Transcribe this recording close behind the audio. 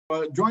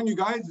join you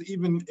guys,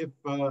 even if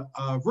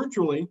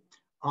virtually.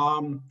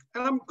 And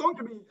it's going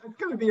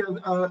to be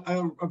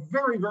a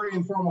very, very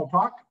informal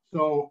talk.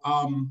 So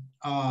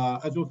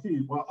as you'll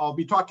see, well, I'll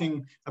be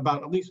talking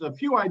about at least a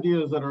few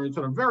ideas that are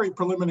sort of very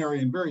preliminary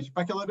and very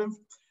speculative.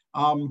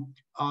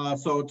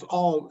 So it's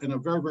all in a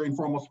very, very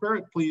informal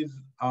spirit. Please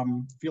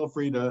feel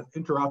free to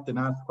interrupt and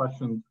ask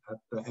questions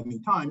at any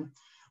time.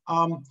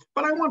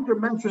 But I want to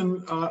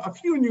mention a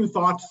few new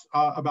thoughts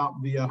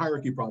about the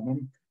hierarchy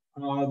problem.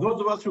 Those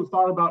of us who've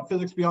thought about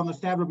physics beyond the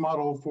standard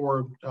model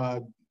for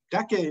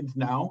decades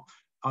now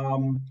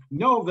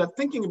know that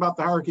thinking about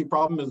the hierarchy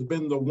problem has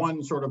been the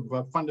one sort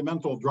of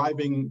fundamental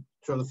driving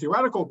sort of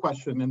theoretical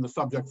question in the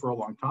subject for a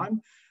long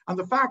time. And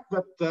the fact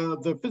that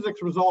the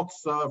physics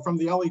results from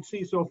the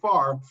LHC so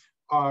far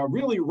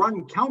really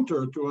run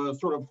counter to a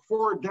sort of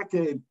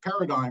 4-decade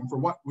paradigm for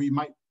what we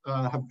might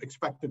have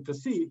expected to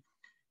see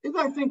is,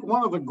 I think,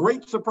 one of the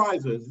great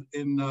surprises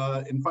in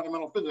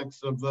fundamental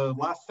physics of the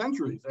last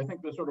centuries. I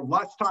think the sort of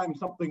last time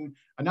something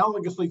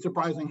analogously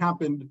surprising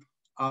happened,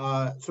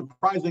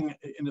 surprising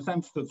in the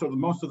sense that sort of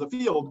most of the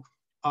field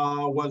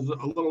was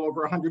a little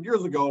over 100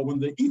 years ago when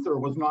the ether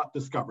was not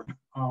discovered.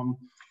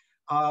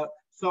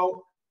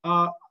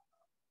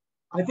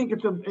 I think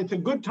it's a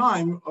good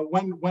time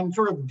when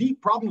sort of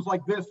deep problems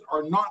like this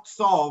are not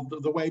solved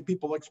the way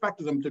people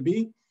expected them to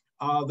be.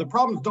 The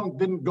problems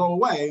didn't go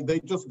away; they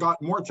just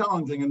got more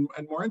challenging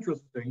and more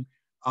interesting.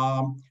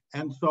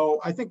 And so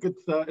I think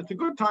it's a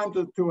good time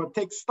to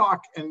take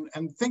stock and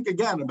think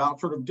again about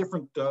sort of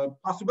different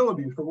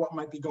possibilities for what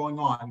might be going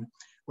on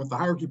with the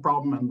hierarchy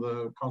problem and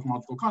the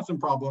cosmological constant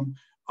problem.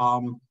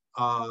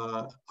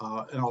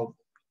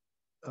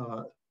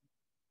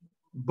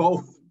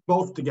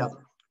 Both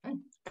together. Okay?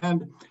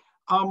 And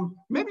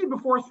maybe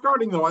before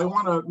starting, though, I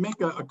want to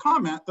make a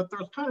comment that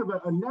there's kind of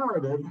a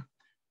narrative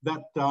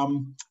that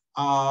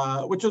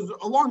which is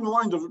along the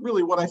lines of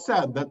really what I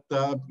said, that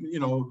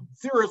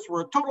theorists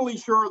were totally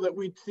sure that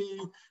we'd see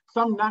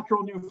some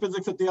natural new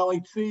physics at the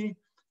LHC,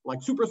 like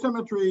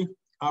supersymmetry,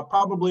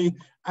 probably,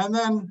 and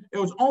then it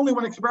was only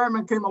when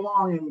experiment came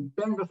along and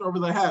banged us over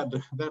the head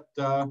that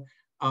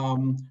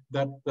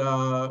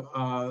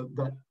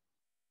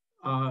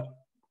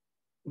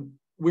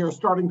we are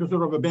starting to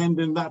sort of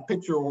abandon that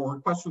picture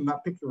or question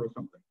that picture or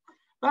something.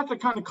 That's a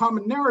kind of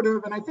common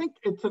narrative, and I think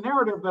it's a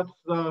narrative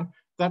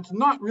that's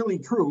not really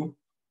true,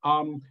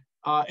 in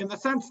the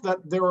sense that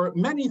there are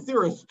many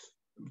theorists,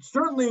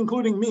 certainly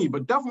including me,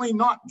 but definitely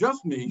not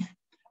just me,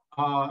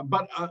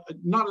 but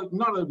not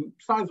a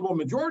sizable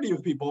majority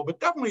of people, but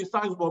definitely a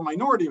sizable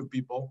minority of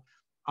people,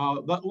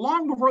 that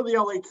long before the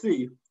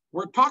LHC,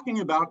 we're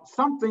talking about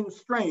something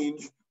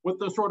strange with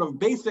the sort of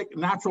basic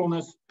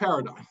naturalness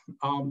paradigm.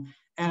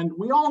 And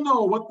we all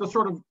know what the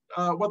sort of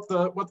what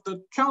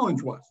the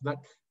challenge was. That,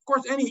 of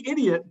course, any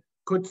idiot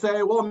could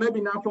say, well, maybe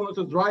naturalness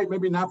is right,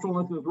 maybe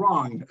naturalness is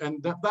wrong.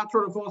 And that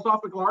sort of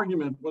philosophical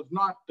argument was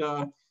not,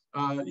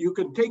 you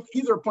could take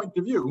either point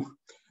of view.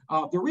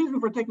 The reason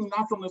for taking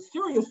naturalness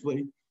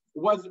seriously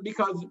was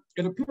because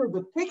it appeared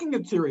that taking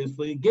it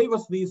seriously gave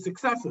us these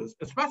successes,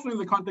 especially in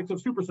the context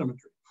of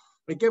supersymmetry.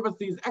 It gave us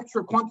these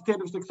extra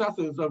quantitative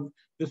successes of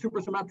the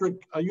supersymmetric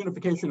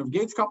unification of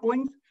gauge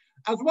couplings,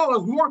 as well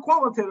as more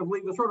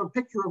qualitatively, the sort of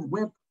picture of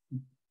WIMP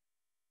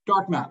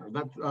dark matter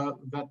that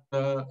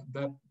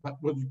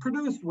was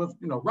produced with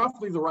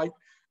roughly the right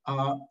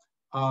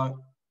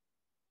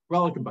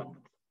relic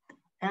abundance.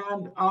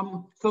 And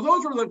so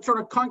those are the sort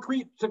of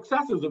concrete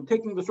successes of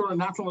taking the sort of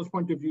naturalist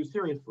point of view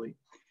seriously.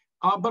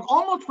 But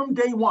almost from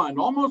day one,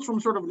 almost from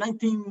sort of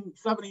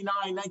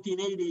 1979,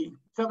 1980,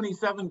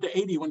 77 to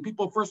 80, when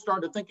people first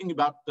started thinking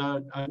about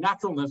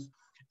naturalness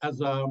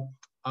as a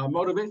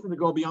motivation to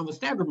go beyond the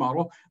standard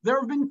model, there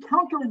have been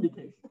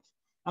counterindications.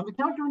 And the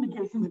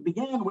counterindications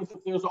began with, if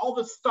there's all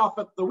this stuff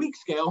at the weak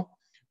scale,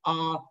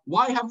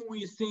 why haven't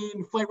we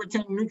seen flavor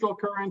change neutral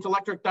currents,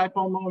 electric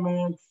dipole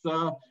moments,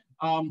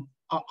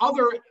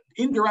 other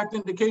indirect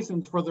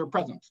indications for their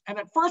presence? And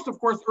at first, of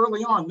course,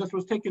 early on, this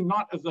was taken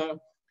not as a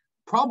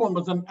problem,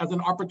 as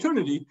an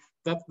opportunity,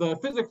 that the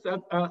physics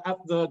at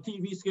the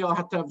TeV scale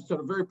had to have sort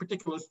of very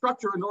particular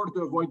structure in order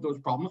to avoid those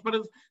problems. But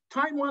as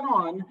time went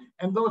on,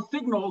 and those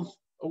signals,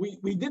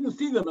 we didn't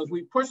see them as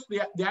we pushed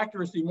the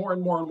accuracy more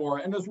and more and more.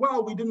 And as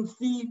well, we didn't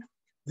see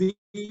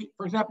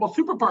for example,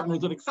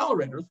 superpartners at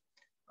accelerators.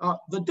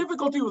 The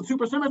difficulty with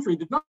supersymmetry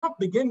did not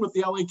begin with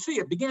the LHC,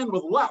 it began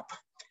with LEP.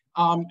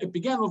 It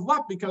began with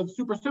LEP because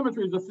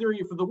supersymmetry is a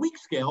theory for the weak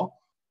scale.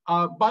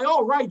 By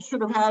all rights,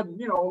 should have had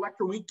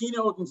electroweak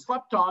keynotes and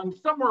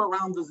sleptons somewhere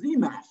around the Z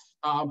mass,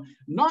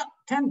 not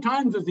 10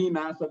 times the Z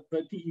mass at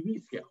the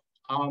TeV scale.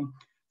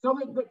 So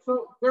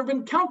there have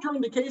been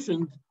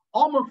counterindications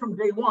almost from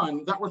day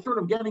one that were sort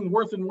of getting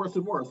worse and worse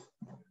and worse,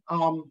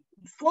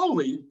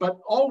 slowly, but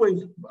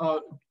always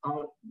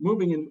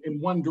moving in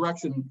one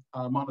direction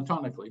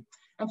monotonically.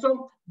 And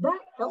so that,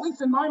 at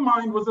least in my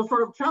mind, was a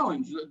sort of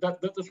challenge,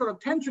 that the sort of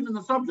tension in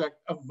the subject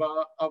of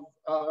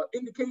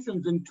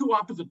indications in two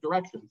opposite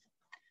directions.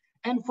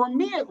 And for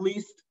me, at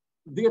least,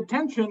 the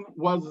attention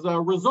was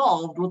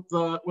resolved with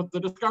the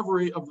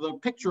discovery of the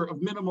picture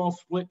of minimal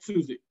split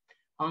SUSY.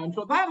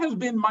 So that has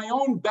been my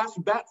own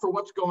best bet for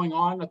what's going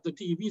on at the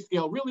TeV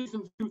scale, really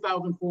since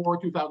 2004,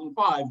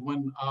 2005,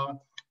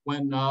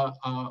 when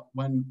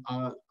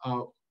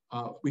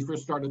we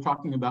first started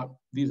talking about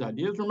these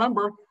ideas.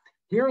 Remember,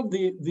 here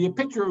the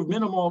picture of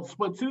minimal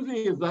split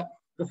SUSY is that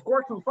the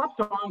squarks and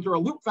leptons are a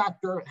loop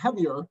factor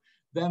heavier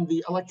than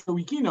the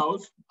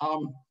electroweakinos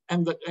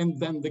and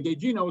then the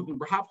gauginos and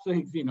perhaps the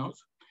Higgsinos.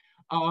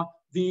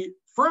 The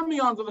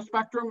fermions of the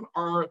spectrum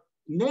are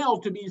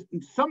nailed to be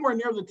somewhere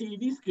near the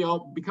TeV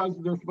scale because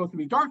they're supposed to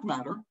be dark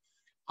matter.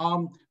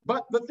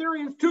 But the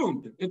theory is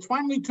tuned. It's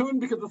finally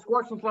tuned because the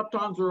squarks and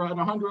leptons are at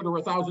 100 or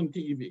 1,000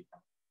 TeV.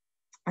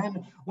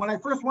 And when I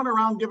first went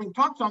around giving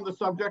talks on the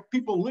subject,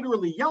 people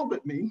literally yelled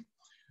at me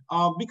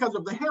because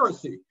of the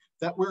heresy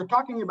that we're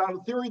talking about a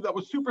theory that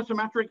was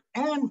supersymmetric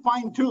and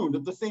fine-tuned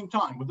at the same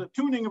time, with a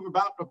tuning of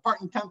about a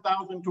part in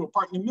 10,000 to a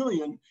part in a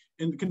million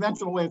in the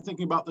conventional way of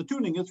thinking about the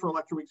tuning is for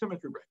electroweak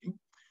symmetry breaking.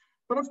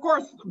 But of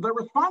course, the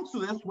response to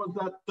this was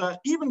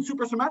that even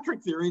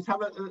supersymmetric theories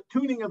have a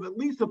tuning of at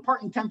least a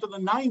part in 10 to the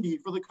 90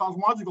 for the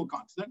cosmological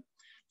constant.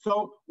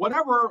 So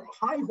whatever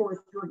high horse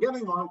you're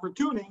getting on for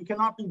tuning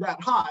cannot be that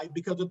high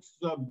because it's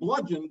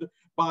bludgeoned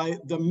by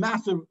the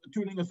massive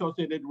tuning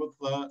associated with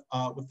the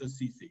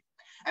CC.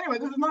 Anyway,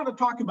 this is not a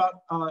talk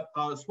about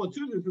split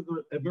SUSY. This is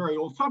a very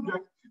old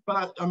subject,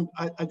 but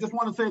I just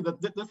want to say that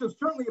this is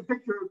certainly a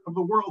picture of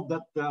the world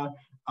that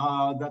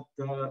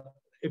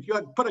if you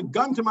had put a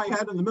gun to my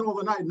head in the middle of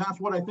the night and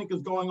asked what I think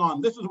is going on,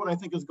 this is what I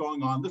think is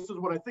going on. This is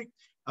what I think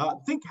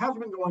has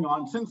been going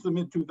on since the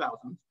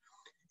mid-2000s.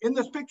 In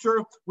this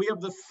picture, we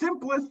have the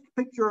simplest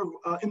picture of,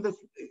 in this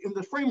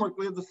framework,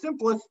 we have the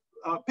simplest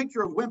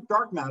picture of WIMP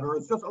dark matter.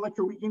 It's just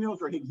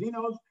electroweakinos or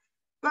Higgsinos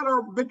that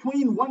are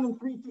between 1 and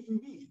 3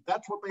 TeV.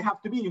 That's what they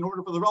have to be in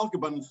order for the relic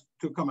abundance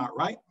to come out,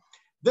 right?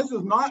 This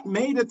is not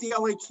made at the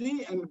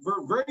LHC, and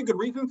for very good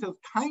reasons, has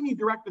tiny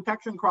direct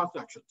detection cross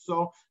sections.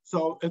 So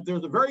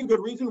there's a very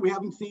good reason we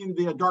haven't seen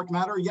the dark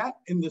matter yet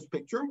in this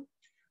picture.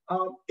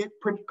 It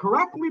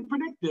correctly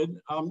predicted,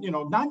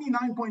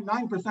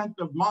 99.9%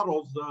 of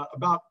models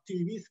about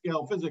TeV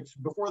scale physics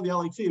before the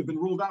LHC have been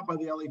ruled out by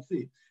the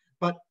LHC.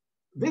 But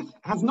this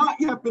has not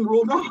yet been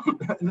ruled out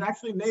and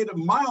actually made a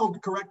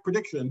mild correct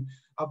prediction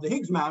of the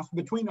Higgs mass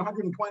between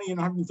 120 and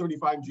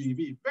 135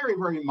 GeV. Very,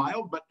 very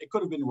mild, but it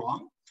could have been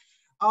wrong.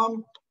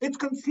 It's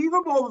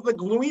conceivable that the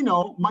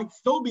gluino might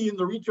still be in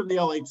the reach of the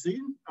LHC.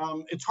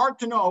 It's hard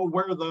to know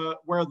where the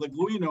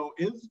gluino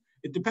is.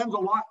 It depends a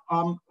lot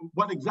on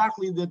what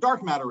exactly the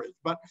dark matter is.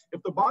 But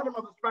if the bottom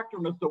of the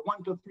spectrum is the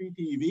 1 to 3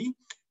 TeV,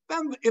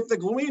 then if the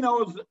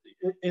gluino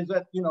is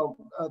at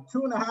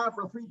 2.5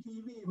 or 3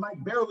 TeV, it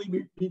might barely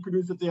be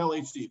produced at the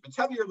LHC. If it's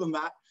heavier than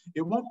that,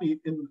 it won't be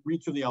in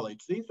reach of the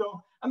LHC.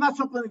 So, and that's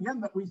something again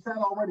that we said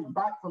already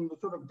back from the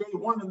sort of day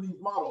one of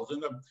these models.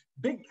 In a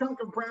big chunk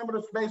of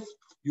parameter space,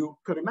 you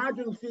could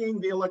imagine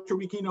seeing the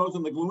electroweakinos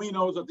and the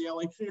gluinos at the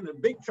LHC. In a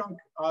big chunk,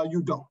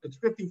 you don't. It's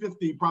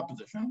 50-50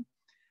 proposition.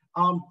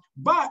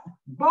 But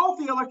both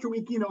the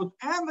electroweakinos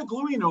and the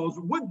gluinos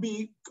would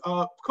be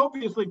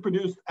copiously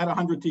produced at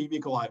 100 TeV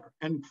collider.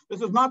 And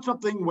this is not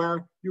something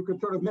where you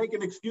could sort of make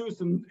an excuse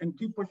and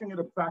keep pushing it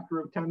a factor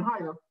of 10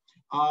 higher.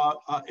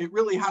 It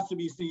really has to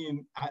be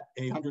seen at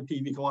a 100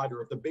 TeV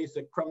collider if the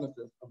basic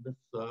premises of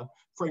this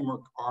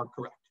framework are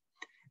correct.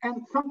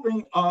 And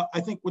something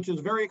I think which is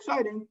very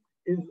exciting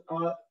is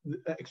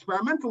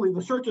experimentally,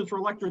 the searches for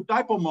electric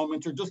dipole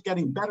moments are just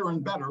getting better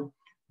and better.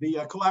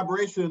 The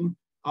collaboration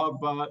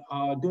of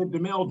Dave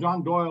DeMille,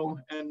 John Doyle,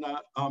 and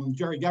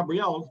Jerry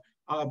Gabriels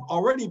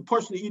already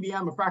pushed the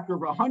EDM a factor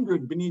of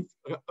 100 beneath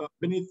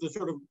the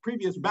sort of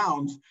previous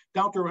bounds,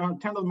 down to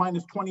around 10 to the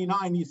minus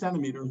 29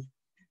 e-centimeters.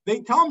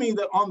 They tell me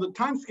that on the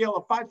time scale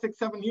of 5, 6,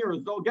 7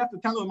 years, they'll get to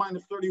 10 to the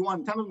minus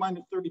 31, 10 to the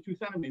minus 32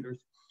 centimeters.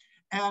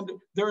 And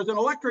there is an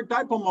electric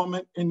dipole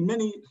moment in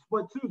mini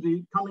split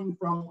SUSY coming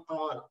from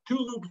two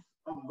loops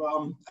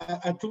of,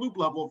 at two loop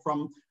level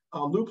from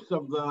loops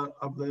of the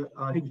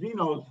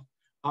Higgsinos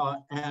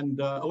and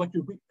the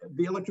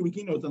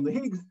electroweakinos and the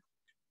Higgs,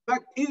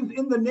 that is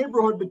in the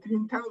neighborhood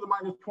between 10 to the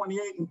minus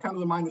 28 and 10 to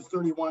the minus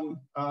 31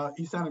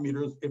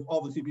 e-centimeters if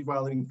all the CP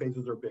violating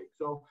phases are big.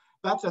 So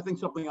that's, I think,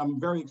 something I'm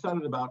very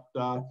excited about.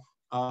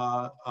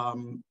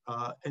 And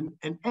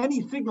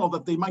any signal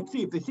that they might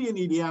see, if they see an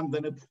EDM,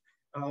 then it's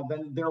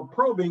then they're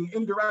probing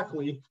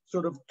indirectly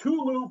sort of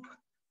two-loop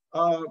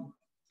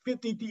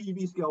 50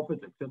 TeV scale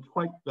physics. It's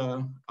quite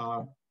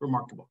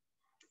remarkable.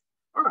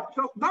 All right,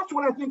 so that's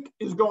what I think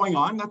is going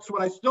on. That's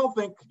what I still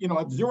think, at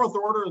 0th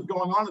order is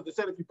going on. As I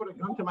said, if you put a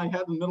gun to my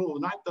head in the middle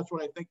of the night, that's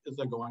what I think is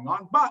going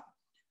on. But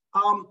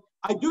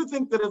I do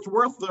think that it's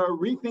worth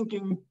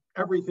rethinking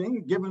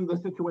everything given the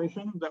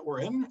situation that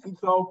we're in. And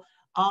so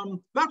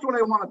that's what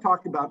I want to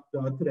talk about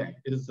today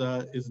is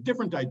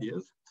different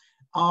ideas.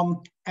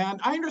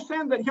 And I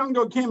understand that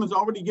Hyung-Do Kim has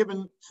already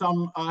given a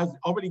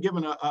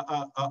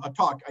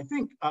talk, I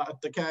think,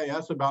 at the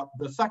KIS about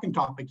the second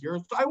topic here.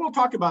 So I will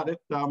talk about it.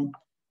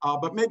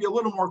 But maybe a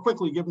little more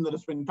quickly, given that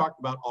it's been talked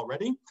about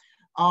already.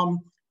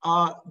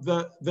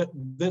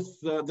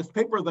 This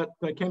paper that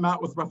came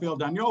out with Rafael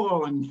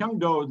Daniolo and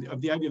Hyung-do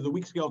of the idea of the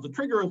weak scale as a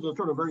trigger is a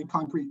sort of very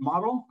concrete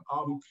model.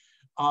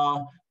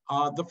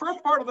 The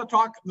first part of the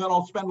talk that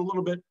I'll spend a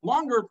little bit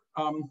longer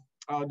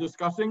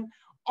discussing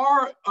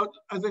are,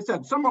 as I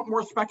said, somewhat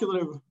more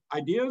speculative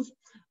ideas,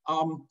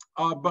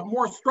 but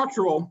more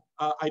structural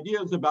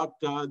ideas about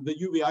the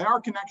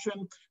UVIR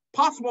connection,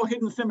 possible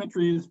hidden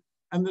symmetries,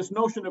 and this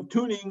notion of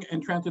tuning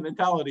and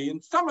transcendentality.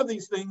 And some of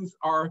these things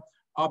are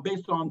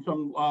based on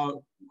some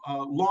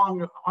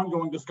long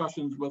ongoing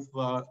discussions with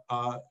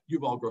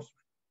Yuval Grossman.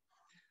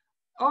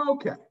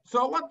 Okay,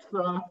 so let's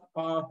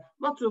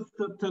just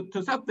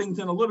to set things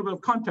in a little bit of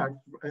context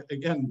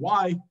again,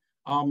 why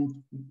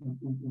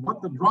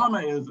what the drama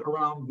is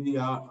around the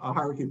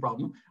hierarchy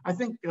problem. I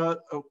think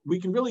we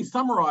can really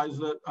summarize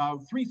that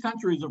 3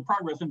 centuries of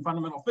progress in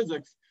fundamental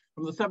physics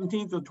from the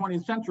 17th to the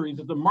 20th centuries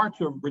is the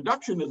march of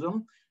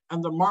reductionism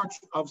and the march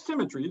of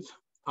symmetries,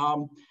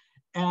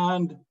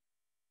 and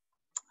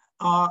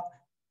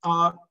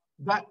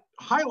that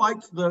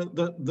highlights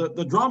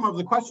the drama of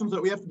the questions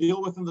that we have to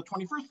deal with in the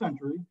 21st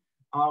century.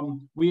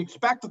 We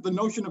expect that the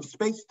notion of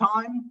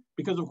space-time,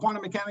 because of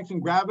quantum mechanics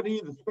and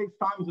gravity, the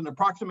space-time is an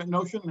approximate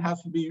notion and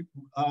has to be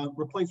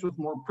replaced with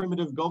more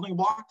primitive building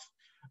blocks.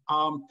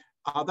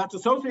 That's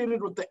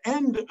associated with the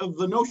end of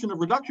the notion of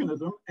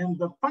reductionism and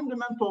the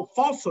fundamental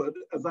falsehood,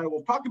 as I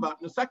will talk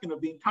about in a second, of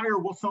the entire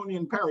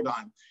Wilsonian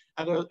paradigm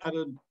at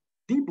a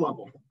deep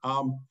level.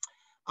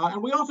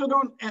 And we also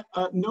don't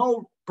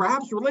know,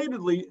 perhaps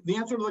relatedly, the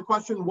answer to the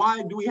question,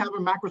 why do we have a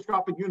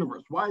macroscopic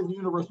universe? Why is the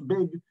universe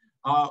big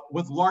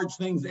with large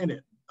things in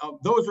it?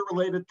 Those are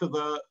related to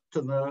the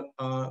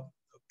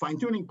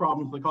fine-tuning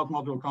problems, the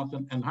cosmological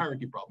constant and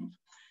hierarchy problems.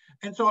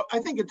 And so I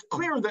think it's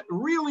clear that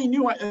really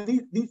new,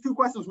 these 2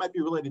 questions might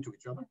be related to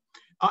each other.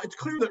 It's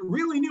clear that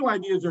really new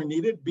ideas are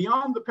needed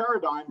beyond the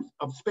paradigms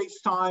of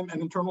space-time and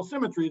internal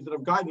symmetries that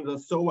have guided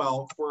us so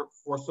well for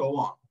so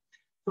long.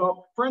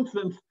 So for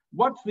instance,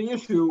 what's the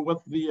issue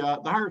with the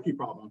hierarchy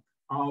problem?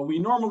 We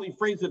normally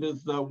phrase it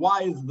as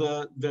why is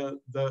the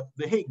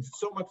Higgs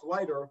so much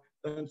lighter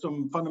than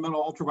some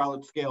fundamental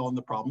ultraviolet scale in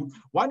the problem?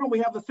 Why don't we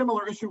have a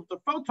similar issue with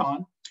the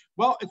photon?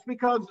 Well, it's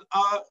because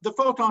the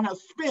photon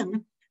has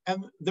spin,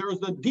 and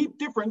there's a deep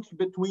difference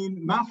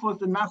between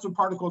massless and massive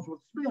particles with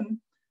spin,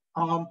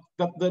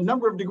 that the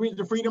number of degrees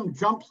of freedom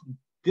jumps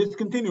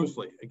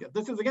discontinuously.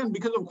 This is again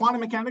because of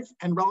quantum mechanics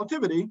and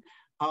relativity.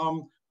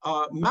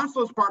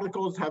 Massless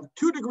particles have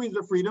 2 degrees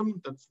of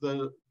freedom. That's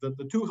the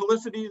 2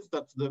 helicities.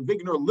 That's the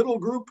Wigner little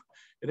group.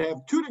 It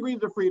have 2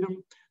 degrees of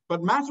freedom,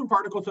 but massive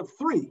particles have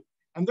 3.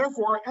 And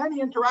therefore,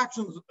 any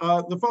interactions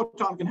the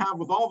photon can have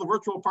with all the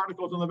virtual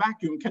particles in the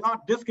vacuum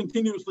cannot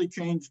discontinuously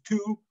change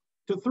 2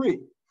 to 3.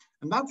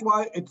 And that's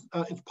why it's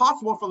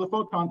possible for the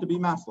photon to be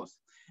massless.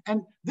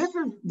 And this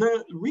is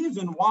the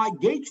reason why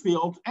gauge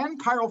fields and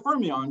chiral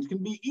fermions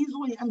can be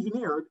easily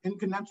engineered in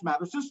condensed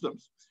matter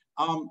systems.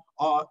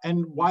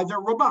 And why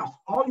they're robust.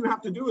 All you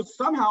have to do is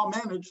somehow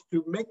manage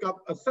to make up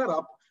a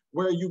setup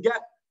where you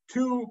get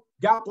 2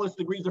 gapless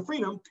degrees of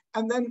freedom,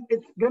 and then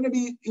it's going to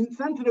be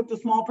insensitive to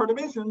small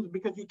perturbations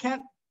because you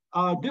can't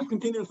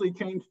discontinuously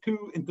change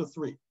 2 into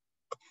 3.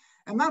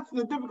 And that's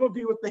the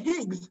difficulty with the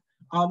Higgs.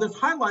 This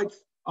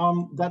highlights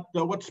that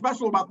what's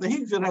special about the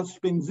Higgs, it has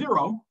spin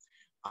 0.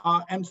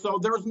 And so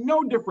there's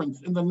no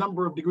difference in the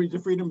number of degrees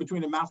of freedom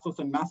between a massless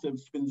and massive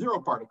spin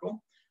 0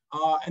 particle.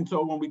 And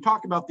so when we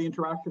talk about the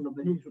interaction of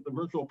the Higgs with the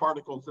virtual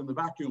particles in the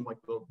vacuum,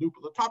 like the loop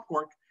of the top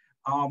quark,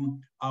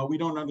 we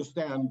don't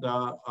understand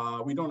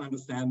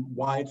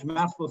why its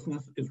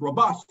masslessness is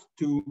robust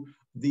to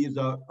these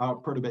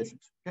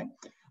perturbations. Okay,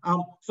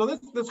 so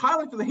this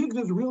highlights of the Higgs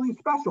is really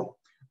special.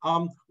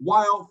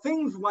 While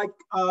things like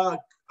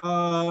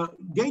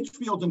gauge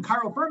fields and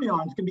chiral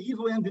fermions can be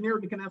easily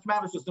engineered in condensed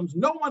matter systems,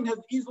 no one has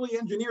easily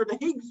engineered a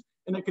Higgs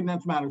in a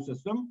condensed matter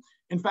system.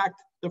 In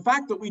fact, the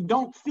fact that we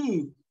don't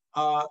see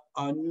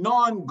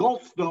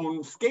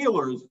non-Goldstone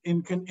scalars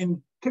in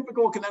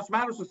typical condensed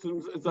matter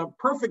systems is a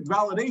perfect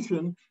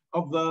validation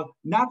of the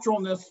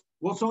naturalness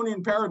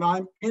Wilsonian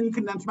paradigm in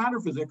condensed matter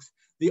physics.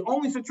 The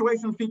only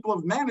situations people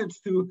have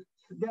managed to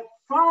get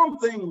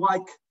something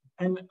like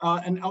an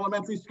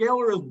elementary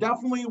scalar is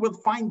definitely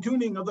with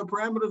fine-tuning of the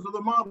parameters of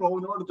the model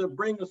in order to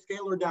bring the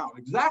scalar down,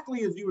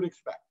 exactly as you would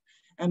expect.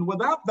 And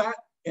without that,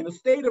 in a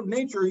state of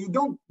nature, you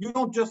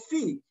don't just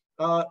see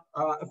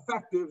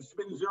effective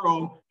spin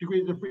 0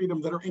 degrees of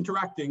freedom that are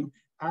interacting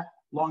at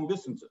long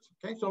distances.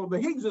 Okay, so the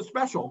Higgs is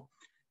special,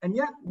 and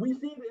yet we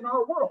see it in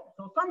our world.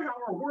 So somehow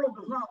our world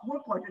does not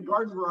look like a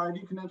garden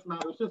variety condensed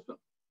matter system.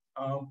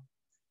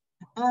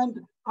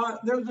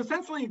 There's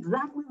essentially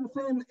exactly the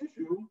same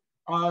issue,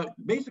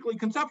 basically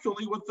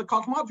conceptually, with the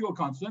cosmological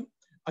constant.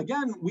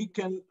 Again, we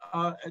can,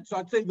 so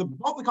I'd say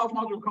both the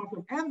cosmological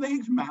constant and the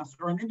Higgs mass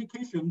are an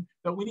indication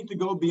that we need to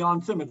go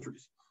beyond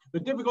symmetries. The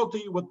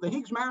difficulty with the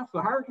Higgs mass,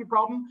 the hierarchy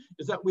problem,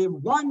 is that we have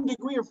 1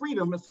 degree of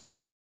freedom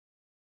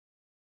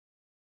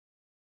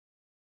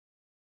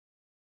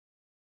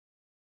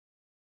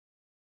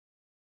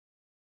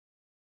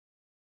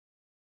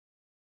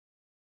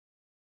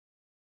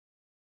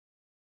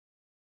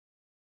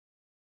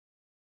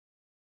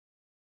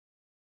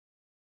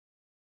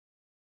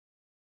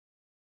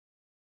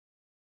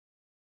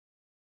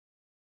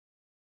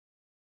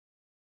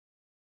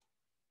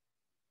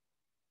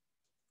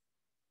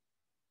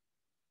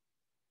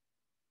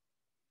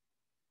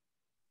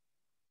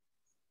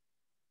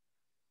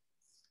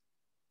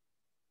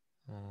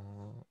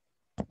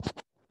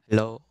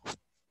Hello.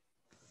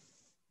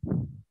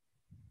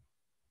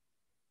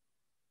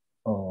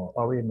 Oh,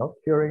 are we not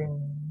hearing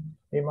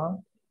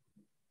Nima?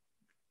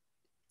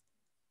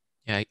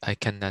 Yeah, I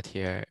cannot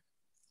hear.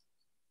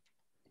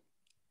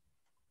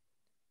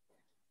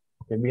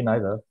 Okay, me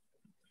neither.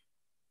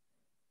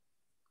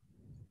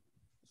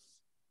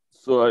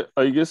 So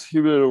I guess he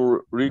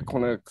will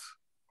reconnect.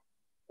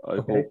 I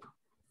Okay. hope.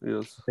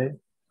 Yes. Okay.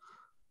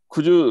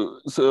 Could you,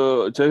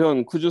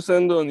 Jaehyun, could you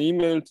send an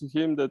email to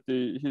him that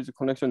his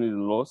connection is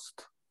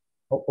lost?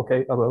 Oh,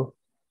 okay, I will.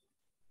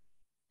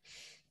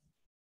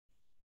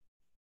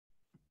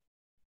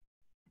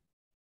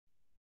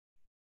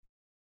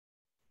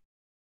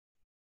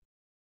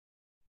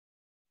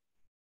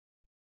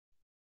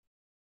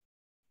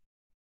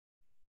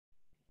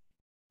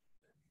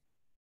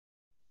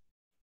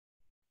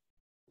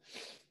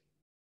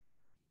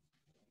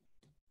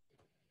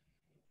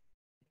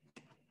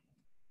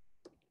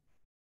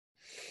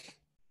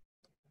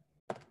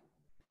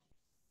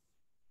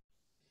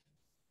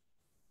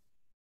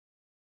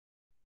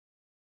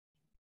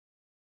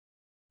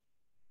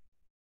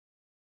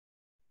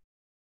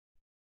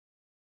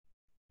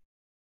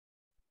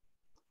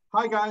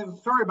 Hi guys,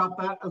 sorry about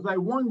that. As I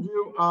warned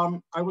you,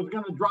 I was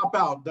going to drop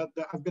out. That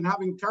I've been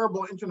having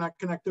terrible internet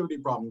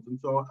connectivity problems, and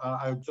so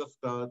I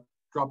just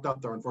dropped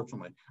out there,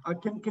 unfortunately.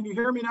 Can you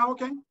hear me now?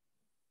 Okay.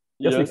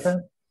 Yes, we Yes.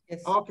 can.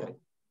 Yes. Okay.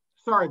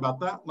 Sorry about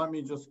that. Let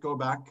me just go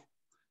back.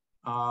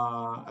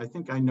 I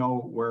think I know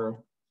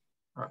where.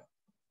 All right.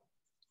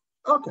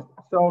 Okay.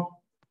 So.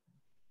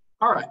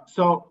 All right.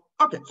 So.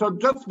 Okay. So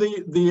just the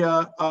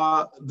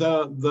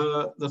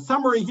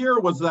summary here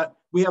was that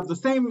we have the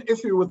same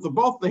issue with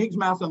both the Higgs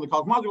mass and the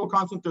cosmological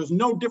constant. There's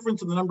no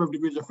difference in the number of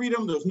degrees of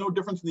freedom. There's no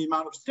difference in the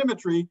amount of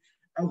symmetry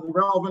as the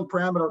relevant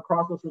parameter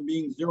crosses from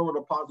being 0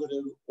 to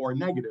positive or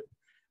negative.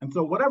 And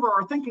so whatever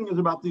our thinking is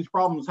about these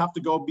problems have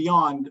to go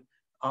beyond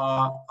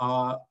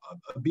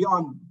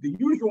beyond the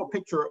usual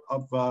picture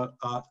of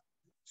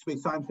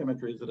space-time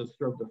symmetries that has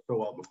served us so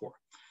well before.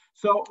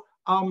 So,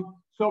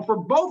 so for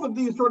both of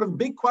these sort of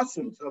big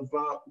questions of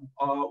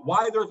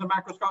why there's a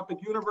macroscopic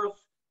universe,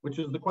 which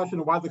is the question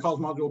of why the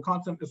cosmological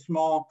constant is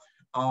small,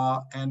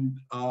 and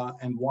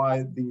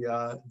why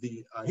the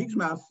Higgs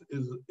mass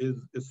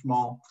is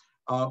small.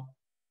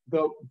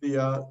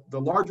 The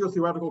larger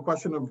theoretical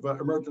question of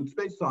emergent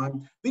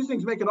space-time, these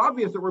things make it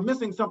obvious that we're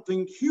missing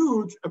something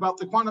huge about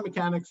the quantum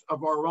mechanics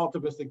of our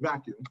relativistic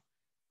vacuum.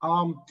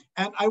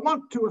 And I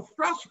want to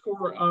stress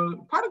for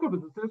particle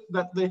physicists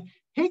that the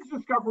Higgs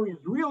discovery is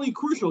really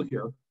crucial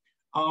here,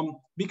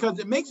 because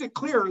it makes it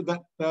clear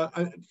that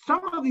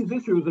some of these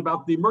issues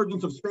about the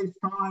emergence of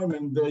space-time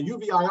and the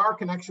UVIR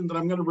connection that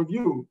I'm going to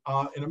review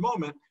in a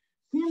moment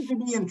seem to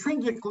be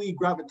intrinsically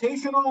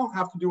gravitational,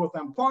 have to do with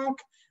M-Planck.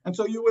 And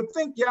so you would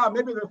think, yeah,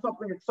 maybe there's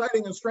something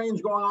exciting and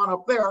strange going on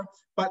up there,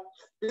 but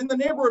in the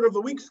neighborhood of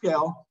the weak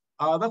scale,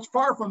 that's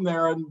far from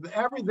there, and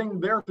everything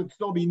there should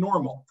still be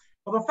normal.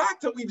 Well, the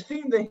fact that we've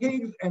seen the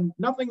Higgs and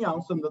nothing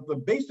else, and that the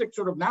basic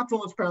sort of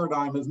naturalist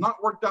paradigm has not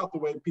worked out the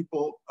way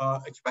people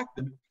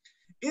expected,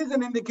 is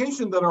an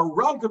indication that our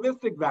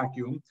relativistic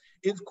vacuum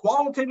is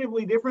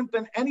qualitatively different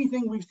than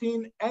anything we've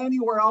seen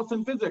anywhere else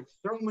in physics.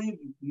 Certainly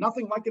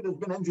nothing like it has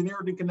been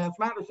engineered in condensed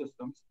matter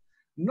systems,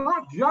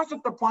 not just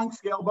at the Planck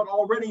scale, but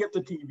already at the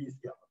TeV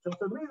scale. So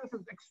for me, this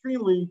is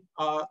extremely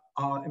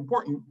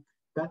important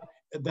that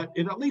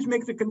it at least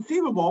makes it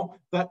conceivable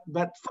that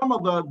some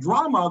of the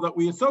drama that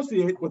we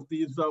associate with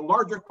these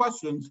larger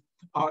questions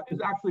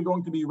is actually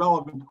going to be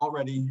relevant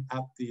already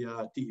at the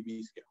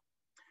TeV scale.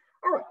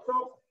 All right,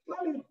 so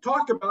let me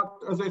talk about,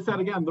 as I said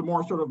again, the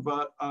more sort of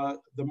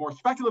the more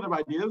speculative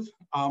ideas.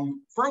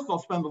 First, I'll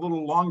spend a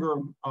little longer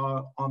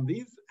on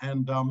these,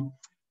 and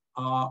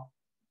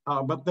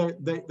but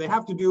they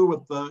have to do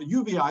with the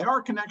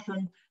UVIR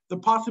connection, the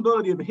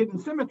possibility of hidden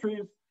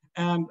symmetries,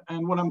 and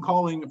what I'm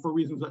calling, for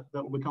reasons that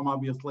will become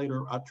obvious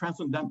later,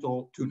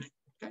 transcendental tuning.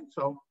 Okay,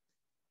 so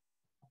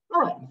all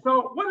right.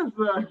 So what is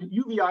the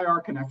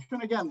UVIR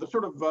connection? Again, the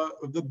sort of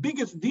the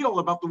biggest deal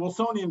about the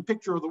Wilsonian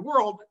picture of the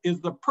world is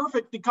the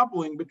perfect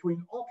decoupling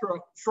between ultra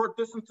short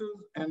distances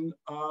and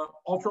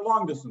ultra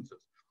long distances.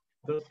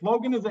 The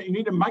slogan is that you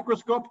need a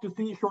microscope to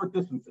see short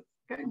distances.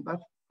 Okay,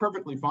 that's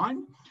perfectly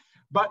fine,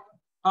 but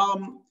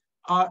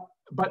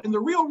in the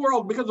real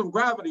world, because of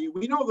gravity,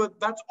 we know that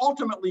that's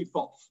ultimately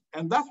false.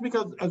 And that's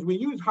because as we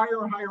use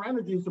higher and higher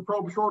energies to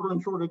probe shorter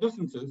and shorter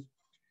distances,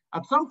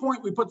 at some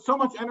point we put so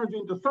much energy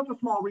into such a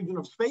small region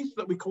of space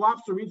that we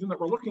collapse the region that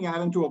we're looking at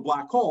into a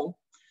black hole.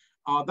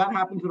 That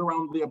happens at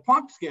around the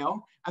Planck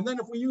scale. And then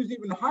if we use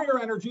even higher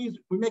energies,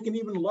 we make an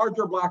even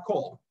larger black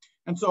hole.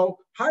 And so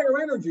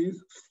higher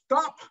energies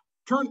stop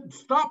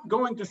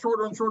going to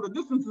shorter and shorter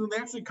distances, and they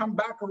actually come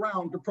back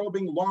around to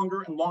probing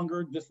longer and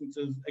longer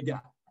distances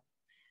again.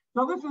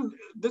 Now,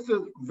 this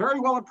is very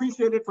well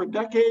appreciated for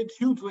decades,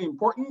 hugely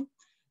important.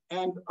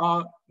 And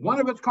one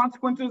of its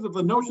consequences of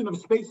the notion of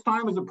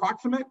space-time is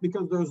approximate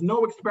because there's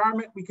no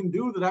experiment we can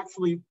do that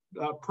actually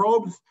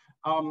probes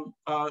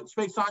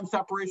space-time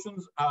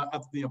separations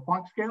at the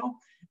Planck scale.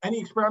 Any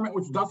experiment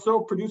which does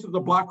so produces a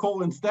black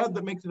hole instead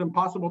that makes it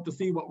impossible to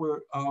see what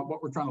we're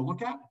trying to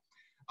look at.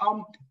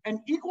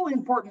 An equally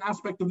important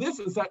aspect of this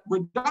is that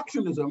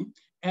reductionism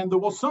and the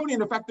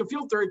Wilsonian effective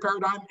field theory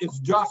paradigm is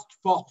just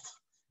false.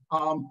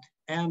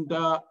 And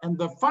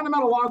the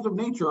fundamental laws of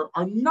nature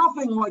are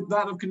nothing like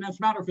that of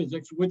condensed matter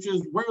physics, which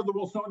is where the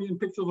Wilsonian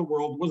picture of the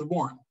world was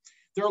born.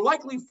 They're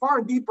likely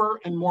far deeper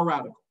and more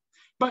radical.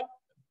 But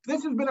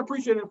this has been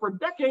appreciated for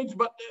decades,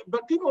 but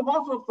people have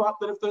also thought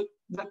that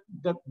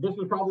that this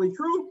is probably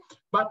true,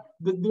 but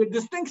the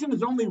distinction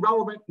is only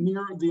relevant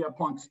near the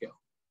Planck scale.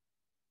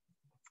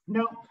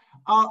 Now,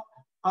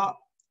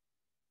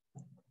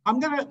 I'm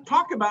going to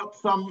talk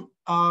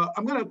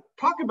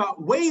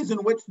about ways in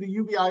which the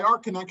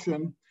UVIR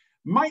connection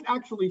might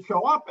actually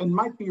show up and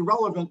might be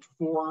relevant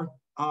for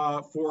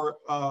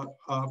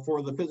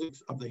the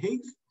physics of the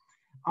Higgs.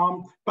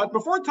 But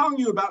before telling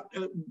you about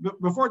the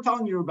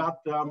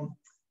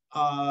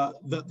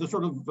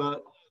sort of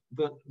the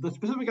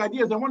specific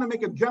ideas, I want to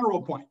make a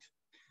general point,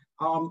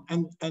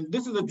 and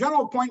this is a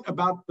general point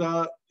about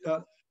a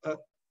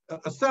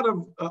set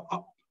of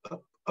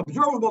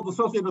observables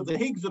associated with the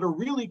Higgs that are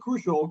really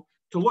crucial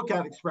to look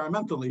at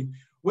experimentally,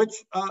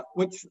 which I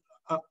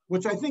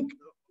think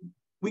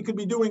we could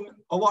be doing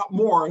a lot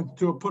more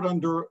to put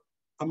under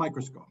a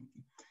microscope.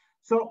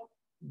 So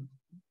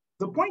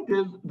the point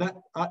is that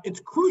it's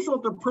crucial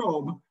to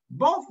probe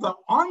both the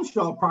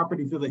on-shell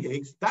properties of the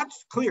Higgs,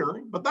 that's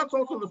clear, but that's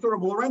also the sort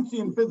of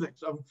Lorentzian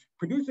physics of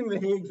producing the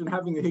Higgs and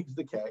having the Higgs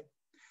decay,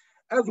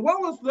 as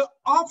well as the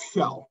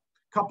off-shell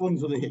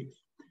couplings of the Higgs.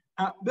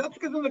 That's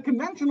because in the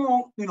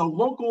conventional,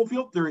 local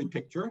field theory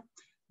picture,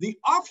 the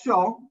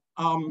off-shell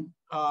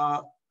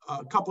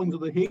couplings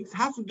of the Higgs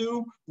has to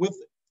do with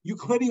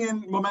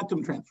Euclidean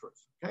momentum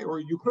transfers, okay, or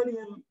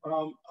Euclidean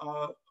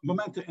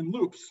momenta in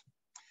loops.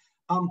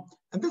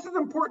 And this is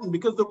important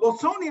because the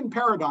Wilsonian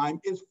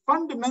paradigm is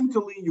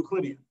fundamentally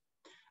Euclidean.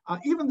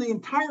 Even the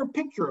entire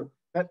picture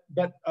that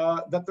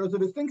there's a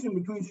distinction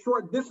between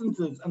short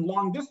distances and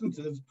long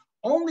distances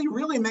only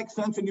really makes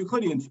sense in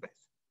Euclidean space.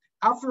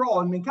 After all,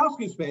 in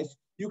Minkowski space,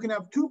 you can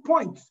have 2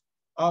 points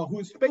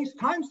whose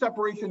space-time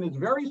separation is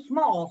very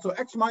small, so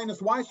x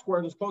minus y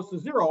squared is close to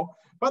 0,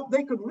 but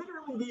they could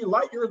literally be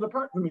light years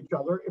apart from each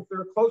other if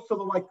they're close to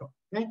the light cone.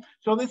 Okay?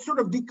 So this sort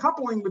of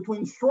decoupling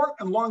between short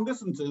and long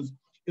distances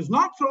is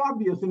not so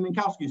obvious in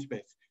Minkowski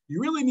space.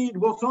 You really need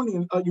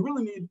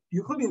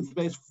Euclidean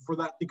space for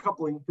that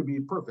decoupling to be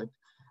perfect.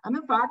 And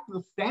in fact,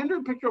 the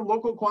standard picture of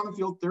local quantum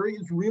field theory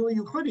is really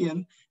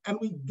Euclidean, and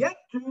we get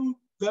to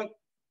the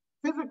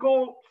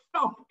physical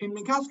stuff in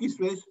Minkowski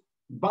space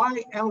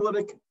by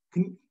analytic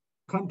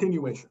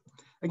continuation.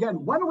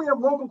 Again, when we have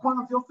local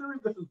quantum field theory,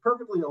 this is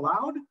perfectly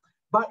allowed,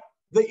 but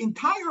the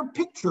entire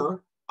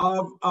picture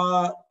of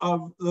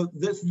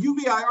this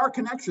UVIR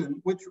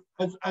connection, which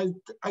as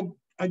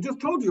I just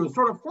told you is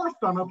sort of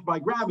forced on us by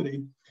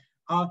gravity,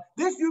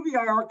 this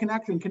UVIR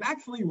connection can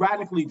actually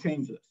radically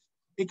change this.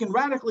 It can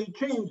radically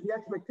change the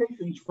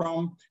expectations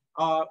from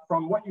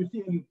what you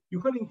see in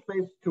Euclidean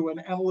space to an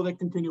analytic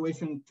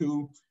continuation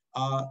to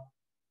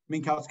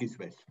Minkowski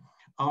space.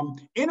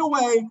 In a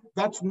way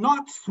that's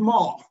not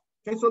small.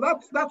 Okay, so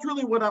that's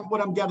really what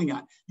I'm getting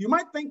at. You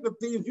might think that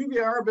these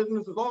UVIR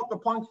business is all at the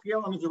Planck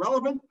scale and is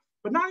irrelevant,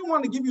 but now I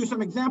want to give you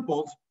some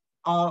examples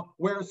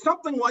where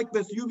something like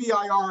this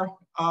UVIR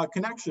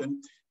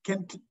connection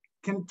can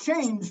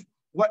change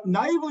what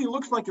naively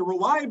looks like a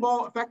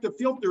reliable effective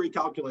field theory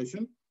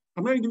calculation.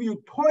 I'm going to give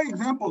you toy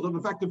examples of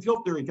effective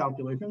field theory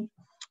calculations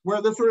where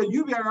this sort of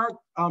UVIR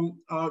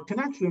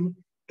connection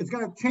is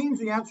going to change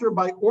the answer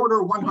by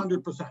order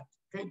 100%.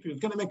 Okay, so it's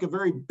going to make a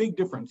very big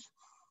difference.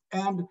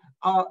 And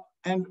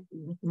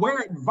where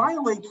it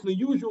violates the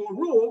usual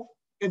rule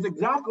is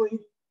exactly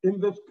in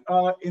this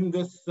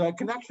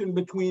connection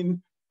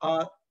between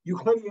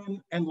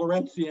Euclidean and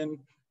Lorentzian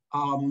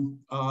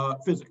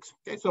physics.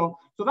 Okay, so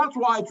that's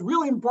why it's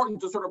really important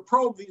to sort of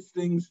probe these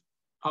things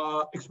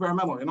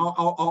experimentally. And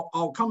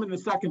I'll come in a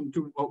second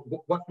to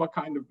what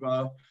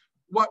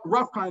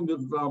rough kind of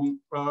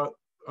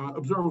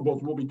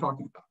observables we'll be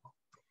talking about.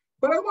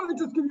 But I want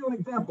to just give you an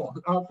example.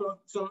 I'm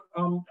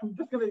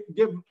just going to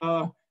give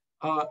a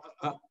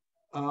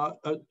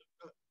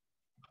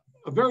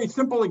very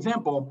simple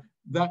example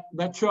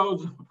that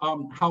shows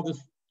how this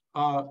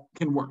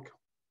can work.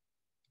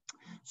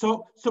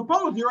 So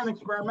suppose you're an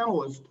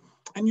experimentalist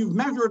and you've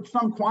measured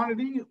some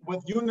quantity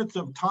with units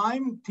of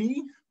time,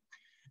 t,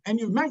 and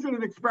you've measured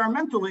it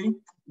experimentally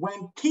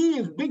when t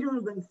is bigger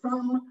than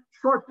some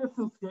short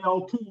distance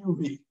scale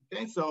TUV.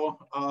 Okay, so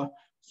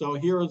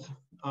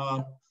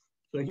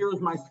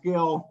here's my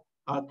scale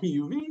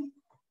TUV.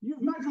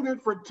 You've measured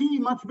it for t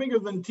much bigger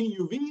than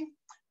TUV,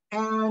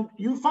 and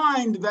you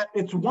find that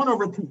it's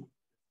 1/t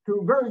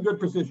to very good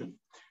precision.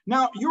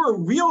 Now, you're a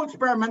real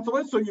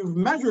experimentalist, so you've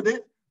measured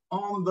it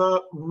on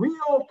the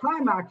real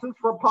time axis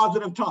for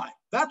positive time.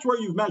 That's where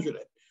you've measured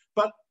it.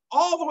 But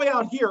all the way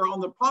out here on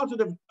the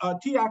positive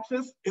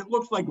t-axis, it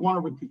looks like 1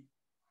 over t.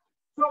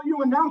 So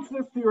you announce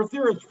this to your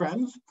theorist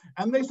friends,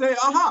 and they say,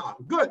 aha,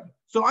 good.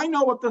 So I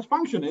know what this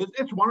function is.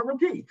 It's 1 over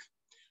t,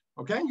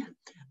 okay?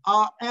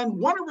 And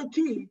 1 over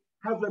t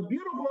has a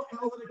beautiful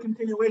analytic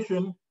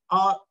continuation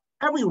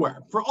everywhere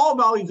for all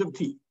values of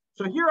t.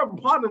 So here I've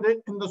plotted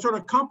it in the sort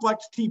of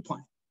complex t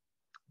plane,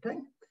 okay?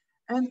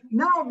 And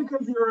now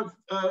because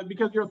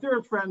your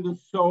theorist friend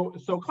is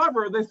so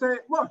clever, they say,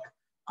 look,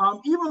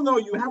 even though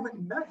you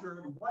haven't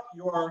measured what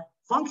your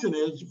function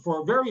is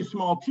for a very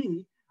small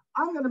t,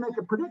 I'm going to make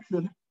a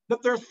prediction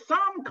that there's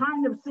some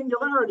kind of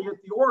singularity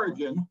at the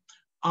origin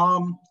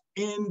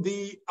in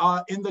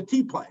the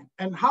t plane.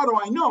 And how do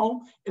I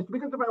know? It's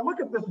because if I look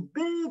at this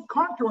big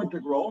contour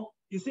integral,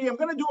 you see, I'm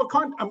going to do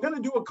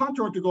a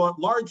contour integral at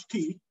large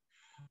t,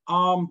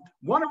 1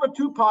 over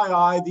 2 pi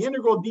I, the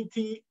integral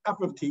dt f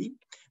of t.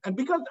 And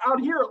because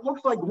out here it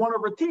looks like 1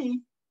 over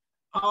t,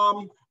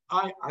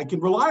 I can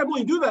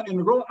reliably do that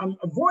integral. I'm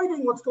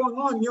avoiding what's going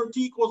on near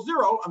t equals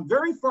 0. I'm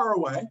very far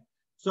away.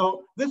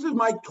 So this is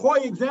my toy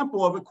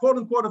example of a quote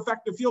unquote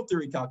effective field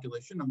theory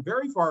calculation. I'm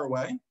very far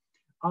away,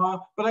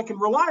 but I can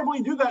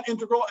reliably do that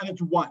integral and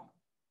it's 1,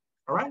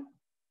 all right?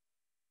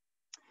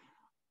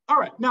 All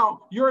right,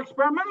 now your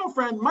experimental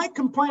friend might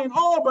complain,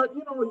 oh, but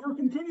you know, you're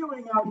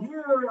continuing out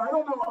here. I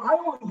don't know, I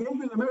only gave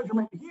you the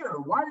measurement here.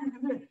 Why are you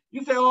continuing?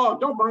 You say, oh,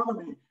 don't bother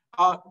me.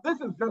 This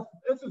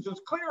is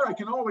just clear. I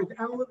can always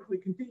analytically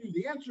continue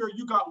the answer.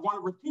 You got 1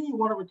 over t.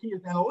 1 over t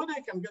is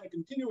analytic. I'm going to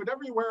continue it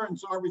everywhere, and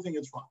so everything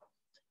is fine.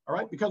 All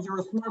right, because you're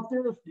a smart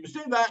theorist. You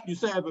say that. You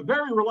say I have a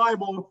very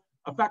reliable,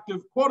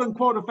 effective, quote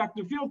unquote,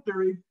 effective field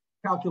theory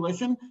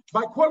calculation.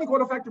 By quote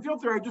unquote effective field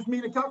theory, I just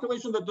mean a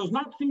calculation that does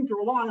not seem to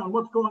rely on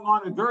what's going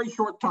on in very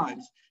short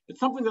times. It's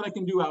something that I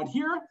can do out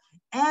here.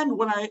 And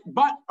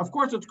but of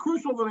course, it's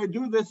crucial that I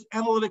do this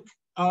analytic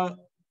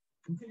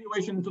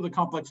continuation into the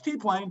complex t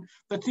plane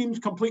that seems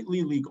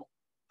completely legal.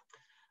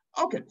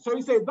 Okay, so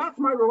you say that's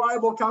my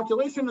reliable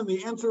calculation and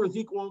the answer is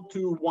equal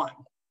to 1.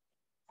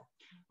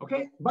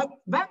 Okay, but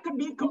that could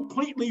be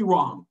completely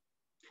wrong.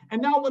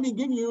 And now let me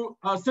give you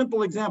a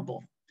simple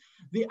example.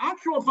 The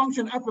actual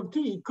function f of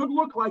t could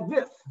look like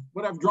this,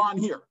 what I've drawn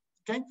here,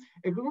 okay?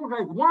 It could look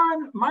like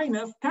 1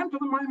 minus 10 to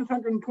the minus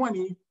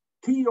 120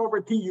 t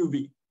over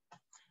tuv.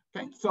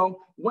 Okay, so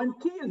when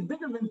t is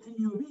bigger than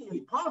tuv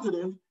and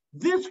positive,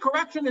 this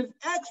correction is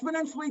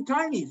exponentially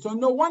tiny. So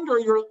no wonder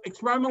your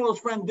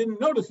experimentalist friend didn't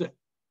notice it.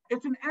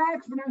 It's an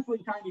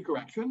exponentially tiny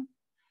correction.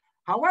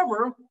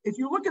 However, if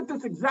you look at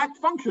this exact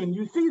function,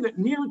 you see that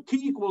near t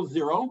equals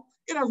 0,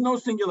 it has no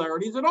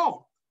singularities at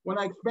all. When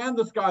I expand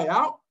this guy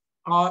out,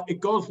 it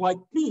goes like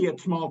t at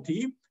small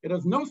t. It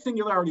has no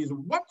singularities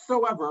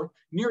whatsoever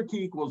near t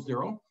equals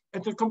 0.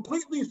 It's a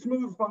completely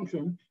smooth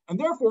function, and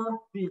therefore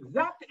the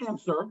exact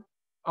answer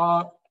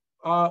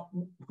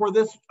for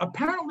this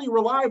apparently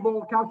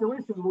reliable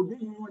calculation will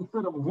give you,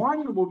 instead of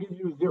 1, will give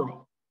you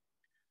 0.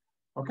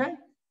 Okay?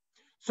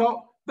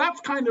 So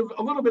that's kind of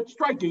a little bit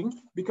striking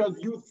because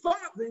you thought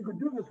that you could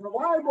do this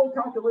reliable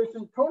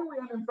calculation totally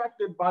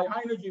uninfected by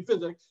high energy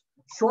physics,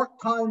 short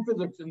time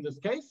physics in this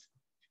case.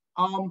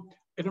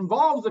 It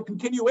involves a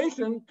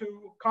continuation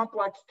to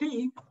complex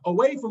t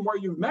away from where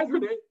you've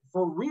measured it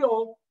for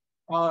real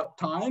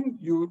time.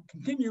 You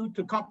continue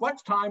to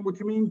complex time, which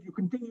means you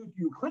continue to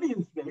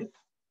Euclidean space.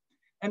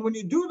 And when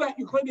you do that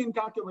Euclidean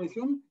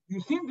calculation,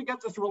 you seem to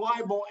get this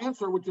reliable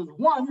answer, which is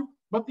 1,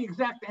 but the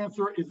exact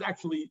answer is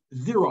actually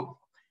 0.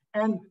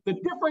 And the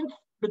difference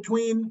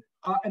between,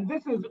 and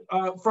this is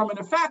from an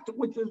effect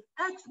which is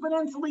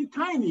exponentially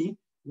tiny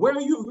where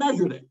you've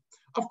measured it.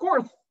 Of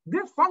course,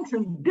 this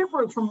function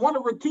differs from 1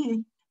 over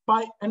t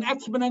by an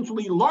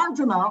exponentially large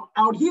amount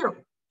out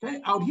here. Okay,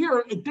 out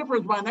here it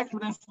differs by an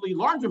exponentially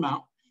large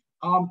amount,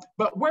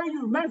 but where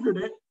you measured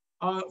it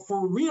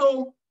for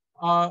real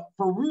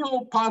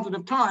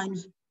positive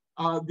times,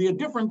 the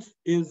difference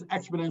is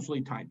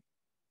exponentially tiny.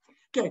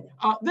 Okay,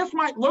 this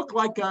might look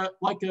like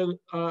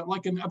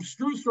an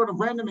abstruse sort of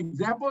random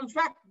example. In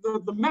fact,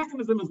 the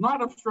mechanism is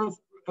not abstruse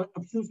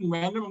and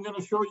random. I'm going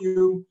to show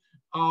you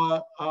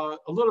a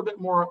little bit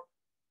more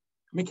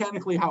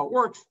mechanically how it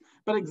works.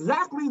 But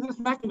exactly this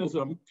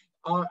mechanism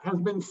has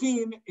been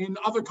seen in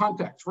other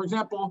contexts. For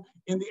example,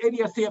 in the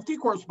ADS-CFT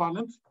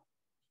correspondence,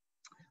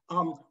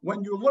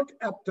 when you look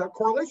at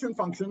correlation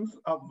functions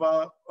of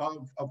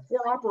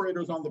 4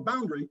 operators on the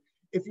boundary,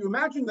 if you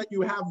imagine that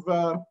you have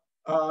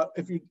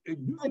if you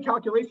do the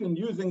calculation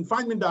using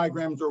Feynman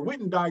diagrams or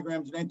Witten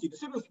diagrams in anti-de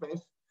Sitter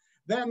space,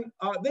 then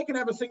they can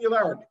have a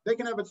singularity. They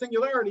can have a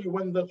singularity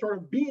when the sort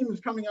of beams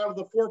coming out of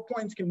the 4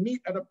 points can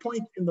meet at a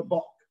point in the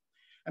bulk.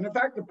 And in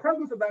fact, the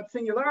presence of that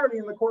singularity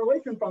in the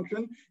correlation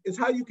function is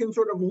how you can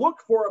sort of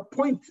look for a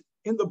point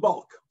in the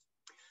bulk.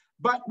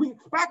 But we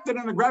expect that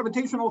in a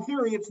gravitational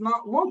theory, it's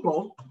not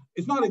local.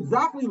 It's not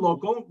exactly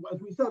local. As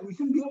we said, we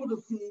shouldn't be able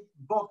to see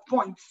bulk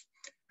points.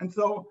 And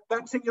so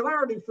that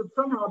singularity should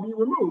somehow be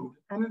removed.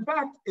 And in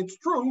fact, it's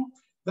true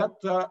that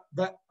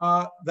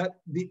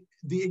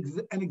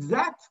an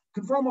exact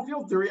conformal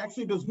field theory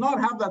actually does not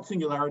have that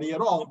singularity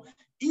at all,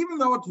 even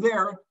though it's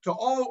there to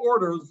all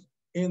orders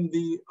in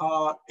the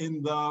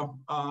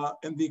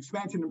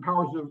expansion and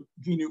powers of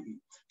G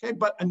Newton. Okay,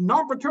 but a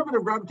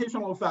non-perturbative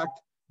gravitational effect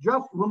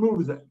just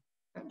removes it.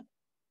 Okay?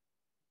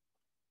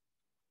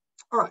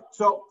 All right,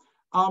 so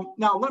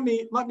now let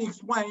me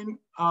explain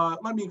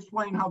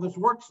how this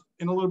works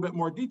in a little bit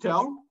more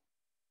detail.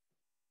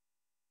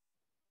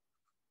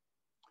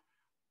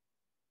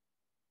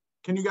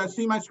 Can you guys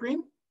see my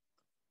screen?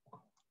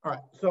 All right,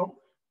 so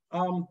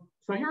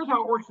here's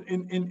how it works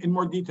in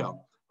more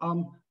detail.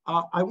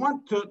 I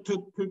want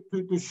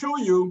to show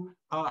you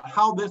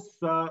how this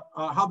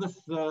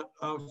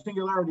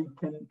singularity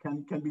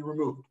can be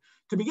removed.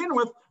 To begin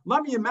with,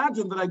 let me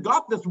imagine that I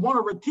got this 1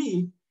 over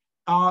t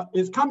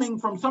is coming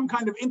from some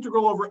kind of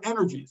integral over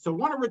energy. So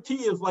 1 over t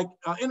is like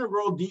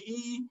integral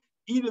dE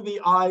e to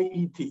the I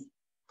et.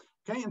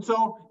 Okay, and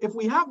so if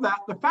we have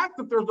that, the fact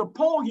that there's a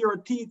pole here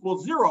at t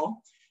equals 0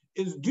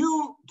 is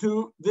due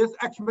to this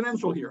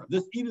exponential here,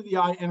 this e to the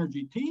I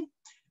energy t.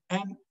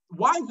 And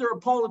why is there a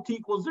pole at t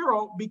equals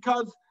 0?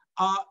 Because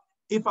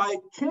if I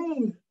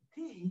change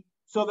t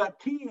so that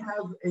t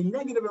has a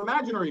negative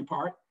imaginary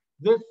part,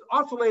 this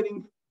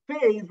oscillating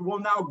phase will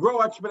now grow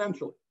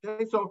exponentially.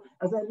 Okay, so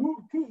as I move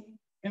t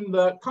in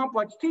the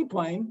complex t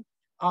plane,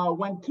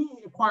 when t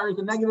acquires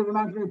a negative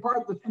imaginary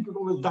part, this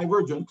integral is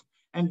divergent.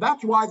 And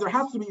that's why there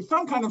has to be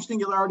some kind of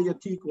singularity at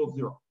t equals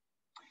 0.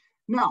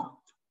 Now,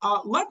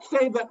 let's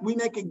say that we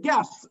make a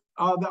guess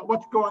that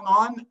what's going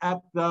on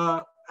at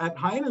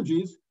high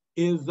energies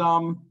is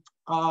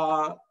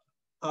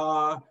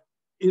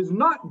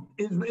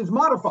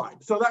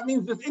modified. So that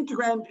means this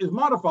integrand is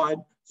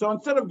modified. So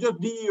instead of just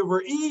dE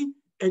over E,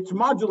 it's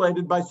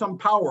modulated by some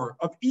power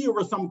of E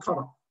over some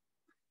cutoff.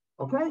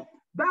 Okay,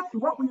 that's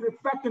what we'd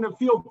expect in a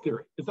field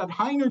theory. Is that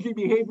high energy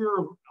behavior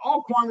of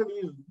all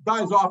quantities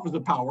dies off as a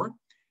power,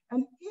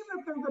 and even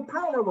if there's a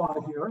power law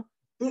here,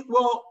 it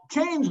will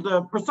change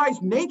the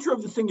precise nature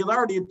of the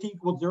singularity at t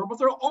equals 0, but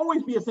there'll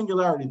always be a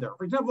singularity there.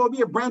 For example, there'll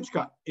be a branch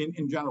cut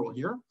in general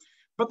here,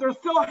 but there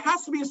still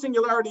has to be a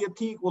singularity at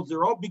t equals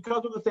 0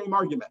 because of the same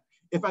argument.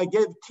 If I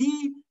give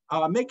t,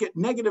 make it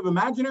negative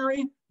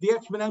imaginary, the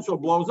exponential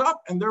blows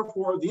up, and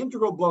therefore the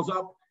integral blows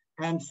up,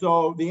 and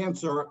so the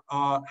answer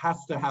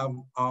has to have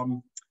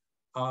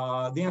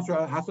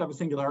a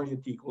singularity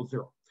at t equals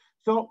 0.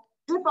 So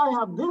if I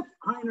have this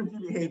high energy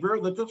behavior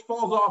that just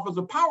falls off as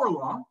a power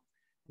law,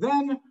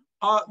 then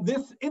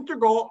this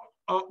integral,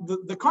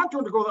 the contour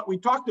integral that we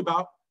talked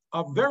about,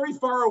 very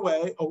far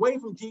away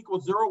from t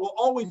equals 0 will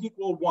always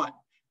equal 1.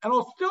 And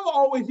it'll still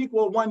always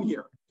equal 1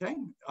 here, okay?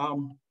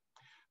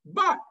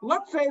 But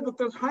let's say that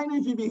this high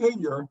energy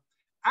behavior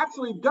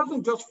actually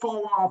doesn't just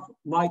fall off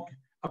like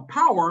a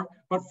power,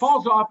 but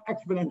falls off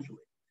exponentially.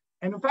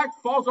 And in fact,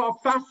 falls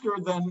off faster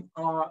than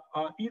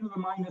e to the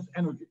minus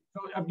energy.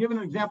 So I've given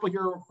an example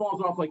here, it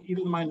falls off like e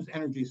to the minus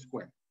energy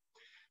squared.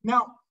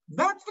 Now,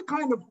 that's the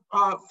kind of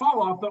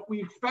fall off that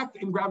we expect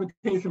in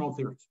gravitational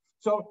theories.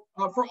 So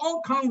for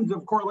all kinds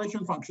of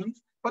correlation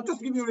functions, but just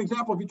to give you an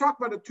example, if you talk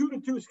about a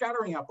 2-to-2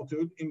 scattering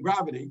amplitude in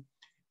gravity,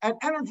 at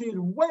energies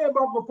way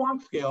above the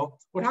Planck scale,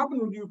 what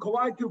happens when you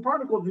collide two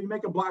particles is you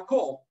make a black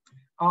hole.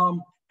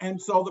 And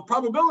so the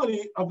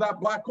probability of that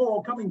black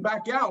hole coming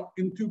back out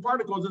in two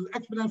particles is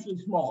exponentially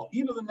small,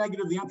 e to the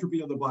negative the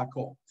entropy of the black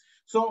hole.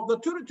 So the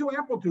 2-to-2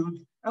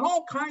 amplitudes and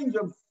all kinds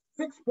of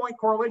fixed point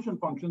correlation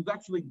functions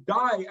actually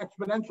die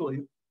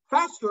exponentially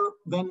faster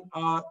than,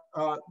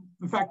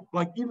 in fact,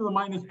 like e to the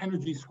minus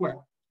energy squared.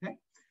 Okay?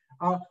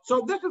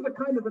 So this is a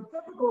kind of a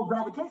typical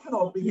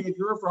gravitational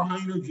behavior for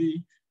high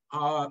energy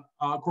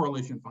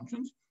correlation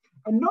functions.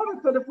 And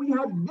notice that if we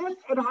had this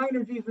at high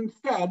energies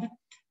instead,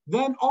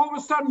 then all of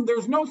a sudden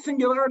there's no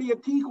singularity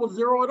at t equals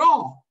 0 at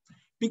all.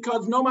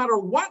 Because no matter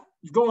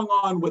what's going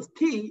on with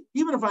t,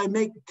 even if I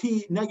make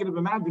t negative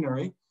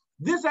imaginary,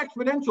 this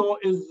exponential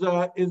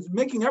is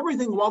making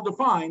everything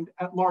well-defined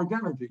at large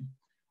energy.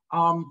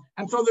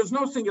 And so there's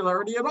no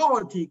singularity at all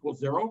at t equals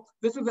 0.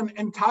 This is an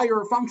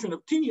entire function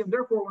of t, and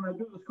therefore when I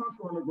do this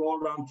contour integral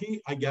around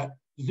t, I get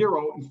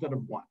 0 instead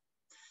of 1.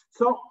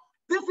 So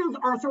this is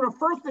our sort of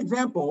first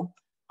example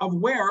of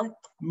where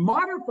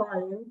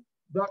modifying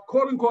the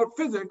quote-unquote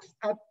physics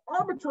at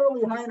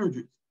arbitrarily high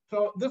energies.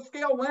 So this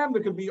scale lambda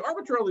could be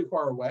arbitrarily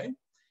far away.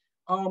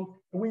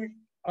 We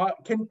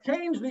can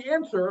change the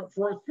answer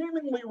for a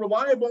seemingly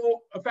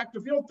reliable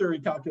effective field theory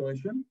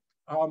calculation,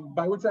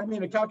 by which I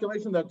mean a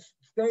calculation that's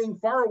staying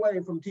far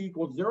away from t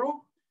equals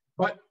 0.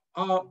 But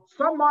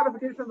some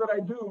modification that I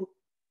do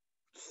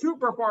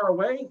super far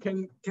away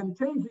can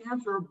change the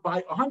answer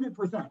by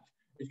 100%.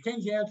 It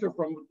changes the answer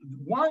from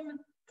 1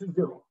 to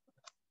 0.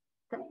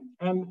 Okay?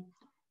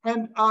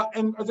 And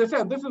as I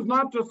said, this is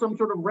not just some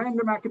sort of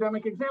random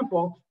academic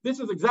example. This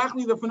is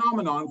exactly the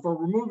phenomenon for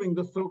removing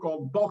the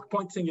so-called bulk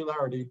point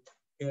singularity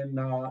in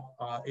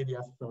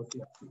ADS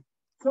CFT.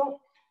 So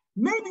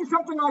maybe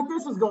something like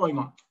this is going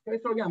on. Okay,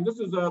 so again, this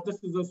is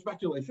a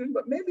speculation,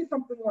 but maybe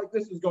something like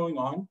this is going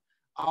on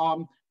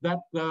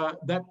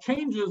that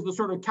changes the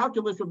sort of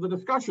calculus of the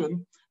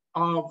discussion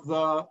of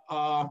the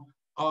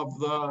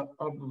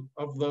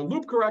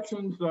loop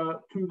corrections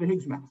to the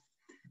Higgs mass.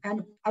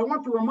 And I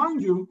want to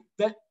remind you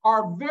that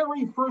our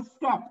very first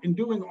step in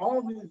doing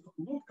all these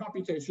loop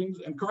computations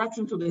and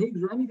corrections to the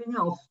Higgs or anything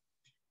else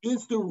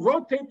is to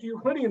rotate to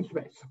Euclidean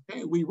space.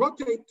 Okay, we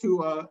rotate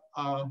to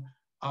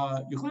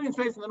Euclidean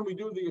space, and then we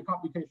do the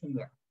computation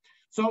there.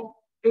 So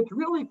it's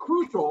really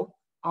crucial.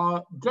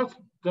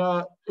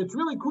 It's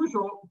really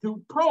crucial to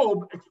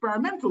probe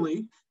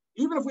experimentally,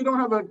 even if we don't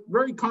have a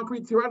very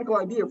concrete theoretical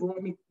idea for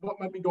what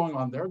might be going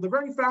on there. The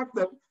very fact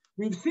that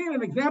we've seen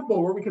an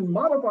example where we can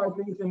modify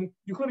things in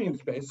Euclidean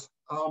space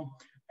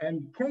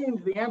and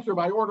change the answer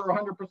by order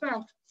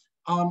 100%,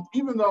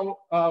 even though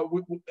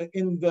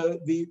in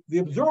the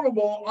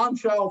observable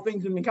on-shell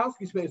things in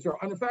Minkowski space are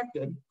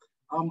unaffected,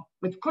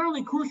 it's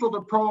clearly crucial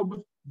to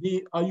probe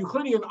the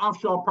Euclidean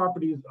off-shell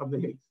properties of the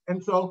Higgs.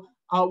 And so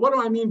what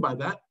do I mean by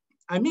that?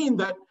 I mean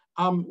that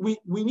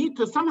we need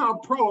to somehow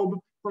probe,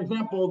 for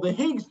example, the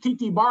Higgs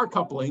TT bar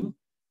coupling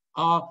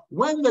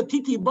when the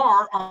TT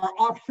bar are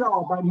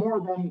off-shell by more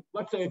than,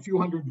 let's say, a few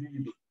hundred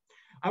GeV.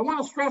 I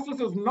want to stress this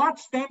is not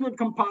standard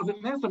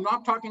compositeness. I'm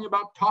not talking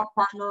about top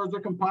partners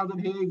or composite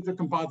Higgs or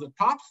composite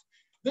tops.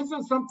 This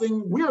is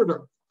something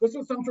weirder. This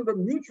is some sort of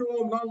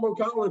mutual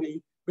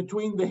non-locality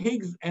between the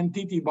Higgs and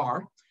TT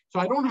bar. So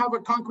I don't have a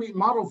concrete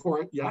model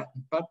for it yet,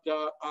 but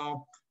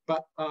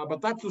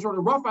that's the sort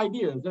of rough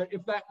idea, that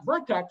if that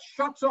vertex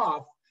shuts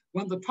off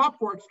when the top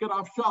quarks get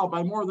off shell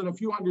by more than a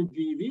few hundred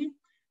GeV,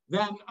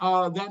 then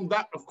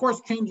that of course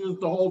changes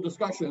the whole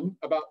discussion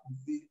about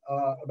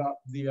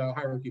the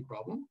hierarchy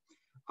problem.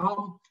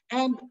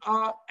 And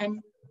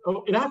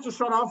it has to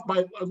shut off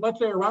by, let's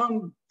say,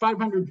 around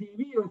 500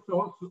 GeV or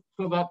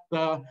so that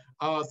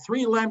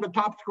 3 lambda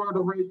top squared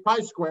over 8 pi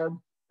squared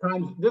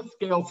times this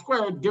scale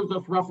squared gives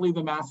us roughly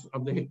the mass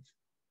of the Higgs.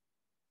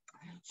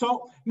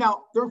 So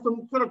now there's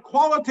some sort of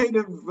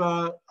qualitative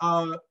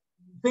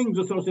things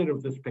associated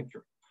with this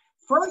picture.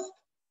 First,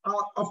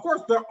 of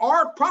course, there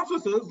are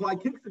processes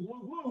like Higgs to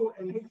glue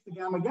and Higgs to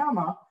gamma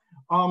gamma,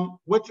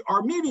 which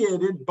are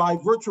mediated by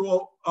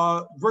virtual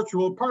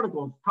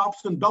particles,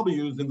 tops and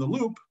W's in the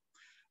loop.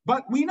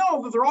 But we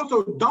know that they're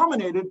also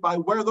dominated by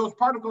where those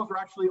particles are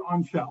actually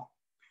on shell.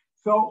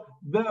 So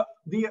the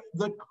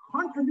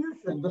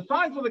contribution, the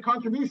size of the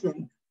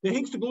contribution, the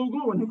Higgs to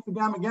glue and Higgs to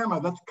gamma gamma,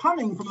 that's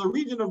coming from the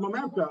region of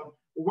momenta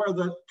where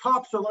the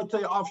tops are, let's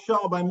say, off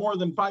shell by more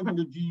than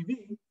 500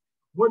 GeV,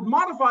 would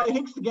modify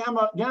Higgs to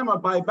gamma gamma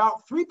by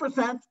about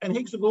 3% and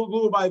Higgs to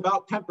glue by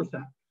about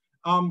 10%.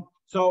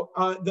 So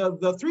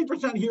the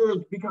 3% here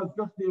is because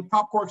just the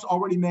top quarks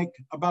already make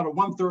about a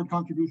 1/3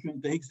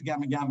 contribution to Higgs to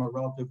gamma gamma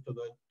relative to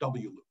the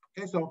W loop.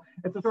 Okay, so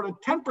it's a sort of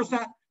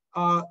 10%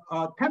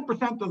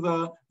 of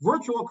the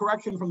virtual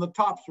correction from the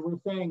tops we're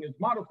saying is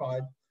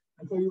modified.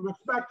 And so you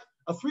expect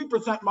a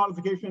 3%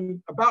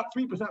 modification, about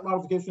 3%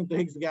 modification to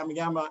Higgs to gamma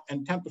gamma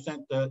and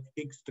 10% to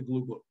Higgs to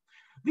glue.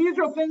 These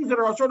are things that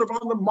are sort of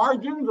on the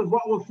margins of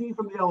what we'll see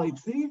from the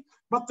LHC,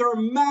 but they're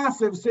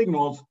massive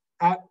signals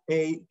at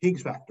a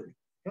Higgs factory.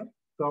 Okay?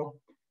 So,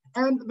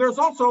 and there's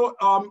also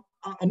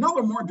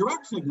another more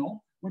direct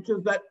signal, which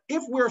is that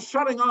if we're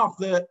shutting off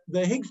the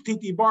Higgs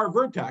TT bar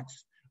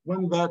vertex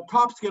when the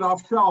tops get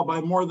off shell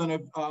by more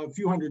than a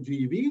few hundred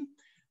GeV,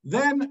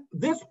 then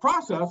this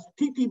process,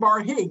 TT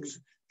bar Higgs,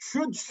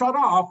 should shut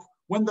off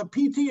when the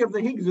PT of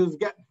the Higgses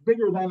get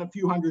bigger than a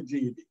few hundred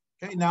GeV.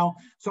 Okay, now,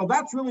 so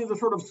that's really the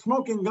sort of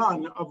smoking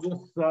gun of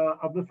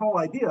this whole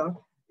idea,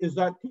 is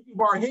that TT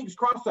bar Higgs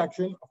cross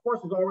section, of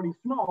course, is already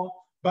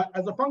small, but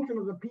as a function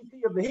of the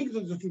PT of the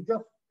Higgses,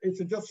 it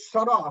should just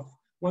shut off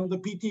when the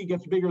PT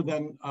gets bigger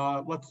than,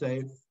 let's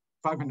say,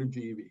 500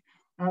 GeV.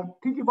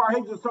 TT bar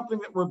Higgs is something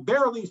that we're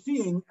barely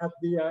seeing at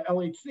the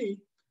LHC,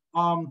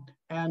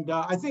 and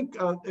I think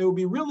it would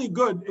be really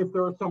good if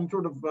there was some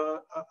sort of,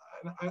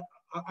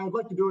 I would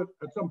like to do it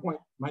at some point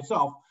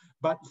myself,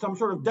 but some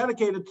sort of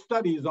dedicated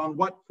studies on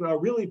what's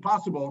really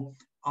possible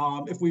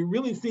if we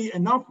really see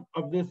enough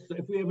of this,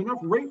 if we have enough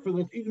rate for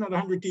this, even at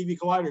 100 TeV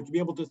collider, to be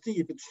able to see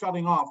if it's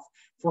shutting off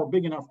for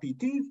big enough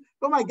PTs.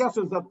 But my guess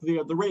is that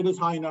the rate is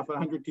high enough at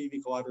 100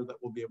 TeV collider that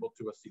we'll be able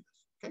to see this.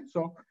 Okay,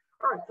 so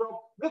all right, so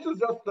this is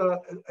just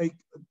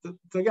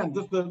again,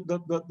 just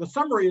the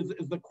summary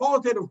is the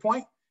qualitative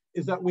point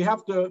is that we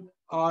have to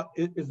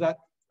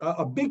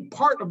a big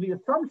part of the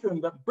assumption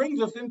that brings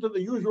us into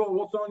the usual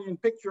Wilsonian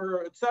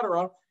picture, et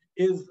cetera,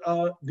 is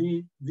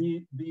the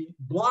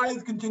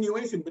Blythe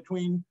continuation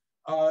between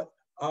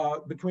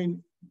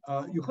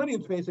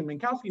Euclidean space and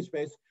Minkowski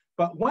space.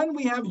 But when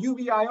we have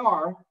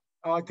UVIR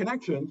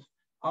connections,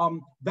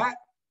 that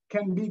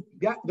can be,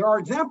 there are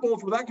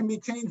examples where that can be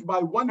changed by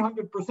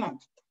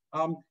 100%.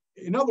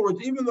 In other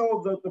words, even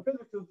though the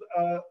physics is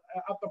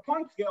at the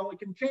Planck scale, it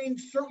can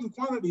change certain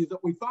quantities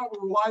that we thought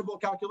were reliable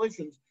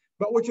calculations,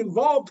 but which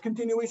involved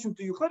continuation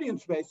to Euclidean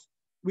space.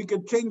 We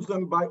could change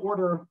them by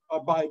order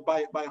by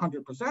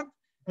 100%.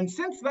 And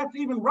since that's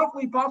even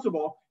roughly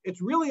possible, it's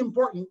really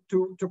important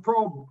to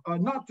probe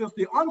not just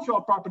the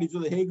on-shell properties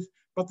of the Higgs,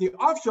 but the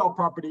off-shell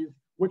properties,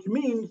 which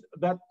means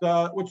that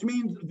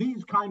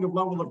these kind of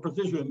level of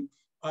precision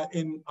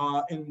in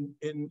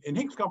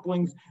Higgs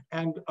couplings,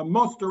 and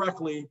most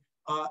directly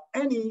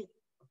any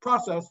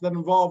process that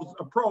involves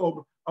a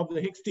probe of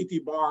the Higgs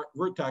TT bar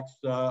vertex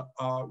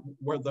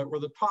where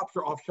the tops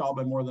are off shell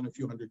by more than a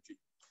few hundred G.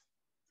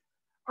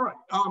 All right,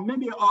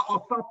 maybe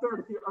I'll stop there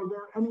to see, are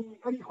there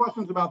any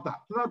questions about that?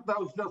 So that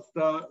was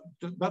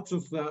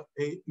just a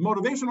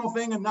motivational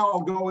thing, and now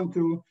I'll go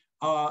into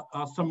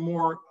some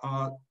more,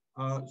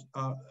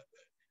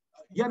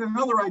 yet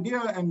another idea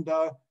and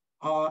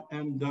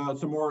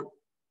some more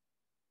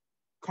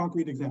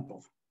concrete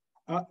examples.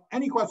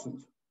 Any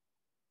questions?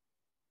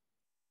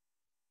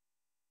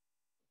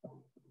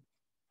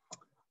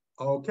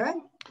 Okay,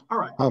 all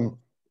right.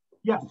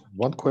 Yes.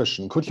 One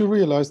question. Could you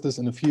realize this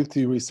in a field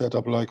theory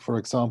setup, like, for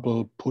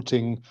example,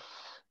 putting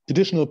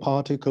additional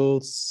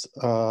particles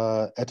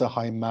at a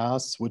high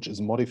mass, which is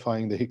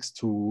modifying the Higgs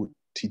to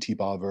TT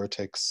bar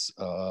vertex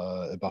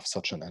above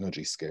such an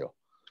energy scale?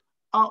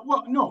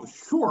 Well, no,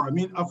 sure. I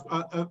mean,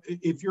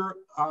 if you're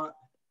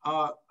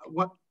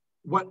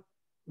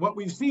what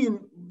we've seen,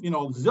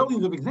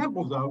 zillions of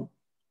examples of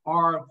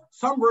are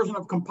some version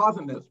of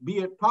compositeness, be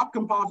it top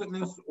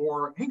compositeness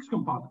or Higgs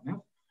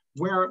compositeness,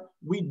 where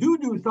we do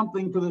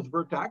something to this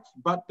vertex,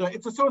 but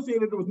it's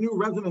associated with new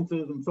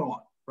resonances and so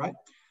on, right?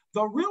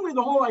 So really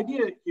the whole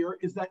idea here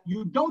is that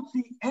you don't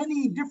see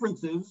any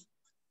differences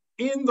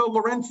in the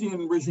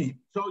Lorentzian regime.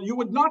 So you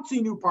would not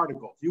see new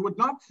particles. You would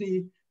not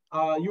see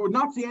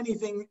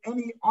anything,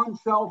 any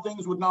on-cell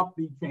things would not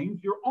be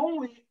changed. You're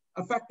only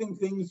affecting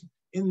things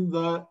in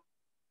the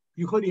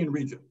Euclidean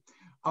region.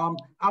 I'm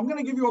going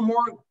to give you a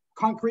more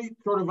concrete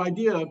sort of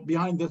idea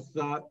behind this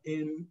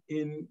in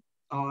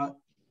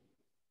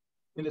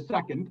a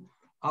second,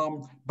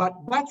 but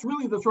that's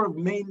really the sort of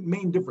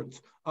main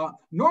difference.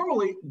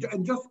 Normally,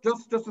 and just to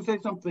say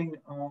something,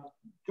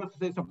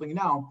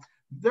 now,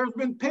 there's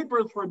been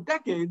papers for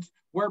decades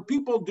where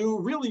people do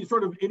really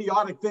sort of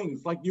idiotic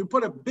things, like you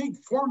put a big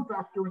form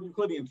factor in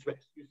Euclidean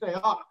space. You say,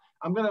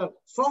 I'm going to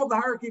solve the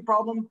hierarchy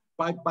problem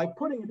by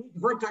putting in each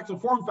vertex a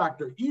form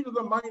factor, e to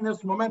the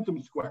minus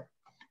momentum squared.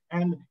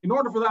 And in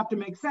order for that to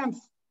make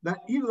sense, that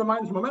e to the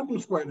minus momentum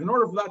squared, in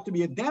order for that to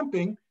be a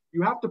damping,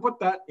 you have to put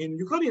that in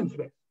Euclidean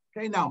space.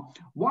 Okay, now,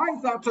 why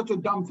is that such a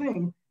dumb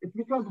thing? It's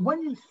because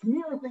when you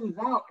smear things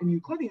out in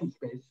Euclidean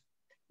space,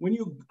 when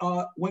you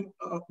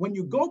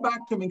go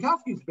back to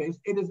Minkowski space,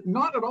 it is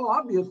not at all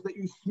obvious that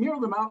you smear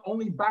them out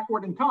only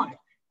backward in time.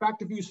 In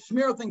fact, if you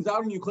smear things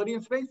out in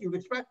Euclidean space, you would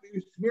expect that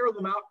you smear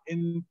them out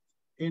in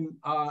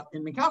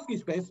Minkowski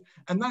space,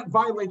 and that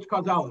violates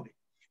causality.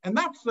 And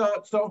that's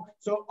so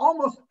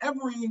almost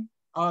every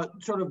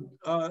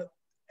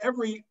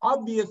every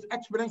obvious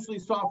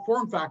exponentially soft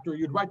form factor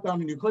you'd write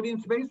down in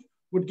Euclidean space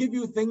would give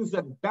you things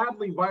that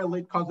badly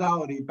violate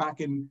causality back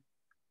in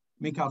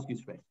Minkowski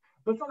space.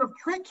 The sort of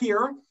trick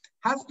here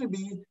has to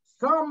be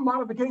some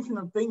modification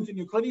of things in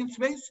Euclidean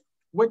space,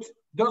 which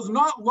does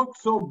not look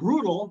so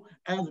brutal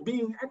as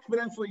being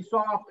exponentially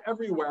soft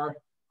everywhere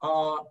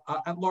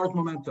at large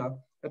momenta.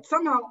 It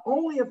somehow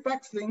only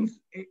affects things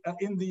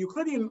in the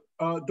Euclidean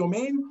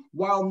domain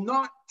while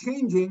not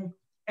changing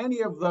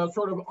any of the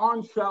sort of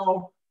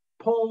on-shell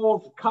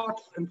poles,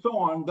 cuts, and so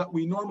on that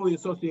we normally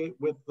associate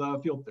with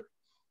field theory.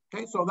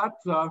 Okay, so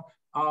that's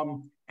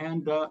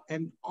and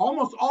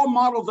almost all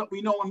models that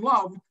we know and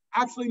love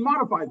actually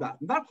modify that.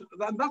 And that's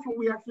what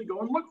we actually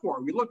go and look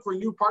for. We look for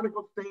new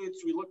particle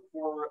states. We look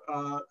for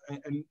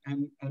and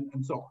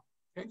so on.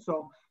 Okay,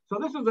 so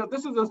this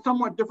is a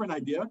somewhat different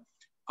idea.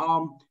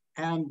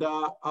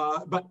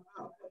 But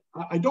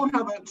I don't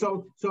have a,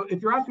 so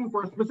if you're asking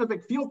for a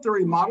specific field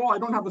theory model, I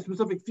don't have a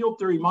specific field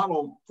theory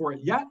model for it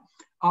yet.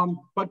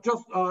 But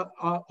just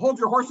hold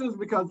your horses,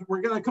 because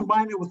we're going to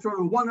combine it with sort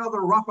of one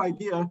other rough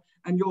idea,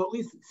 and you'll at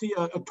least see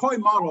a toy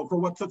model for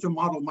what such a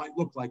model might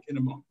look like in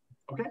a moment.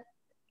 Okay?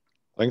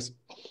 Thanks.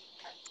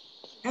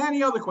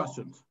 Any other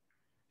questions?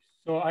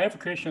 So I have a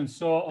question.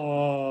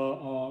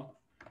 So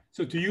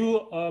do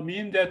you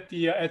mean that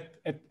the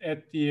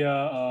at the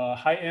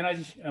high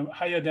energy,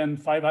 higher than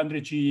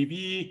 500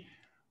 GeV,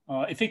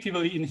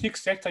 effectively in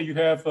Higgs sector you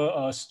have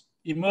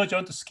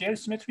emergent scale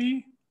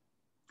symmetry?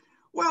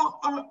 Well,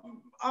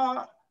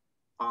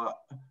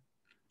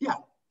 yeah.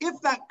 If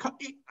that,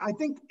 I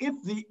think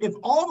if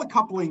all the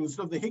couplings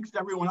of the Higgs to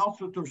everyone else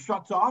sort of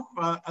shuts off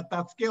at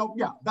that scale,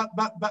 yeah.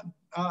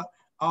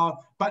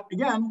 But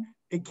again,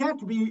 it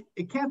can't be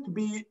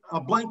a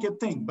blanket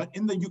thing. But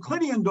in the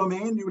Euclidean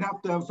domain, you would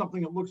have to have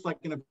something that looks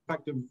like an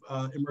effective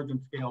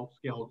emergent scale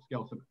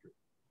symmetry.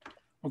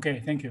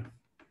 Okay, thank you.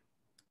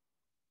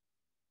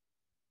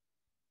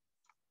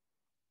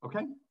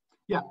 Okay,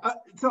 yeah.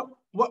 So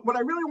what I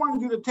really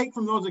wanted you to take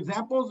from those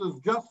examples is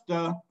just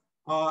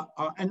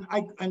and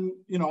I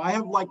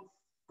have like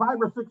 5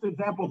 or 6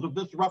 examples of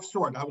this rough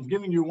sort. I was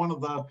giving you one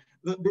of the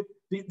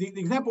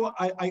example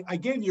I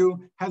gave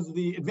you has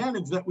the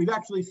advantage that we've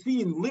actually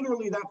seen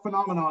literally that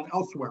phenomenon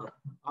elsewhere,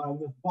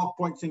 this bulk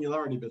point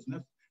singularity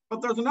business.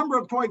 But there's a number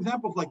of toy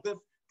examples like this,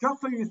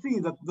 just so you see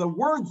that the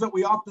words that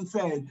we often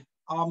say,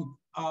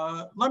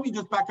 let me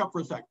just back up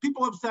for a sec.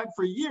 People have said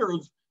for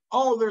years,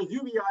 oh, there's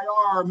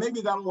UVIR,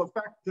 maybe that'll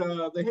affect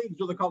the Higgs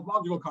or the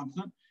cosmological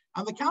constant.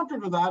 And the counter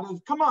to that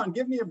is, come on,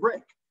 give me a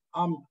break.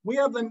 We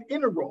have an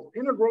integral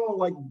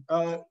like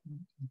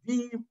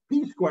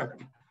dp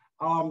squared.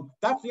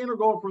 That's the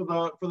integral for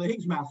the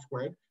Higgs mass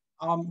squared.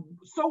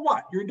 So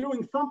what? You're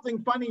doing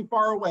something funny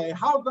far away.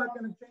 How's that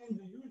going to change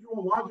the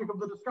usual logic of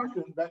the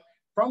discussion that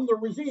from the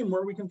regime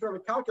where we can sort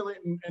of calculate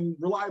and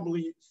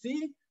reliably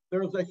see,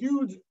 there's a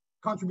huge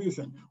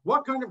contribution.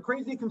 What kind of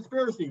crazy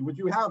conspiracy would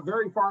you have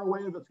very far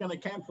away that's going to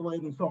cancel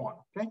it and so on?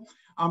 Okay,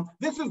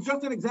 this is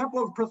just an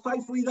example of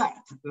precisely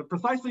that,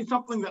 precisely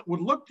something that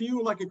would look to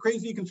you like a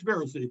crazy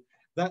conspiracy,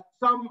 that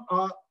some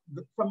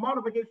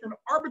modification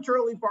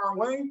arbitrarily far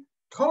away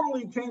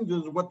totally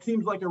changes what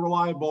seems like a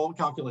reliable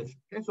calculation.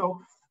 Okay, so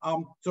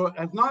it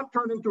has not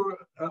turned into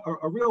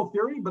a real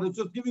theory, but it's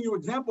just giving you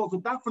examples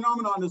that that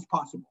phenomenon is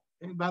possible.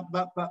 Okay?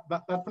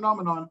 That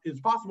phenomenon is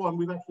possible, and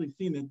we've actually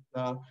seen it.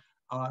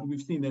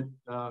 We've seen it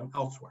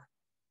elsewhere.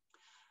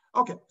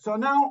 Okay, so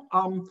now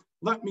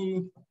let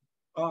me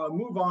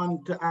move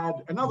on to add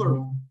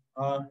another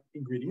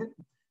ingredient.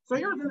 So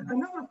here's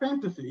another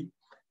fantasy,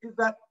 is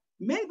that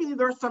maybe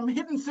there's some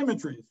hidden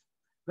symmetries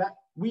that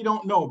we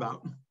don't know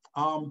about.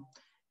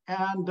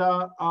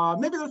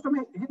 Maybe there's some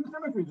hidden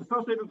symmetries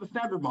associated with the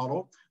standard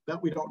model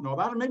that we don't know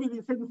about. And maybe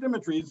these hidden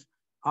symmetries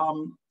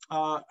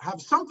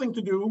have something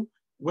to do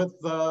with,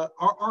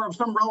 are of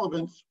some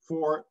relevance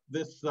for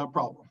this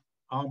problem.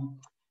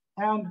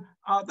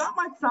 That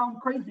might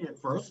sound crazy at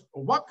first.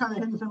 What kind of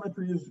hidden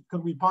symmetries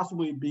could we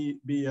possibly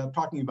be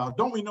talking about?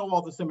 Don't we know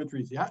all the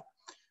symmetries yet?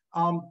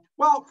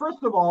 Well,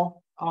 first of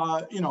all,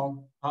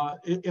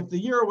 if the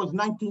year was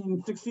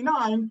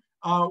 1969,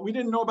 we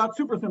didn't know about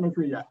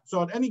supersymmetry yet.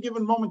 So at any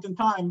given moment in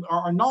time,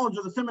 our knowledge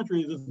of the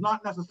symmetries is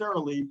not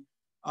necessarily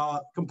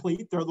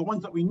complete. They're the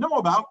ones that we know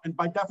about, and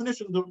by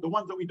definition, the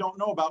ones that we don't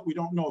know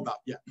about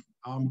yet.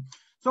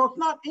 So it's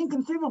not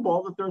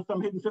inconceivable that there's some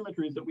hidden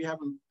symmetries that we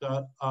haven't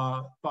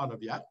thought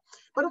of yet,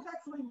 but it's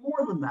actually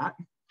more than that.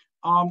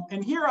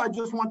 And here I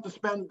just want to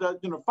spend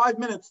 5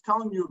 minutes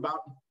telling you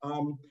about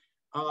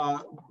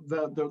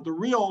the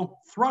real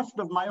thrust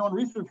of my own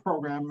research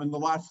program in the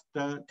last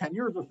 10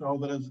 years or so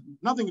that has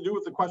nothing to do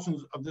with the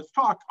questions of this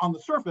talk on the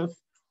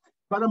surface,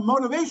 but a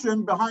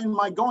motivation behind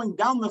my going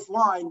down this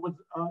line was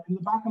in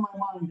the back of my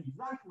mind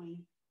exactly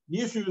the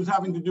issues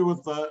having to do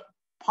with the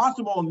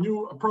possible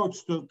new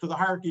approach to the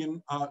hierarchy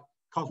in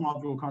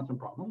cosmological constant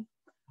problems.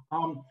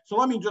 So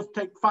let me just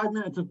take 5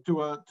 minutes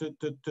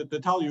to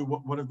tell you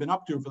what I've been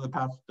up to for the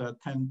past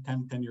 10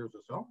 years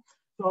or so.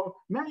 So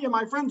many of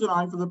my friends and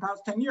I for the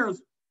past 10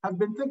 years have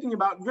been thinking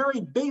about very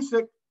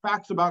basic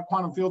facts about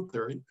quantum field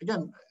theory.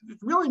 Again,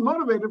 it's really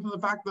motivated from the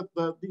fact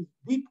that these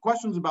deep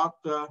questions about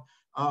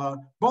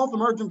both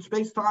emergent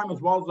space-time as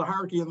well as the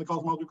hierarchy and the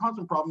cosmological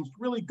constant problems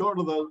really go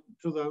to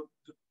the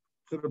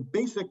sort of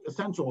basic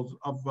essentials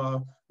of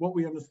what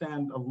we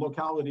understand of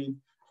locality,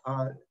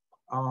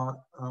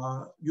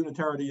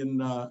 unitarity,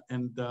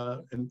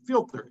 and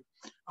field theory.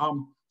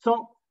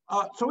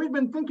 So we've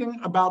been thinking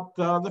about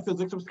the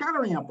physics of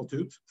scattering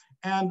amplitudes,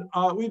 and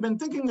we've been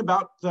thinking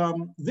about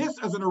this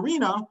as an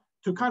arena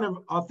to kind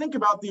of think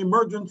about the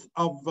emergence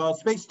of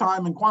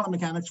space-time and quantum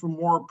mechanics from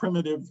more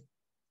primitive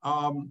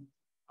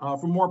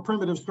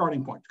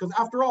starting points. Because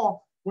after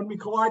all, when we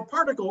collide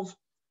particles,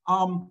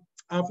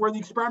 for the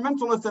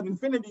experimentalists at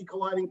infinity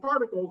colliding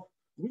particles,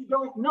 we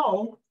don't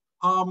know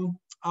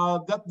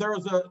that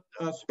there's a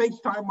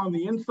space-time on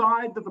the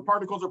inside that the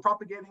particles are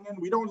propagating in.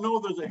 We don't know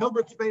there's a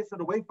Hilbert space that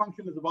a wave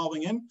function is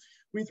evolving in.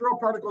 We throw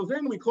particles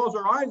in, we close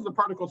our eyes, the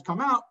particles come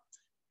out.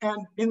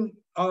 And in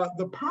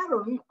the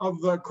pattern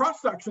of the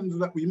cross-sections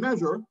that we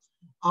measure,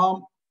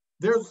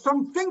 there's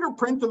some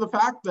fingerprint of the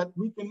fact that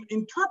we can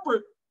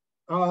interpret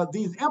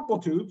these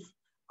amplitudes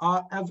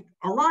as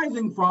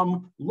arising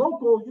from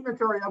local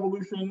unitary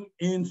evolution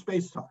in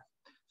space-time.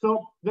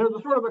 So there's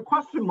a sort of a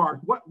question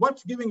mark.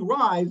 What's giving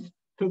rise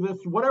to this,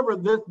 whatever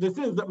this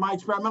is that my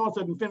experimentalist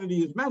at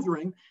infinity is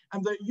measuring?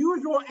 And the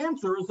usual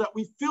answer is that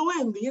we fill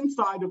in the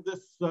inside of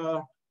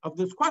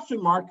this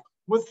question mark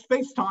with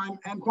space-time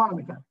and quantum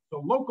mechanics. So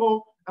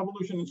local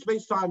evolution in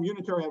space-time,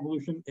 unitary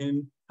evolution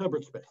in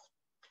Hilbert space.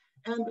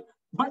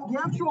 But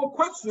the actual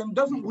question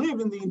doesn't live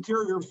in the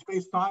interior of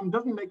space-time,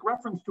 doesn't make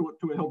reference to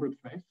a Hilbert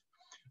space.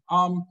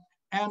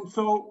 And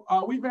so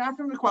we've been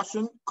asking the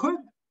question, could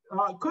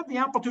the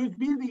amplitudes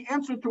be the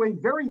answer to a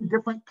very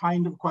different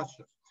kind of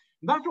question?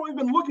 And that's what we've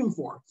been looking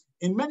for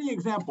in many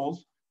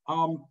examples,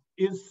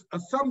 is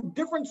some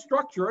different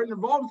structure. It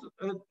involves,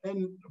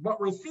 and what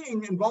we're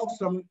seeing involves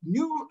some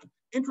new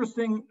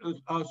interesting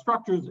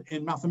structures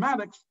in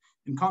mathematics,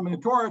 in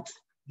combinatorics,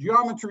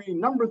 geometry,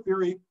 number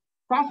theory,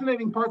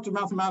 fascinating parts of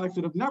mathematics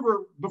that have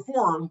never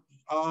before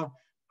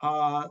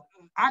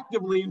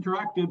actively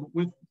interacted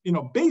with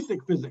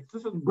basic physics.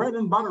 This is bread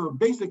and butter of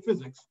basic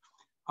physics.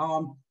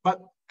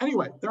 But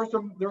anyway, there are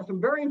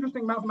some very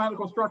interesting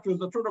mathematical structures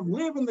that sort of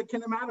live in the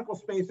kinematical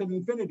space at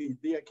infinity,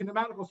 the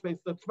kinematical space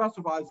that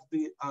specifies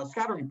the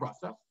scattering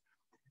process.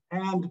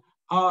 And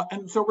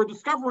so we're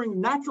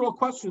discovering natural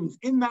questions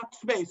in that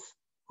space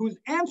whose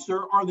answer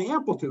are the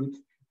amplitudes.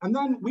 And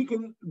then we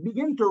can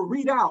begin to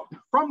read out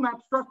from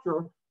that structure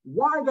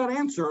why that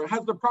answer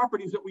has the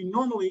properties that we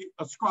normally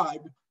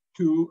ascribe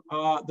to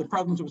the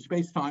presence of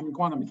space-time in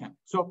quantum mechanics.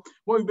 So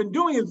what we've been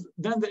doing is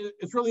then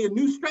it's really a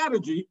new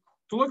strategy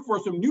to look for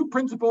some new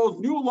principles,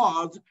 new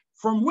laws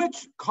from which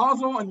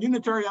causal and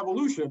unitary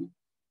evolution,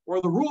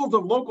 or the rules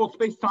of local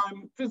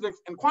space-time physics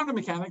and quantum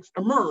mechanics,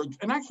 emerge.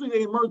 And actually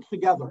they emerge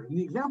together. In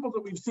the examples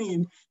that we've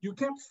seen, you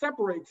can't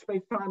separate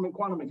space-time and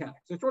quantum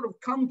mechanics. They sort of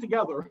come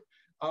together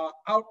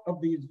out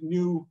of these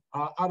new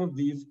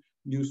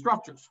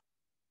structures.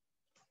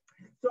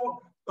 So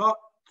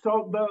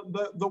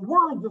the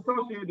words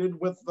associated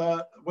with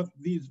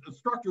these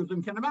structures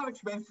in kinematic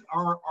space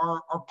are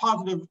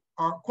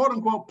quote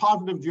unquote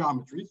positive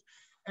geometries.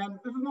 And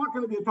this is not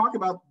going to be a talk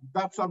about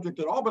that subject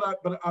at all, but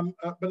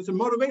it's a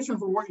motivation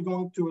for what you're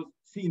going to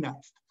see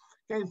next.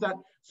 Okay, is that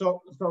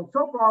so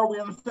far we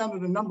understand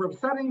in a number of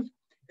settings.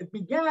 It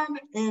began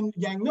in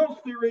Yang-Mills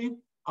theory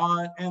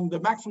and the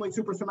maximally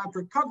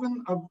supersymmetric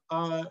cousin of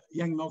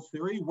Yang-Mills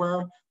theory,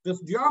 where this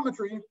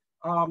geometry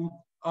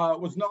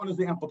was known as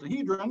the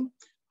amplitahedron.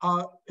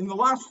 In the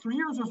last 3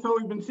 years or so,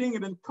 we've been seeing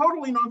it in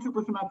totally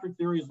non-supersymmetric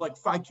theories like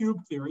phi cube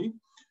theory.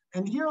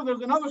 And here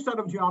there's another set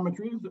of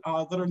geometries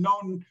that are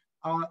known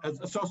as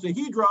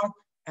isosahedra.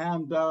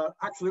 And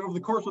actually over the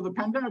course of the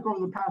pandemic, over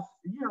the past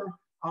year,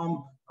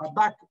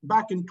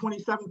 back in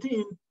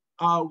 2017,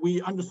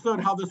 we understood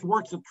how this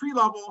works at tree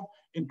level.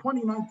 In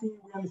 2019,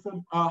 we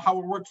understood how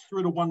it works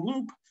through to one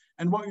loop.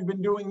 And what we've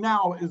been doing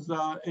now is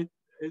a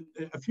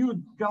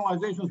few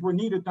generalizations were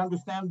needed to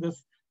understand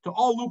this to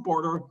all loop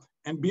order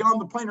and beyond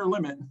the planar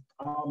limit.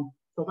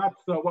 So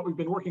that's what we've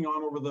been working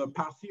on over the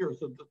past year.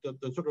 So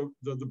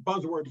the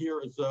buzzword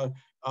here is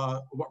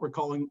what we're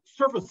calling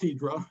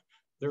surfacehedra.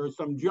 There are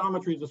some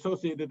geometries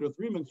associated with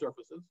Riemann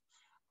surfaces.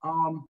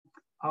 So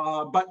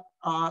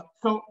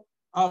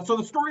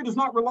the story does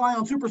not rely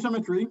on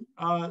supersymmetry.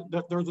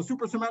 That there's a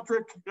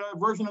supersymmetric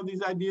version of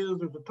these ideas.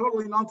 There's a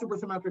totally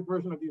non-supersymmetric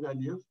version of these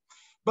ideas.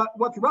 But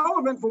what's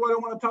relevant for what I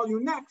want to tell you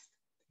next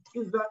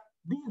is that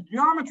these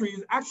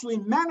geometries actually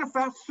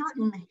manifest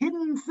certain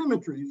hidden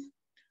symmetries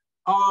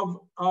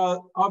of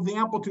the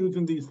amplitudes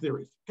in these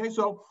theories. Okay,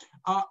 so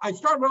I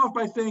started off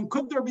by saying,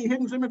 could there be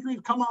hidden symmetries?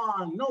 Come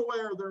on,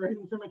 nowhere there are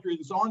hidden symmetries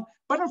and so on.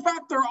 But in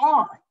fact, there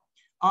are.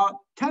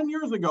 10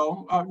 years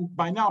ago,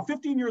 by now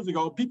 15 years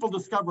ago, people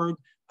discovered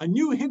a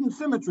new hidden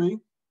symmetry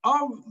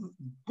of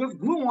the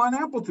gluon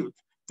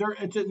amplitudes.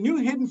 It's a new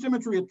hidden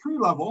symmetry at tree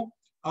level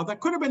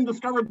that could have been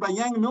discovered by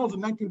Yang and Mills in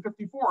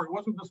 1954. It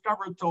wasn't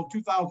discovered until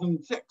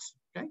 2006,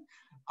 okay?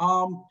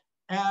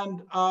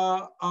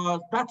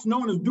 That's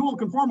known as dual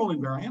conformal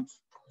invariance.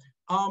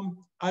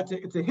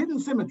 It's a hidden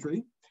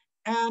symmetry.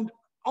 And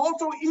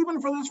also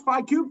even for this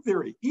phi cube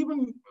theory,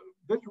 even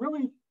this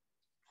really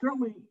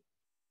certainly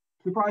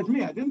surprised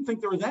me. I didn't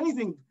think there was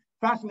anything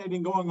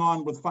fascinating going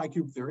on with phi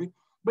cube theory,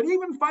 but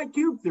even phi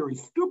cube theory,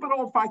 stupid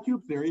old phi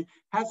cube theory,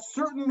 has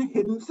certain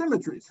hidden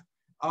symmetries,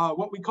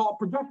 what we call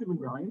projective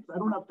invariance. I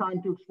don't have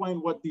time to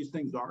explain what these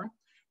things are,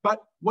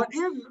 but what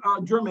is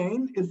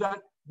germane is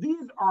that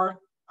these are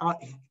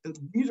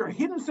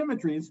hidden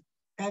symmetries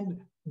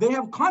and they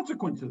have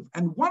consequences.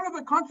 And one of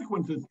the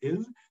consequences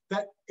is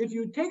that if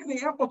you take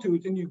the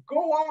amplitudes and you go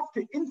off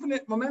to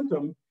infinite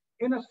momentum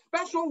in a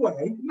special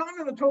way, not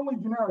in a totally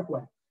generic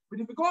way, but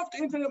if you go off to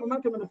infinite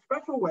momentum in a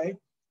special way,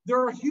 there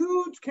are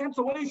huge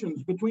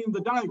cancellations between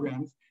the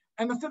diagrams.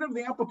 And instead of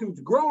the amplitudes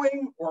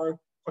growing or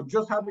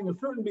just having a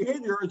certain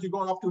behavior as you go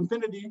off to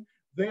infinity,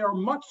 they are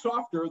much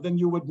softer than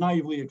you would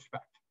naively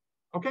expect.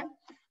 Okay?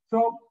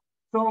 So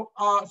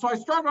I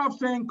started off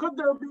saying, could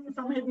there be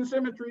some hidden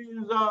symmetries?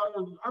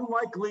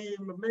 Unlikely,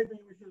 maybe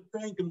we should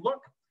think and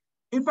look.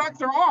 In fact,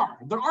 there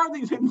are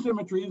these hidden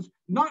symmetries,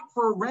 not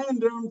for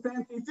random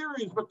fancy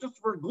theories, but just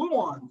for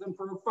gluons and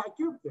for phi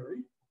cube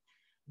theory.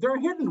 They're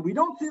hidden. We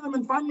don't see them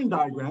in Feynman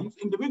diagrams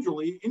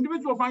individually.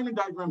 Individual Feynman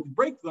diagrams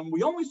break them.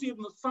 We only see it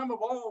in the sum of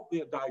all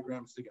the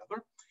diagrams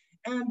together.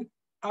 And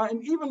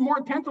even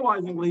more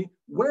tantalizingly,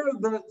 where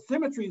the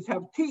symmetries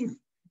have teeth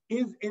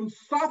is in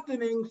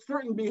softening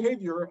certain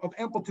behavior of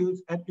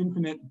amplitudes at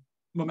infinite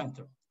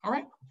momentum. All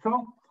right.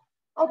 So,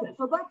 okay.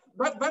 So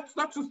that's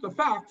just a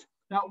fact.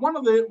 Now, one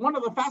of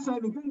the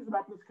fascinating things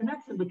about this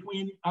connection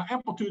between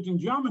amplitudes and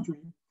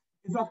geometry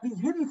is that these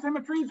hidden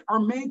symmetries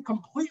are made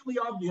completely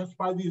obvious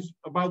by these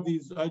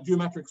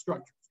geometric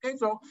structures. Okay,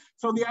 so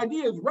the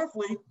idea is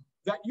roughly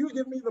that you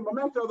give me the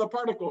momenta of the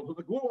particles, of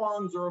the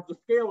gluons, or of the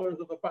scalars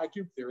of the phi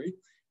cube theory,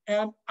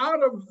 and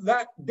out of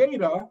that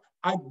data,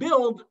 I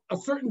build a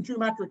certain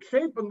geometric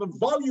shape, and the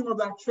volume of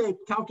that shape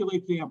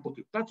calculates the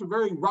amplitude. That's a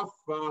very rough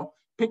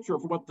picture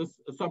for what this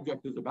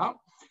subject is about.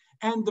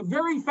 And the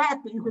very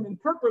fact that you can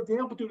interpret the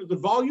amplitude as a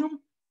volume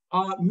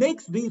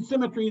makes these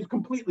symmetries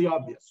completely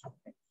obvious.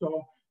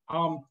 So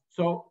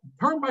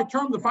term by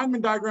term, the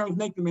Feynman diagrams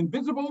make them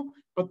invisible,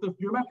 but the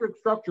geometric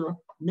structure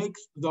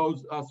makes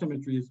those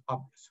symmetries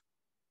obvious.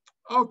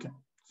 Okay,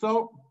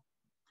 so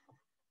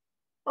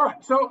all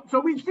right, so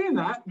we've seen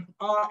that,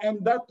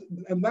 and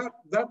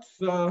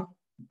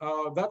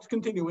That's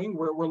continuing.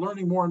 We're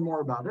learning more and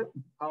more about it.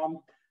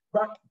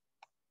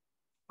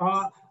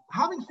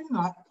 Having seen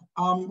that,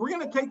 we're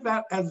going to take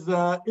that as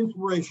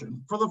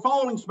inspiration for the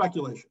following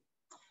speculation.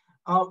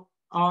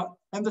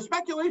 And the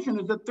speculation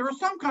is that there is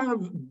some kind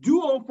of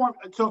dual form.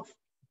 So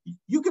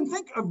you can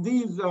think of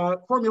these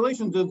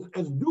formulations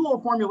as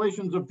dual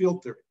formulations of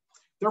field theory.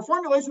 There are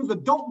formulations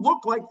that don't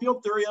look like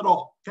field theory at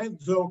all. Okay,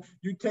 so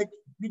you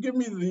give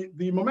me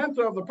the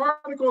momenta of the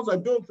particles, I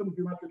build some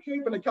geometric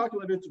shape, and I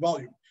calculate its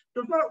volume.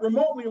 Does not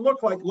remotely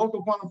look like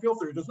local quantum field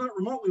theory. Does not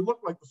remotely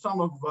look like the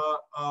sum of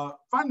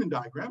Feynman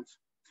diagrams.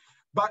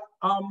 But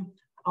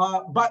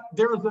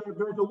there's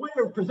a way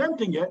of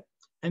presenting it,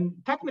 and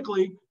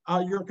technically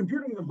you're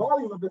computing the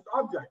volume of this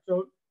object.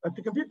 So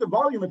to compute the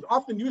volume, it's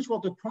often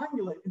useful to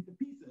triangulate into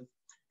pieces,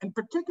 and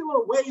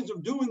particular ways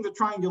of doing the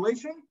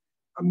triangulation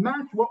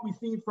match what we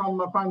see from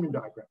a Feynman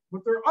diagram.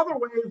 But there are other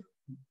ways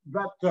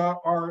that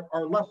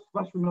are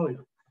less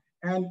familiar.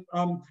 And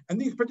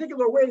these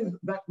particular ways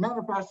that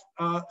manifest,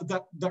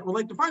 that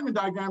relate to Feynman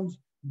diagrams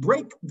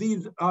break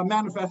these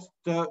manifest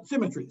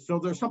symmetries. So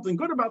there's something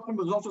good about them,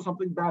 but there's also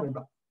something bad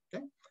about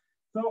them,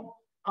 okay?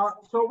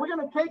 So we're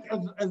gonna take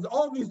as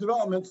all of these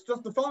developments,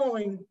 just the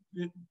following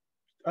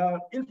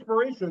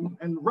inspiration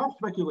and rough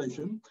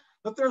speculation,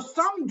 that there's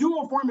some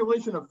dual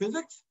formulation of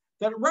physics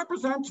that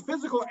represents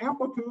physical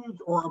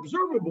amplitudes or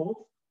observables,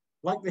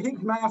 like the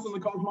Higgs mass and the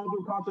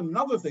cosmological constant and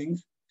other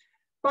things,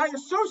 by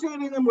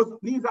associating them with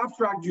these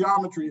abstract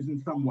geometries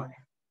in some way.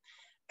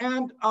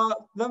 And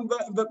then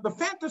the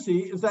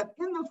fantasy is that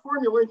in this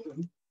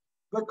formulation,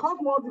 the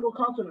cosmological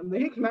constant and the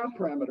Higgs mass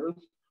parameters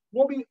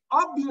will be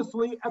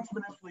obviously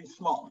exponentially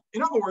small.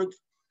 In other words,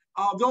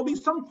 there'll be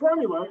some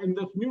formula in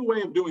this new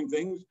way of doing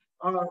things,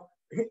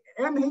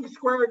 m Higgs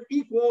squared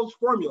equals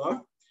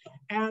formula.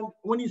 And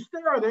when you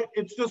stare at it,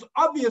 it's just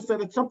obvious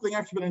that it's something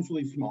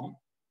exponentially small.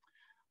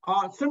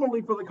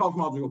 Similarly for the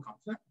cosmological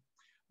constant.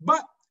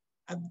 But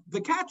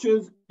the catch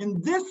is,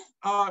 in this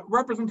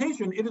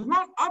representation, it is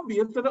not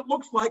obvious that it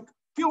looks like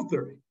field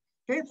theory.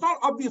 Okay, it's not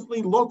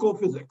obviously local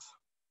physics.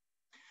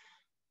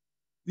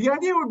 The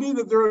idea would be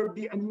that there would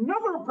be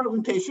another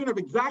presentation of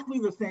exactly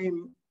the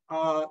same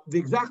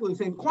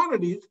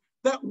quantities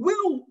that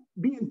will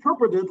be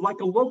interpreted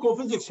like a local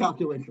physics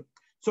calculation.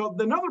 So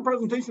another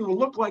presentation will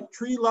look like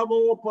tree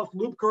level plus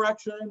loop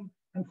correction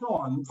and so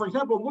on. For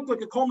example, it looks like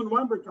a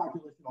Coleman-Weinberg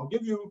calculation. I'll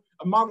give you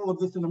a model of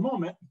this in a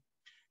moment.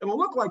 It'll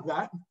look like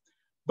that.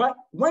 But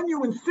when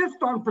you insist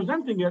on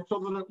presenting it so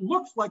that it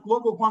looks like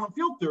local quantum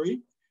field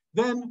theory,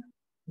 then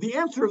the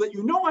answer that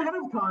you know ahead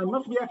of time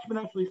must be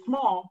exponentially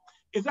small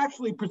is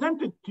actually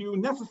presented to you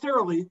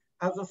necessarily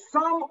as a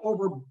sum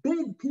over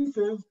big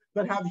pieces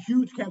that have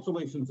huge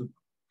cancellations in them.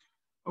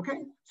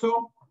 Okay,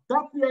 so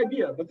that's the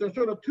idea, but there's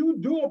sort of two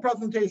dual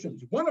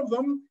presentations. One of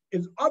them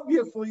is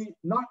obviously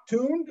not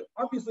tuned,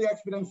 obviously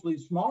exponentially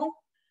small,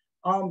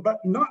 but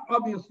not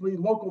obviously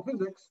local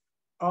physics.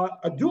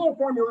 A dual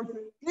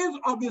formulation is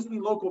obviously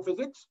local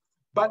physics,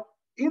 but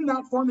in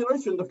that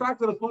formulation, the fact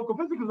that it's local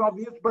physics is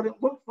obvious, but it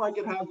looks like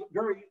it has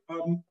very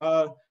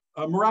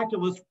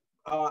miraculous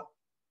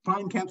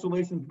fine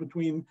cancellations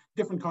between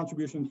different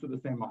contributions to the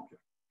same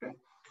object. Okay,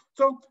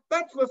 so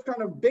that's this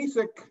kind of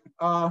basic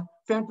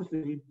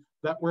fantasy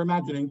that we're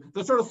imagining.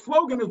 The sort of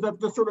slogan is that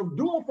the sort of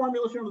dual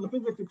formulation of the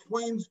physics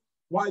explains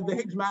why the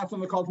Higgs mass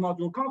and the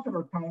cosmological constant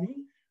are tiny.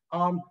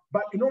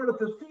 But in order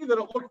to see that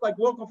it looks like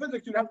local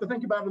physics, you'd have to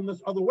think about it in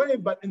this other way,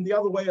 but in the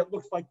other way, it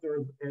looks like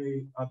there's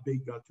a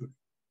big tuning.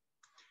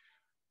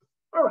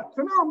 All right,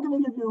 so now I'm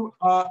going to give you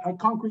a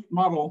concrete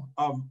model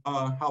of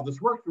how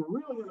this works. We're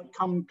really going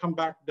to come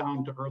back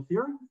down to earth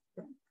here.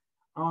 Okay.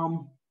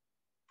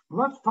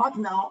 Let's talk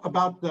now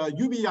about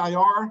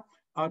UVIR,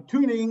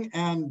 tuning,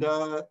 and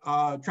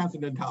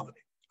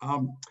transcendentality.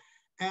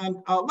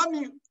 Let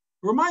me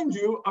remind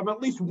you of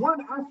at least one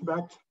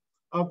aspect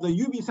of the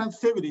UV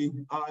sensitivity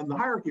in the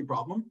hierarchy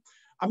problem.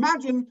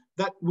 Imagine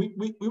that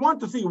we want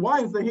to see why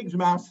is the Higgs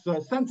mass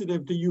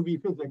sensitive to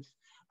UV physics.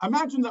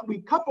 Imagine that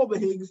we couple the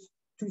Higgs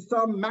to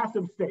some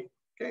massive state.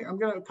 Okay, I'm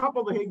going to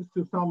couple the Higgs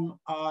to some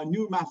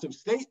new massive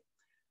state.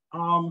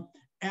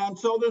 And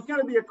so there's going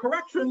to be a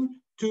correction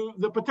to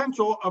the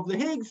potential of the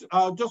Higgs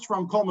just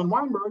from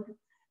Coleman-Weinberg.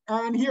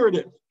 And here it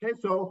is. Okay,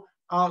 so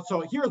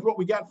here's what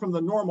we get from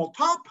the normal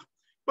top.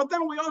 But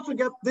then we also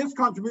get this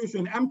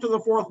contribution, m to the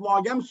 4th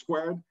log m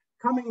squared,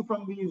 coming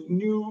from these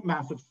new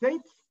massive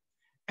states.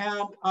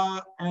 And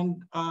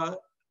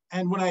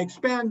when I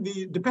expand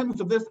the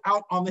dependence of this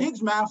out on the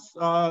Higgs mass,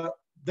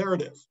 there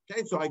it is.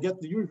 Okay, so I get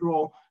the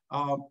usual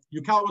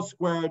Yukawa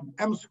squared,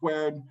 m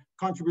squared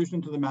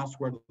contribution to the mass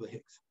squared of the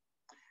Higgs.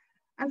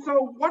 And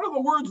so what are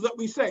the words that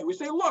we say? We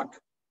say, look,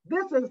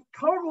 this is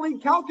totally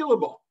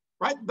calculable,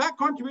 right? That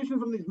contribution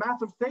from these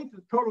massive states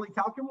is totally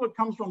calculable. It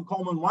comes from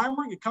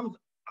Coleman-Weinberg. It comes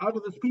out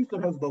of this piece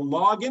that has the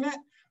log in it.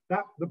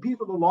 That the piece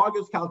of the log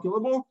is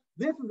calculable.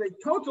 This is a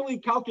totally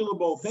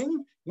calculable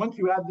thing once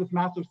you add this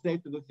massive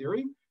state to the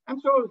theory. And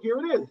so here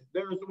it is.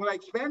 When I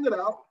expand it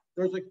out,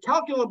 there's a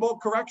calculable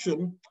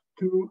correction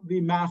to the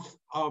mass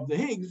of the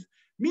Higgs,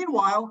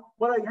 Meanwhile,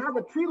 when I have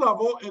a tree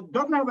level, it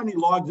doesn't have any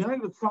logs in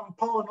it. It's some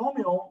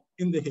polynomial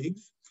in the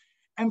Higgs.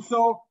 And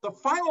so the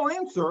final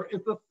answer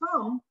is the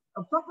sum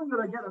of something that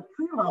I get at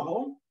tree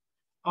level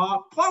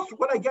plus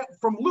what I get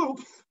from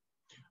loops.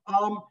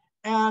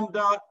 And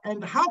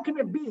how can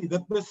it be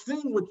that this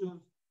thing, which is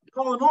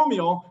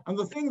polynomial, and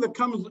the thing that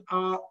comes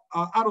out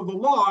of the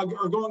log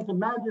are going to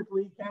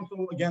magically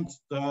cancel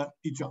against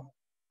each other,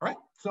 right?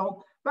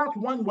 So that's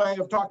one way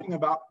of talking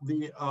about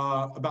the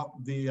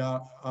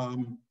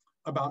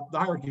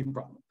hierarchy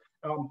problem.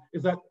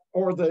 Is that,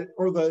 or the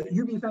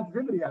UV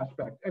sensitivity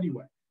aspect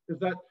anyway, is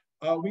that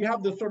we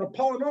have this sort of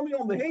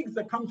polynomial in the Higgs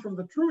that comes from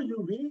the true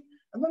UV,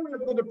 and then we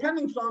have the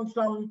dependence on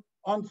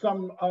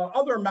some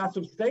other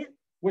massive state,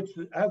 which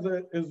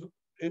is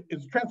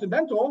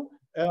transcendental.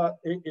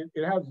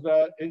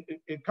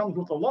 It comes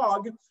with a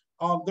log.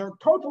 They're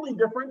totally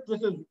different.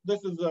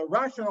 This is a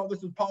rational.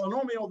 This is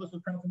polynomial. This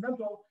is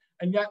transcendental.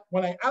 And yet,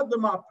 when I add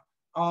them up,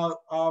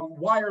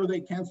 why are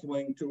they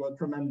canceling to a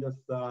tremendous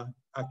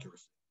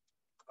accuracy?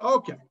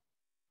 Okay.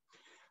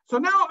 So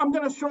now I'm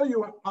going to show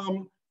you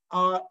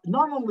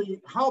not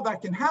only how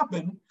that can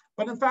happen,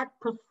 but in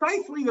fact,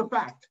 precisely the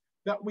fact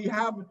that we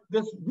have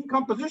this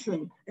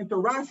decomposition into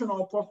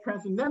rational plus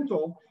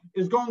transcendental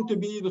is going to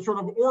be the sort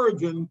of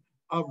origin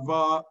of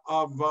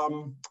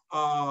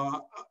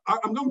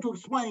I'm going to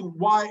explain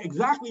why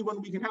exactly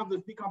when we can have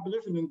this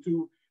decomposition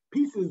into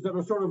pieces that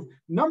are sort of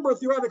number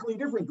theoretically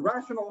different,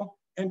 rational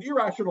and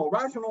irrational,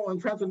 rational and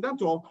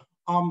transcendental,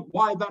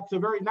 why that's a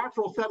very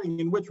natural setting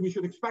in which we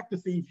should expect to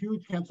see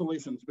huge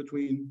cancellations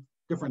between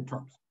different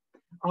terms.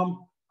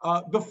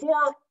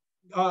 Before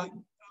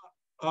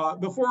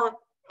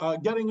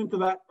getting into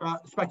that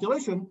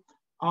speculation,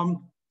 I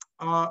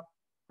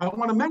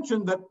want to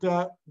mention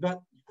that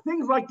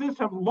things like this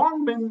have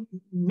long been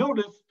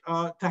noticed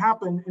to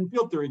happen in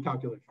field theory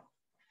calculations.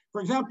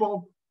 For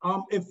example,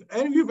 if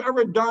any of you've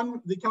ever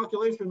done the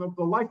calculation of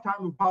the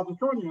lifetime of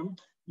positronium,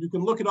 you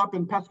can look it up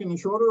in Peskin and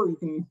Schroeder, or you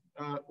can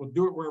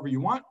do it wherever you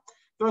want.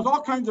 There's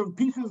all kinds of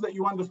pieces that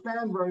you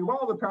understand very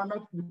well, the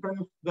parametric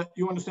dependence that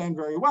you understand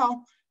very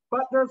well,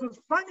 but there's this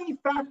funny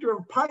factor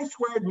of pi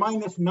squared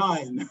minus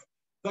 9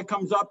 that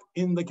comes up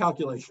in the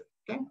calculation,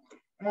 okay?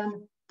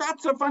 And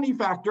that's a funny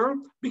factor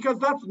because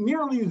that's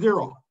nearly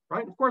 0,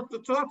 right? Of course,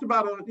 so that's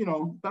about a,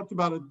 that's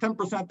about a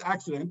 10%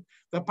 accident.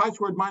 That pi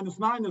squared minus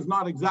 9 is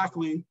not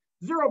exactly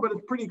 0, but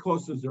it's pretty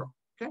close to 0,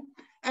 okay?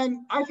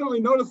 And I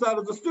certainly noticed that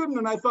as a student,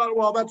 and I thought,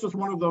 well, that's just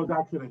one of those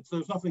accidents.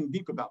 There's nothing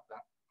deep about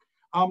that.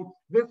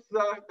 This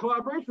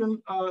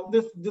collaboration,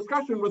 this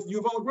discussion with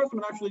Yuval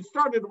Grossman actually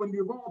started when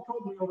Yuval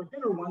told me over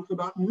dinner once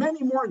about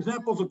many more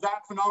examples of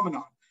that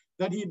phenomenon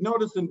that he'd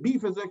noticed in B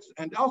physics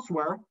and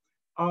elsewhere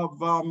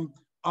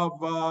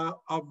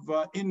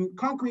in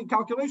concrete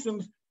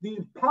calculations,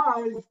 these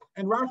pi's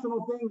and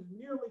rational things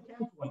nearly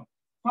canceling.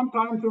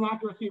 Sometimes to an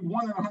accuracy of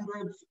 1 in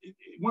 100,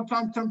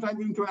 sometimes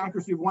even to an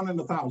accuracy of 1 in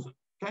 1,000.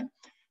 Okay,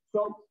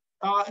 so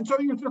and so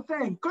you're just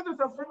saying, could this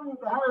have something with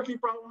the hierarchy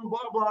problem?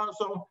 Blah blah.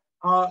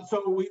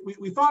 So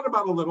we thought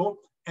about a little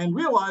and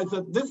realized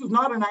that this is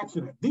not an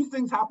accident. These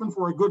things happen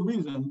for a good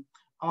reason,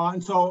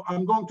 and so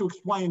I'm going to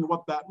explain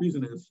what that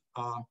reason is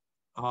now.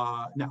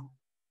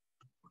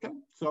 Okay,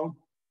 so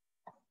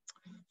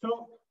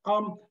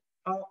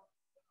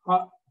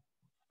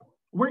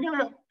we're going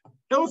to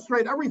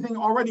illustrate everything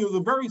already with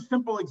a very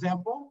simple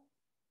example.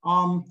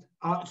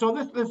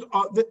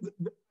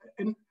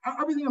 And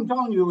everything I'm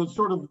telling you is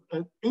sort of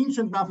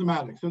ancient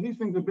mathematics. So these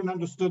things have been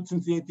understood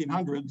since the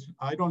 1800s.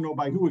 I don't know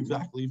by who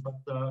exactly, but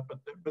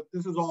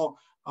this is all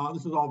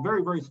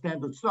very, very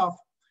standard stuff.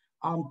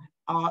 And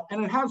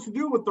it has to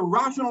do with the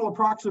rational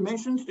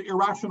approximations to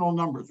irrational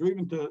numbers, or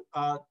even to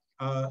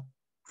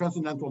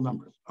transcendental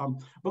numbers.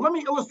 But let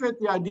me illustrate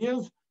the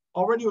ideas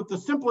already with the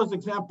simplest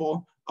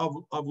example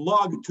of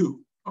log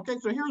 2. Okay,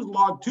 so here's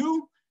log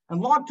 2,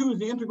 and log 2 is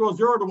the integral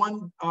 0 to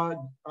 1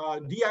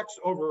 dx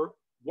over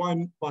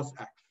 1 plus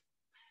x.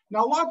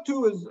 Now log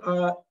 2 is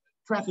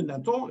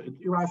transcendental,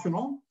 it's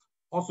irrational,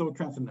 also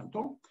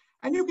transcendental.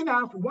 And you can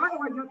ask, why do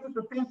I get such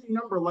a fancy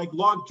number like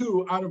log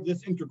 2 out of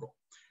this integral?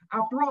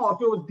 After all,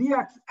 if it was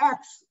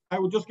dxx, I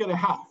would just get a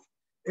half.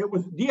 It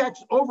was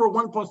dx over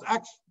 1 plus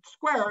x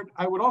squared,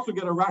 I would also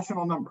get a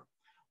rational number.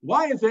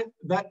 Why is it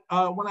that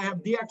when I have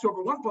dx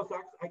over 1 plus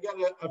x, I get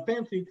a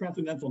fancy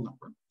transcendental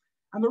number?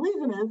 And the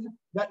reason is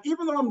that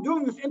even though I'm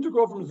doing this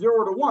integral from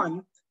 0 to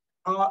 1,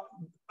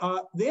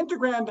 the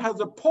integrand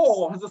has a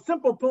pole, has a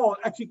simple pole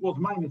at x equals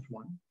minus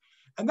 1.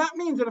 And that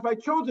means that if I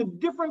chose a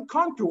different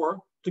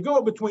contour to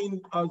go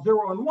between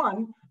 0 and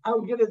 1, I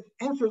would get an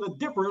answer that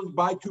differs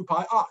by 2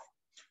 pi I.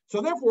 So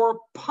therefore,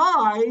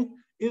 pi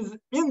is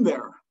in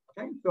there.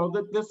 Okay, so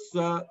that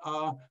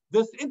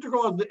this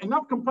integral has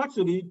enough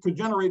complexity to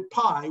generate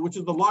pi, which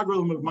is the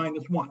logarithm of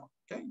minus 1.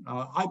 Okay,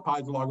 I pi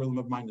is the logarithm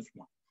of minus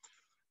 1.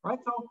 Right,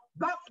 so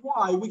that's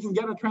why we can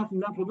get a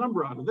transcendental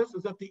number out of this,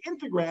 is that the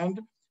integrand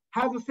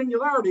has a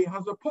singularity,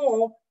 has a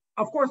pole,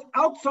 of course,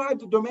 outside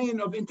the domain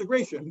of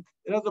integration.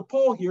 It has a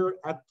pole here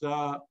at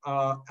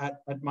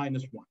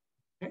minus 1.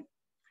 Okay,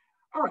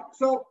 all right.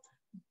 So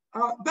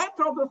that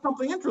tells us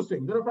something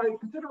interesting, that if I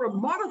consider a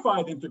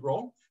modified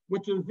integral,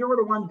 which is 0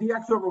 to 1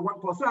 dx over 1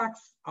 plus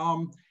x,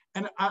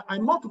 and I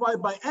multiply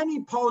it by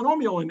any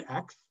polynomial in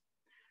x,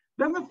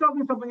 then this tells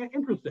me something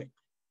interesting.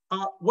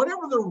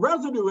 Whatever the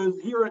residue is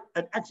here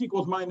at x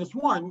equals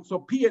 -1, so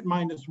p at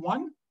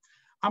 -1,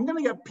 I'm going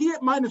to get p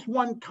at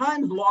 -1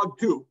 times log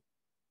 2.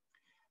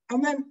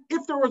 And then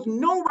if there was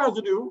no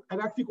residue at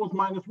x equals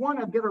 -1,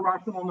 I'd get a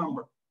rational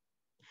number.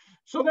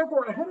 So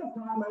therefore, ahead of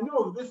time, I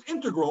know this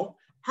integral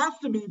has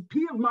to be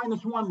p of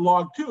 -1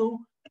 log 2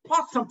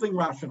 plus something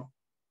rational.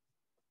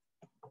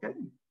 Okay.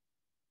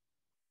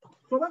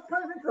 So that's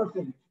kind of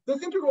interesting.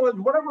 This integral is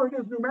whatever it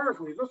is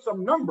numerically, just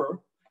some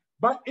number,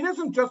 but it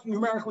isn't just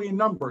numerically a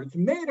number. It's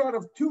made out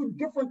of two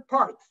different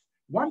parts.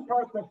 One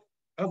part that's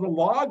as a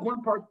log,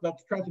 one part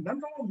that's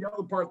transcendental, the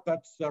other part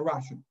that's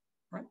rational,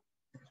 right?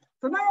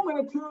 So now I'm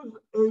going to choose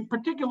a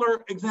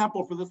particular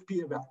example for this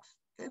p of x.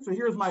 Okay, so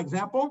here's my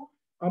example.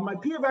 My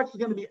p of x is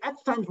going to be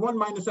x times 1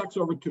 minus x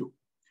over 2.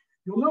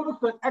 You'll notice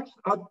that x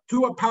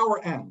to a power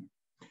n.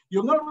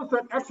 You'll notice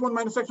that x1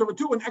 minus x over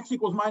 2 when x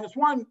equals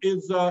 -1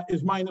 is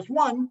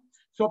 -1.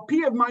 So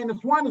p of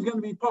 -1 is going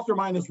to be plus or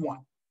minus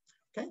 1.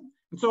 Okay,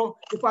 and so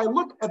if I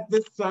look at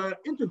this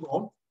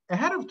integral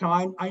ahead of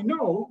time, I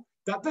know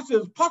that this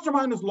is plus or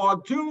minus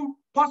log 2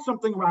 plus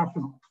something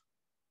rational.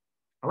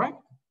 All right.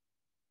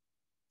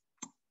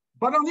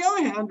 But on the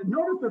other hand,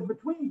 notice that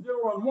between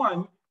 0 and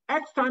 1,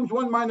 x times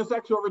 1 minus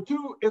x over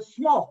 2 is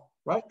small,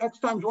 right? X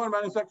times 1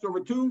 minus x over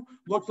 2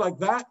 looks like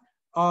that.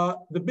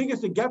 The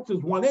biggest it gets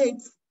is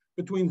 1/8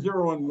 between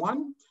 0 and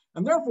 1.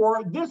 And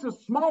therefore, this is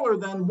smaller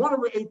than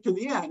 1/8 to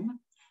the n.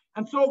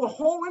 And so the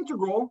whole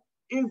integral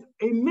is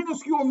a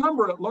minuscule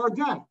number at large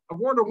n,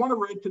 of order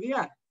 1/8 to the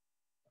n.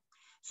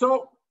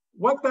 So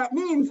what that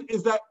means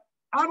is that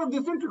out of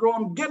this integral,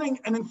 I'm getting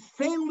an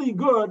insanely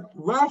good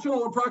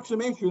rational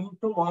approximation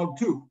to log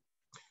 2.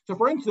 So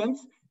for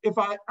instance, if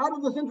out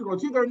of this integral,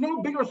 see there are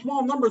no big or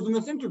small numbers in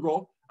this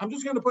integral, I'm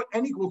just going to put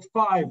n equals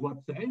 5,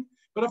 let's say.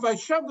 But if I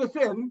shove this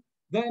in,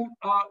 then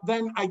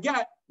I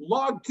get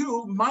log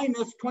 2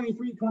 minus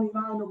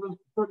 2329 over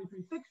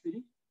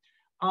 3360.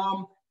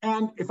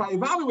 And if I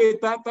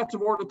evaluate that, that's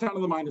of order 10 to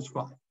the minus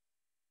 5.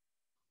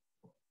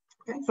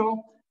 Okay,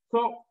 so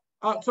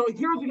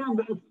here's again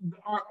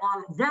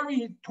our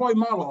very toy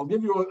model. I'll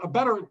give you a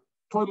better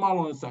toy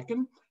model in a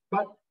second.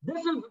 But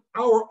this is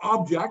our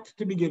object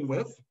to begin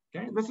with.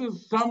 Okay, this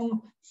is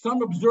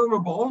some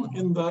observable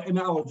in the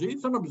analogy.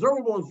 Some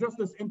observable is just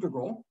this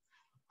integral.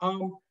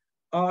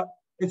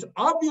 It's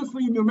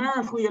obviously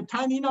numerically a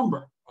tiny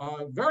number,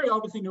 very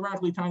obviously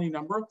numerically tiny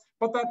number,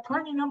 but that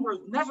tiny number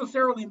is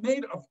necessarily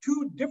made of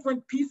two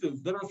different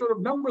pieces that are sort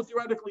of number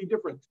theoretically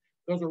different.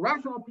 There's a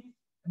rational piece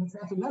and a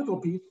transcendental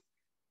piece,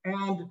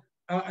 and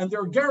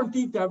they're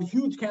guaranteed to have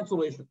huge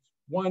cancellations.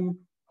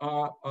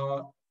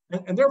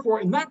 And therefore,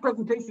 in that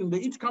presentation, they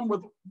each come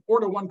with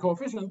order 1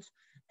 coefficients,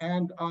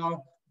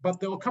 but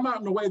they'll come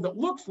out in a way that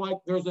looks like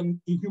there's a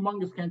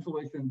humongous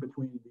cancellation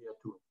between the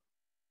two.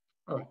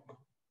 All right.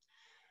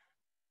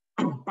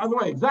 By the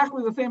way,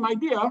 exactly the same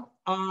idea.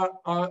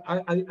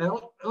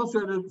 I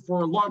illustrated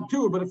for log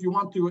 2, but if you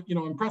want to,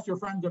 impress your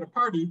friends at a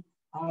party,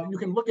 you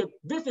can look at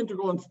this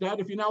integral instead.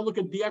 If you now look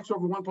at dx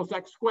over 1 plus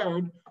x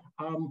squared,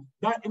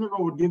 that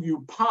integral would give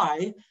you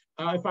pi.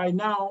 If I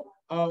now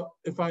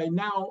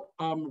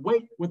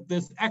weight with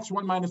this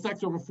x1 minus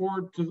x over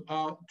 4 to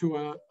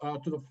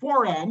the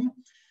 4n,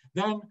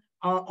 then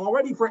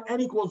already for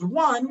n equals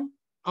 1,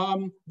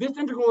 this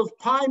integral is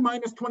pi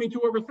minus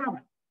 22 over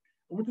 7,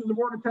 which is of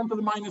order 10 to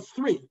the minus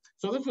 3.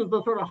 So this is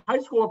the sort of high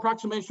school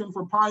approximation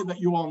for pi that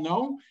you all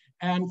know.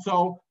 And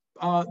so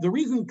the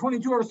reason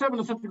 22 over 7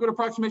 is such a good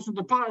approximation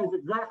to pi is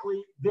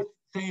exactly this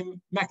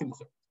same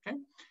mechanism. Okay?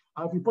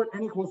 If you put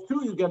n equals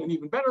 2, you get an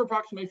even better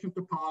approximation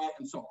to pi,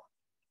 and so on.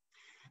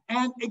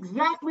 And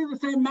exactly the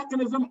same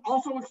mechanism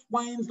also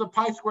explains the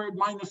pi squared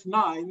minus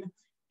 9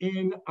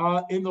 in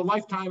the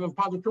lifetime of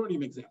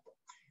positronium example.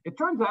 It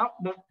turns out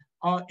that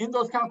in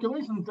those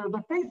calculations, there's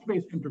a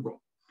phase-space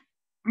integral.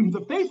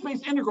 The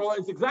phase-space integral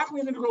is exactly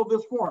an integral of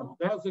this form.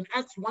 It has an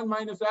x1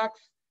 minus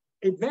x.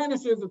 It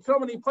vanishes in so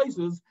many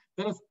places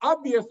that it's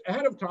obvious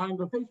ahead of time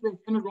the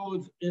phase-space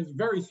integral is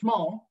very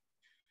small.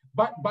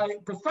 But by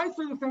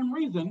precisely the same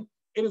reason,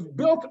 it is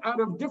built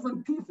out of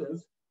different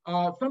pieces.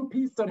 Some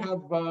pieces that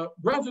have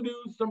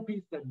residues, some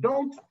pieces that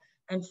don't.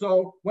 And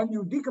so when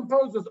you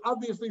decompose this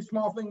obviously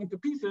small thing into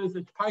pieces,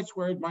 it's pi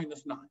squared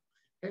minus 9.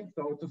 Okay,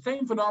 so it's the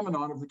same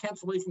phenomenon of the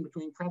cancellation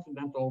between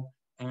transcendental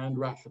and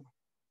rational.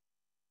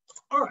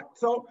 All right,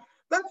 so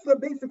that's the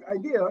basic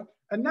idea.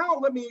 And now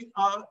let me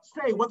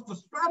say what the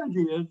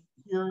strategy is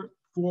here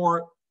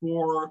for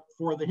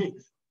the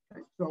Higgs.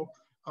 Okay, so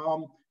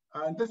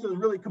and this is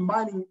really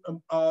combining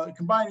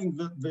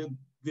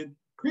the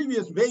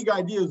previous vague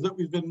ideas that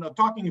we've been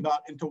talking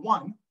about into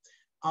one.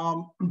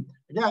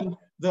 Again,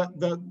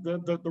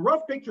 the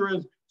rough picture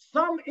is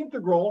some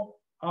integral,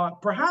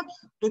 perhaps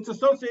it's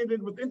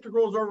associated with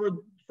integrals over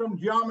some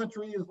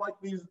geometries like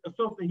these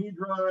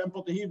isosahedra,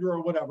 amphipohedra,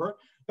 or whatever.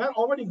 That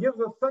already gives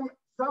us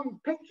some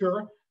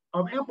picture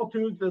of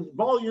amplitudes as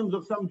volumes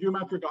of some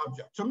geometric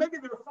object. So maybe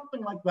there's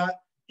something like that,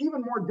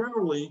 even more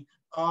generally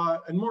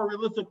and more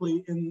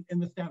realistically in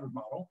the standard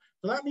model.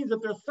 So that means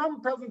that there's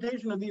some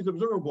presentation of these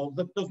observables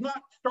that does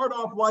not start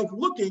off like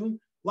looking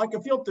like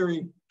a field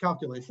theory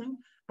calculation,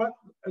 but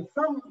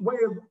some way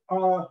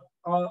of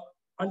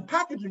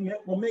unpackaging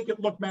it will make it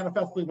look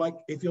manifestly like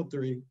a field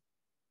theory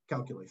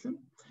calculation.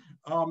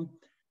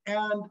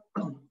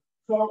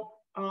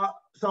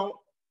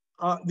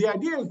 The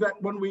idea is that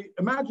when we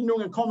imagine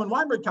doing a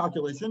Coleman-Weinberg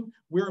calculation,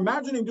 we're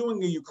imagining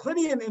doing a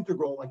Euclidean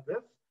integral like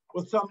this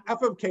with some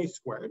f of k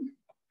squared.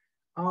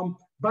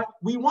 But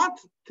we want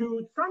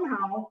to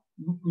somehow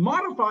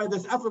modify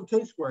this f of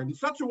k squared in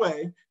such a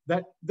way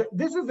that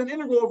this is an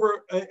integral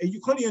over a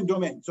Euclidean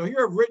domain. So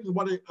here I've written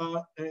what a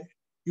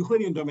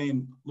Euclidean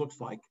domain looks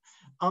like.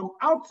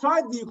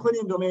 Outside the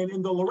Euclidean domain,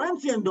 in the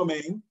Lorentzian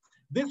domain,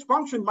 this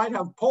function might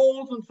have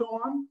poles and so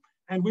on.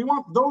 And we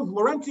want those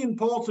Lorentzian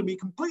poles to be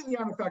completely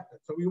unaffected.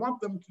 So we want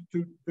them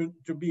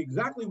to be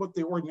exactly what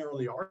they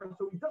ordinarily are.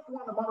 So we just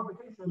want a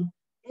modification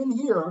in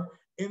here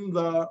in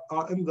the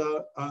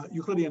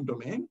Euclidean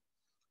domain,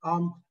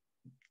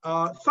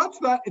 such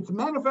that it's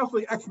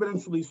manifestly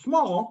exponentially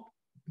small,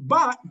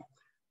 but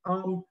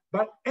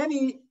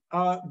any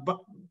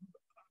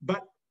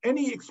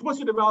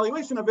explicit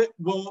evaluation of it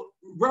will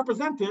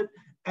represent it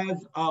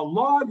as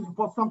logs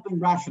plus something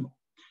rational.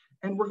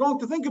 And we're going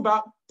to think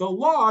about the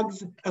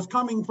logs as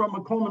coming from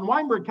a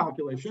Coleman-Weinberg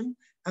calculation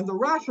and the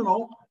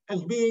rational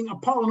as being a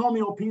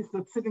polynomial piece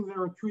that's sitting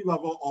there at tree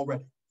level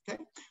already,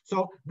 okay?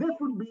 So this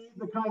would be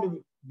the kind of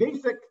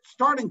basic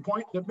starting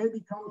point that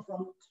maybe comes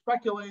from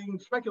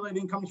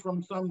speculating comes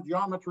from some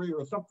geometry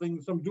or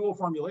something, some dual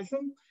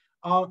formulation.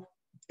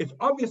 It's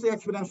obviously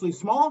exponentially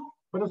small,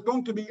 but it's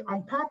going to be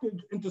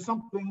unpackaged into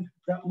something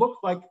that looks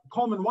like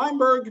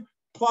Coleman-Weinberg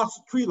plus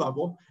tree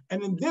level.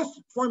 And in this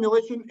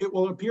formulation, it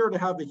will appear to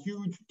have a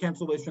huge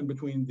cancellation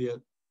between the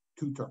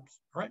two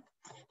terms, all right?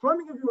 So let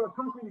me give you a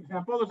concrete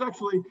example. There's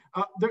actually,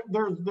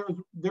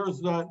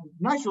 there's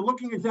nicer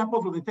looking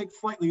examples where they take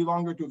slightly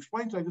longer to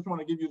explain. So I just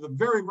want to give you the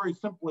very, very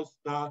simplest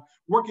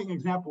working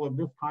example of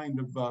this kind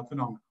of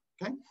phenomenon,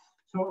 okay?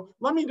 So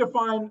let me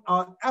define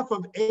f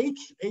of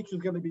h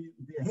is going to be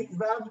the Higgs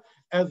value,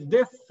 as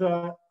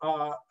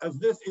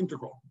this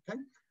integral, okay?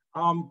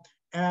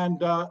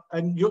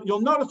 And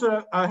you'll notice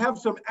that I have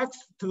some x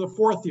to the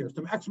fourth here,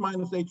 some x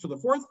minus h to the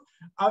fourth.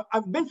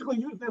 I've basically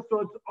used this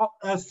so it's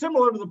as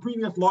similar to the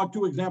previous log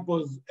 2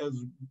 example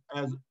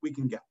as we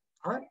can get,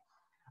 all right?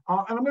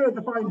 And I'm going to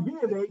define v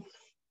of h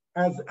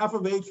as f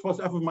of h plus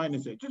f of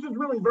minus h. This is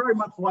really very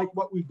much like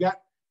what we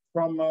get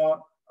from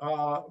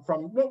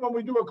when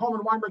we do a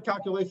Coleman-Weinberg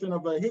calculation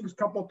of a Higgs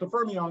coupled to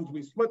fermions.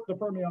 We split the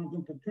fermions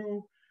into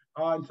two,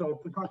 and so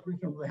it's the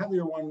contribution of the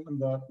heavier one and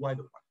the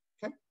lighter one.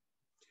 Okay.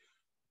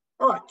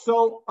 All right.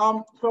 So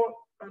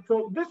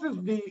so this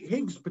is the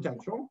Higgs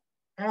potential,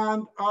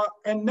 and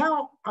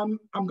now I'm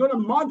going to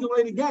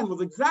modulate again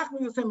with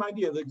exactly the same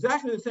idea,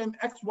 exactly the same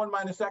x1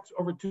 minus x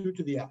over 2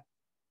 to the n.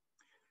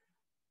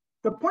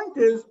 The point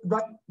is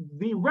that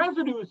the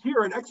residues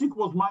here at x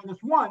equals minus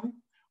 1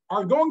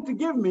 are going to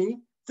give me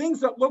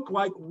things that look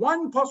like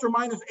 1 plus or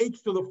minus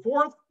h to the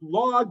fourth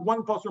log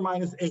 1 plus or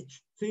minus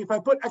h. See, if I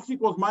put x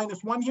equals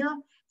minus 1 here,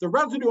 the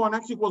residue on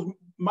x equals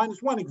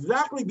minus 1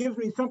 exactly gives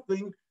me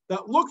something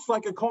that looks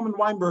like a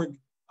Coleman-Weinberg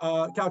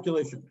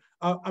calculation.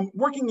 I'm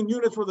working in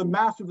units where the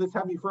mass of this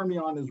heavy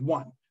fermion is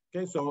 1.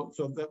 Okay, so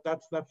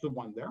that's the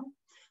one there.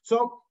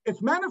 So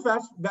it's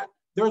manifest that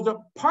there's a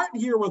part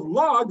here with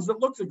logs that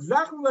looks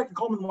exactly like a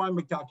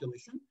Coleman-Weinberg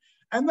calculation,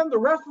 and then the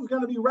rest is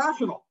going to be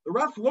rational. The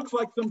rest looks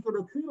like some sort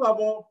of tree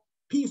level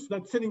piece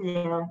that's sitting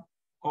there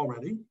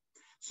already.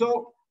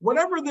 So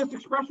whatever this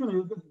expression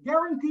is, it's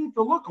guaranteed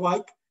to look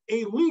like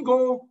a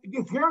legal,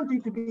 it's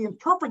guaranteed to be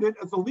interpreted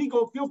as a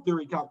legal field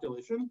theory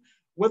calculation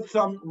with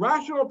some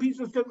rational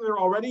pieces sitting there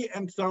already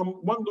and some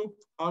one loop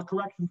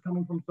corrections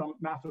coming from some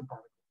massive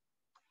particles.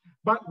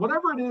 But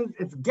whatever it is,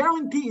 it's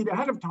guaranteed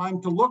ahead of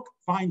time to look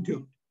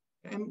fine-tuned.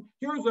 And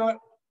here's a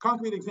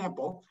concrete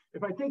example.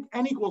 If I take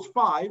n equals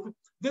 5,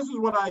 this is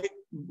what I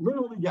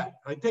literally get.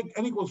 I take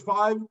n equals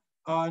 5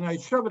 and I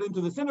shove it into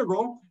this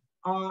integral.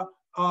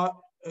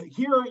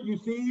 Here you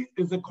see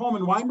is a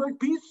Coleman-Weinberg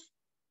piece.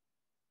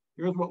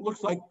 Here's what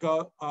looks like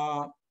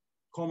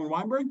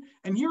Coleman-Weinberg.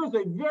 And here's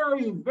a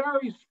very,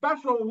 very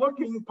special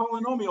looking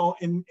polynomial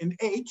in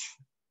H,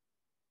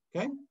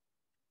 okay?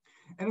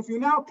 And if you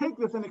now take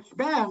this and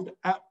expand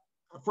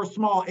for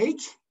small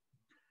h,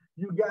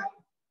 you get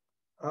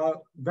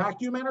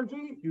vacuum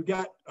energy, you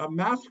get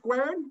mass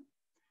squared.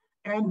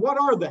 And what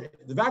are they?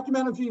 The vacuum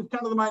energy is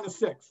 10 to the minus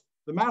 6.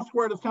 The mass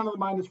squared is 10 to the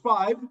minus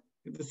 5.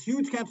 This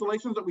huge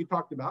cancellations that we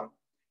talked about.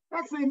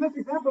 Actually, in this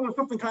example, there's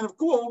something kind of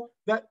cool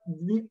that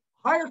the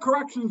higher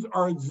corrections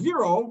are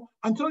 0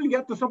 until you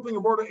get to something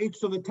of order h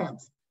to the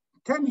 10th.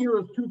 10 here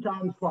is 2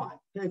 times 5.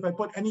 Okay, if I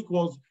put n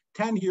equals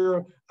 10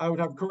 here, I would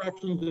have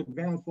corrections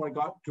advanced till I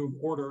got to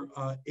order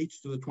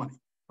h to the 20,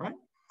 right?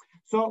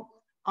 So,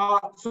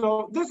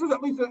 so this is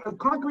at least a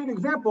concrete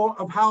example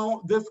of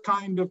how this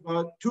kind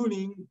of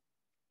tuning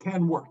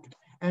can work.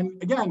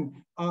 And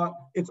again,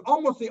 it's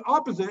almost the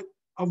opposite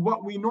of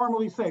what we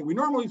normally say. We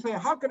normally say,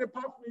 how could it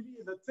possibly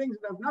be that things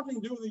that have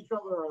nothing to do with each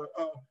other,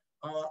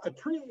 a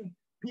tree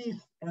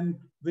piece and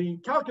the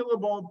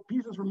calculable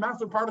pieces from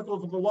massive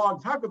particles of the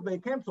logs, how could they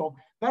cancel?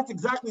 That's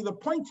exactly the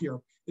point here,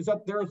 is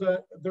that there's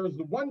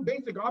the one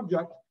basic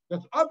object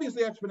that's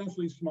obviously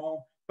exponentially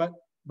small, but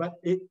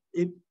it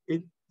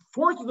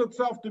forces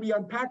itself to be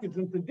unpackaged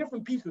into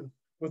different pieces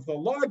with the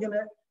log in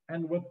it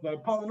and with the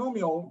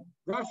polynomial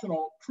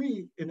rational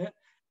tree in it.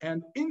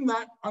 And in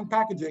that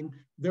unpackaging,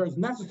 there's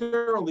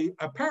necessarily,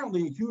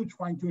 apparently, a huge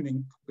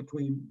fine-tuning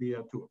between the two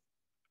of them.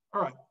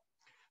 All right.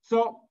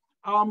 So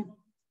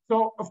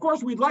of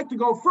course, we'd like to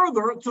go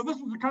further. So this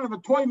is a kind of a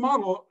toy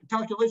model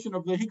calculation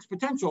of the Higgs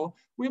potential.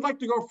 We'd like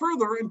to go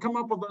further and come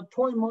up with a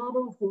toy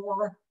model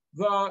for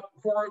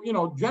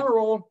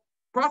general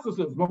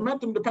processes,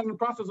 momentum-dependent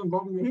processes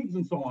involving the Higgs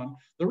and so on.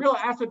 The real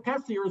acid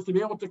test here is to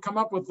be able to come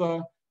up with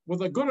a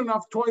good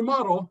enough toy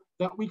model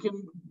that we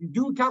can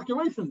do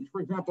calculations,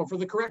 for example, for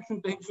the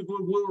correction to Higgs to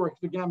glue or Higgs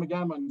to gamma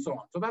gamma and so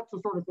on. So that's the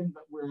sort of thing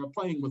that we're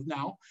playing with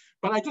now.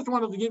 But I just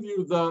wanted to give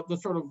you the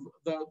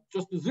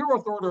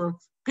zeroth order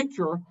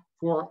picture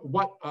for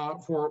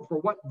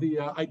what the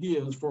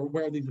idea is for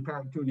where these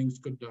apparent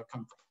tunings could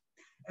come from.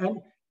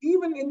 And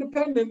even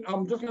independent,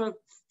 I'm just going to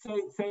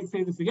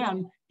say this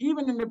again,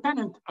 even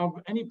independent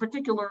of any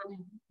particular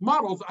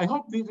models, I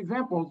hope these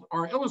examples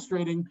are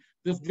illustrating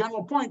this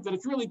general point that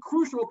it's really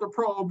crucial to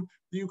probe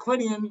the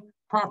Euclidean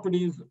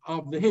properties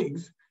of the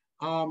Higgs.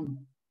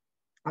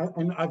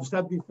 And I've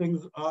said these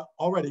things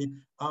already.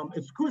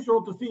 It's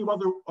crucial to see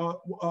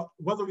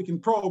whether we can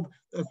probe,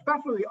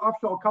 especially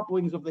off-shell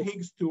couplings of the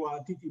Higgs to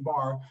TT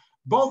bar,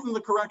 both in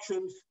the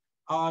corrections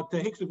to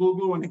Higgs to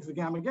glue and Higgs to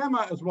gamma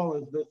gamma, as well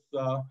as this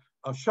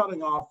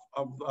shutting off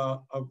of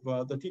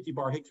the TT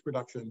bar Higgs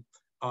production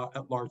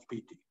at large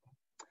PT.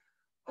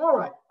 All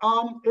right,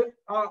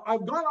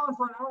 I've gone on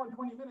for an hour and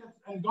 20 minutes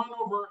and gone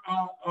over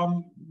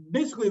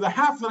basically the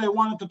half that I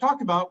wanted to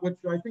talk about, which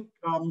I think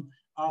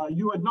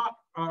you had not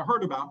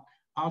heard about.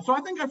 So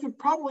I think I should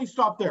probably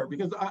stop there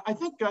because I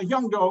think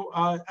Young-Do,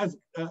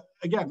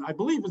 again, I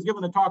believe, has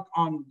given a talk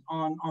on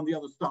the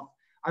other stuff.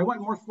 I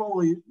went more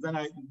slowly than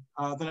I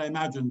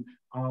imagined.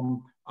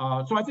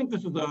 So I think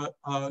this is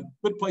a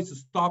good place to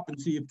stop and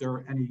see if there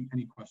are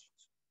any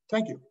questions.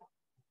 Thank you.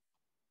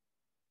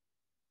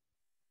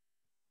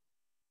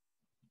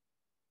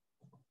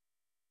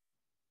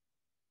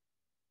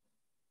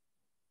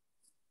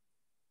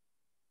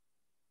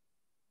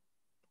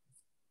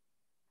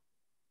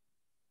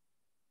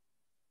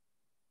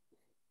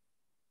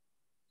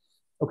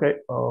 Okay,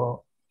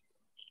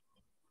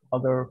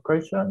 other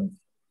questions?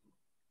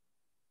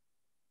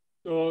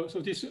 So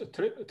this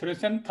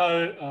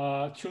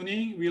transcendental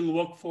tuning will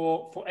work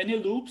for any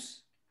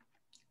loops?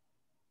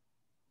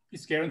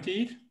 It's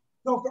guaranteed?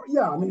 No,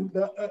 yeah, I mean,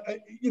 as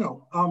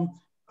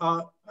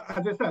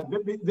I said,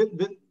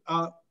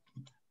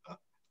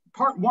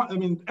 part one, I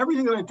mean,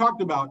 everything that I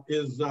talked about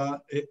is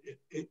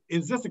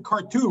just a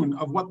cartoon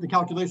of what the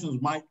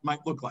calculations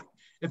might look like.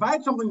 If I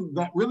had something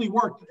that really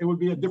worked, it would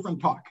be a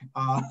different talk.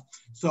 But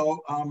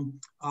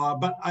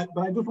I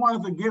just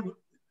wanted to give,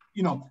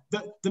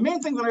 the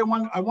main thing that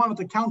I wanted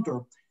to counter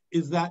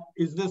is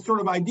this sort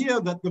of idea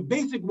that the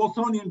basic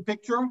Wilsonian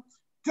picture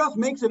just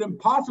makes it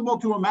impossible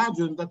to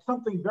imagine that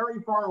something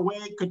very far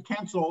away could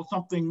cancel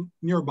something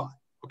nearby.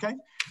 Okay,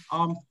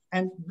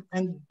 and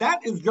that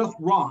is just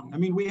wrong. I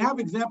mean, we have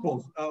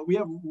examples. I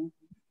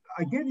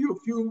gave you a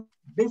few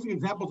basic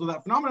examples of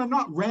that phenomenon,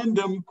 not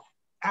random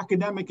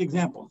academic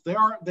examples. They're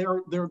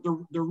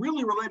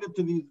really related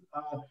to these.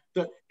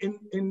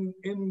 In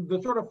the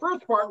sort of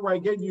first part where I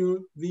gave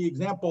you the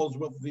examples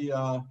with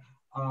the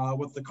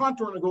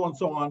contour integral and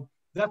so on,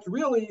 that's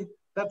really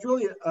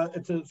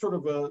it's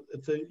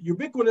a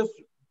ubiquitous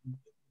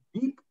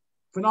deep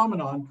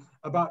phenomenon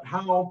about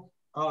how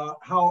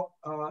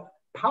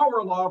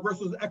power law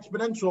versus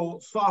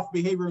exponential soft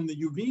behavior in the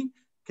UV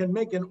can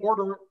make an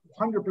order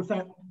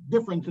 100%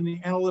 difference in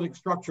the analytic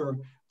structure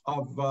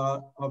of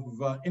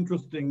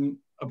interesting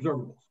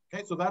observables.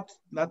 Okay, so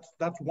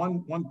that's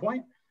one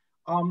point.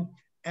 And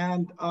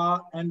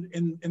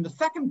in the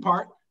second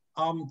part,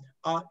 in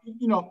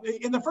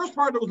the first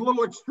part it was a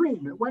little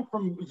extreme. It went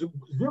from 0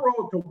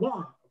 to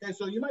 1. Okay,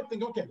 so you might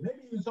think, okay,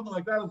 maybe something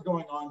like that is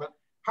going on, but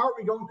how are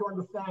we going to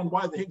understand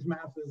why the Higgs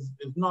mass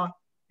is not,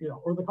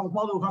 or the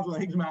cosmological constant of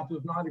the Higgs mass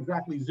is not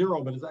exactly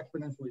 0, but is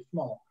exponentially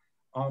small.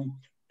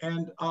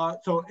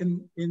 So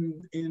in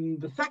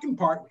the second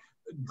part,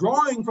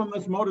 drawing from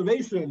this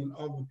motivation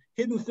of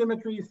hidden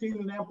symmetries,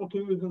 seeding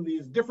amplitudes, and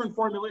these different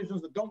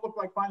formulations that don't look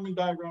like Feynman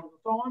diagrams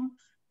and so on,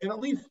 and at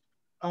least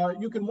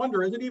you can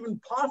wonder, is it even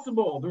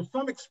possible there's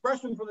some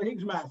expression for the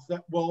Higgs mass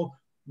that will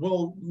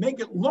make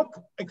it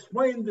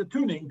explain the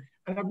tuning?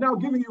 And I've now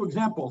given you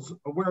examples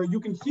where you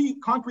can see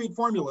concrete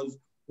formulas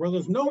where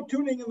there's no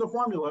tuning in the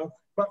formula,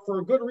 but for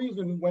a good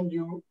reason, when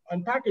you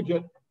unpackage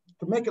it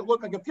to make it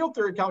look like a field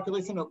theory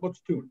calculation, it looks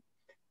tuned.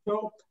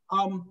 So,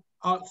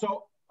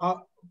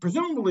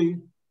 presumably,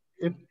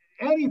 if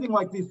anything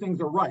like these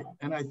things are right,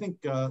 and I think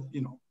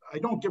I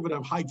don't give it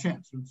a high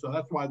chance. And so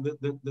that's why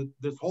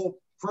this whole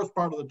first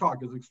part of the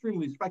talk is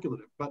extremely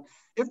speculative. But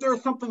if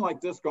there's something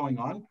like this going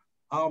on,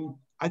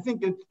 I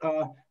think it's,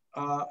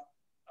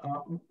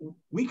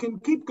 we can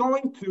keep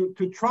going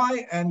to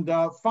try and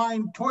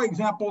find toy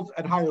examples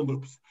at higher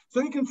loops.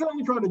 So you can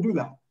certainly try to do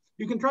that.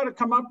 You can try to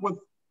come up with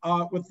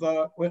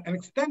an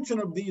extension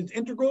of these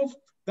integrals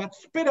that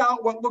spit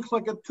out what looks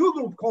like a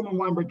two-loop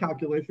Coleman-Weinberg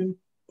calculation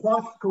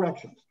plus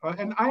corrections.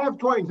 And I have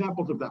toy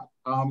examples of that,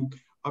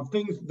 of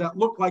things that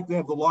look like they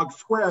have the log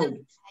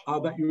squared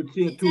that you would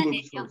see at two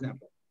loops, for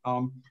example.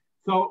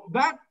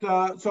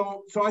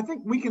 So I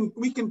think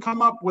we can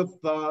come up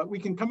with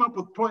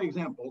toy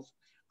examples.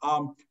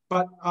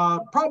 But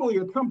probably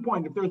at some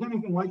point, if there's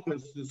anything like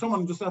this,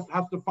 someone just has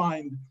to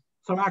find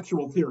some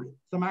actual theory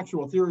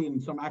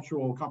and some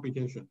actual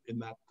computation in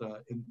that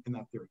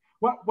theory.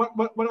 What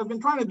I've been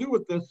trying to do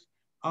with this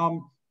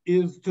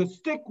is to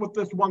stick with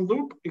this one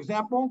loop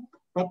example,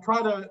 but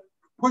try to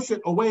push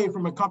it away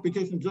from a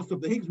computation just of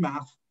the Higgs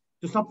mass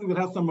to something that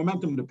has some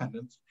momentum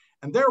dependence.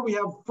 And there we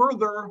have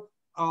further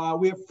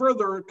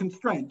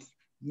constraints.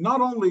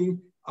 Not only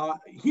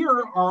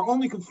here, our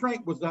only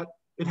constraint was that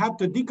it had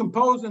to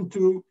decompose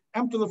into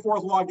m to the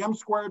fourth log m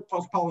squared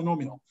plus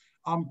polynomial.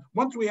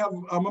 Once we have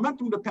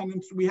momentum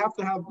dependence, we have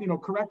to have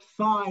correct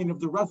sign of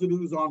the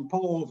residues on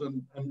poles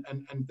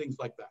and things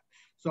like that.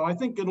 So I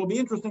think it'll be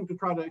interesting to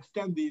try to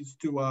extend these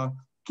to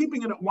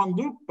keeping it at one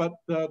loop, but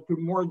to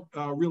more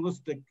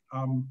realistic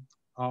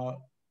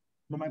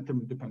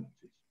momentum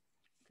dependencies.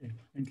 Okay,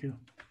 thank you.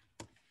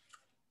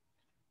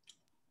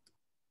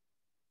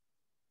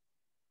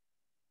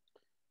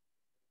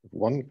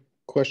 One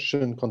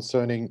question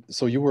concerning,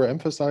 so you were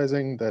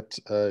emphasizing that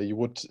you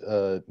would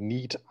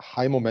need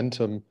high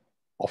momentum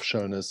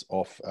off-shellness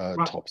of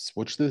Right. tops.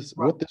 Would this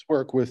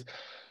work with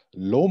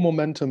low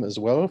momentum as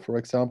well? For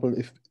example,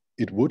 if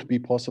it would be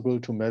possible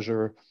to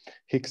measure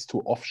Higgs to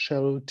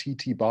off-shell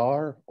TT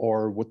bar,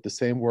 or would the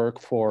same work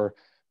for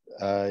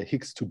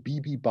Higgs to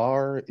BB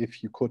bar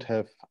if you could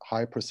have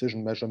high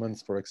precision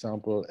measurements, for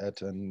example,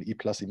 at an E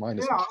plus E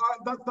minus? Yeah,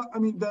 I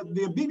mean,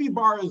 the BB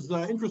bar is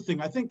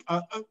interesting. I think,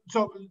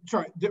 so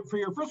sorry, for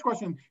your first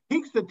question,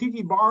 Higgs to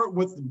TT bar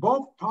with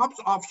both tops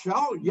off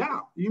shell?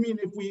 Yeah, you mean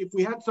if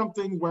we had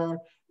something where,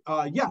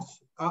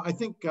 yes, I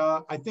think,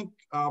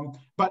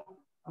 but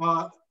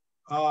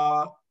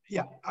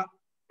yeah,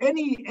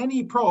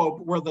 any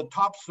probe where the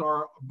tops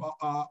are,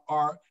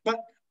 but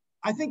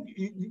I think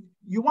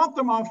you want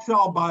them off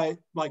shell by,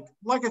 like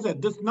I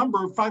said, this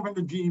number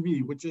 500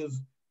 GeV, which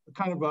is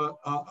kind of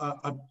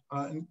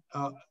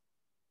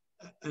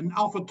an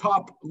alpha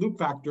top loop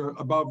factor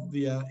above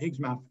the Higgs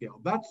mass scale.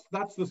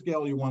 That's the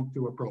scale you want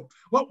to a probe.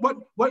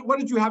 What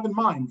did you have in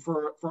mind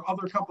for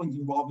other couplings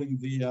involving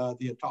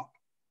the top?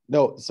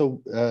 No,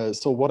 so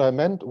what I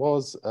meant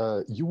was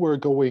you were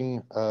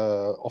going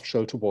off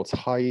shell towards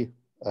high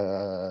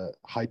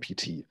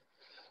PT.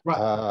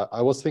 Right.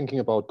 I was thinking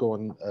about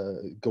going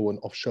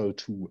off shell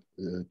to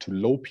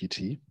low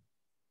PT,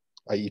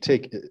 i.e.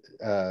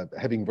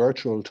 having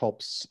virtual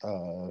tops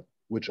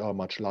which are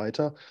much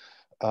lighter,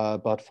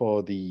 but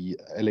for the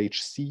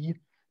LHC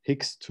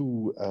Higgs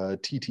to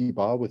TT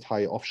bar with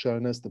high off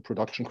shellness, the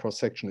production cross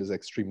section is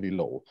extremely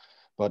low.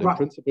 But in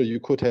principle, you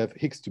could have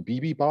Higgs to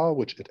BB bar,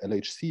 which at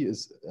LHC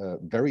is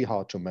very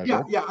hard to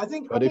measure. Yeah, I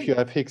think. But if you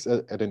have Higgs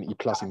at an E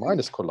plus E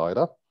minus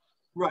collider.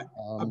 Right,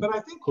 but I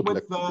think with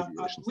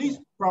at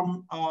least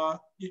from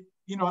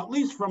at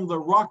least from the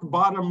rock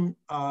bottom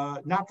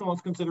naturalness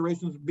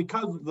considerations,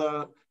 because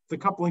the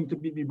coupling to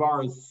BB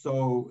bar is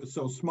so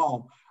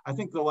small, I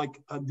think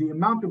the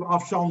amount of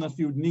off shellness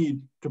you'd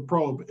need to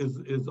probe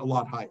is a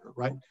lot higher,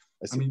 right?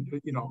 I mean,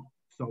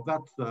 so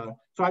that's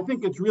so I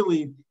think it's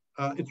really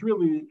the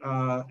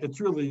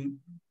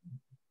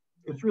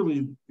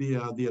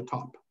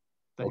top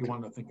that you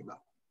want to think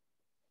about.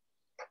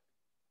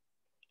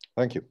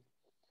 Thank you.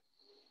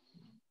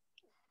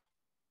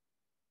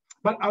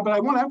 But I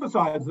want to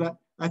emphasize that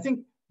I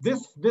think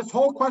this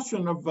whole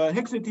question of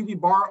Higgs to TT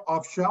bar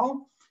off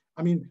shell,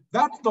 I mean,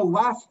 that's the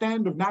last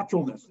stand of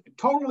naturalness,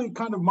 totally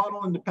kind of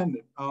model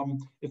independent.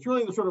 It's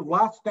really the sort of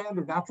last stand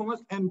of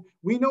naturalness, and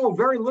we know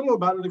very little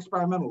about it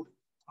experimentally.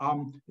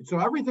 So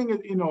everything is,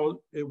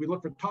 if we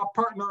look for top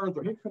partners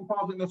or Higgs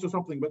compositeness or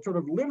something, but sort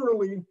of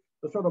literally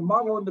the sort of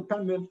model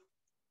independent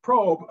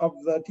probe of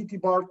the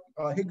TT bar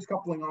Higgs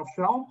coupling off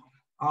shell.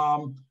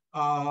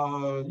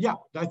 Yeah,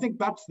 I think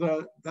that's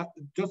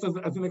just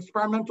as an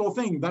experimental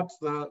thing, that's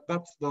the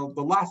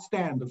last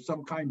stand of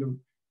some kind of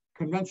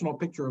conventional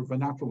picture of a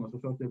naturalness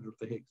associated with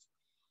the Higgs.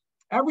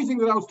 Everything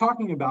that I was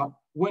talking about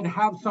would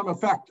have some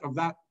effect of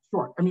that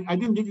sort. I mean, I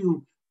didn't give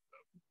you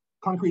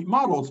concrete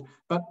models,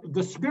 but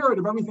the spirit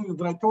of everything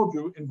that I told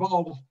you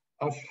involves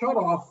a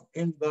shutoff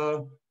in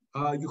the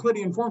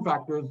Euclidean form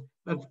factors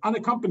that's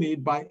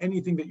unaccompanied by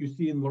anything that you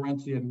see in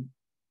Lorentzian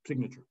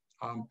signature.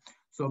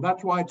 So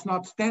that's why it's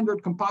not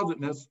standard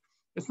compositeness.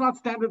 It's not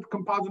standard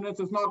compositeness.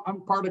 It's not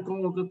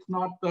unparticles. It's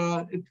not.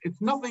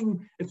 It's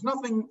nothing. It's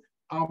nothing.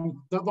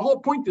 The whole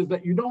point is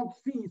that you don't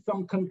see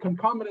some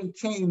concomitant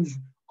change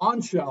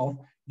on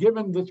shell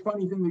given this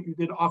funny thing that you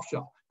did off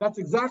shell. That's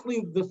exactly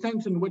the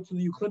sense in which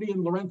the Euclidean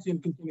Lorentzian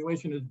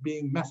continuation is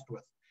being messed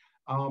with.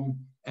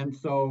 And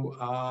so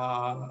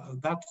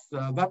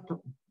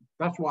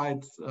that's why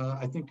it's,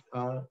 I think,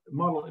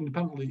 modeled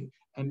independently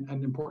and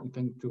an important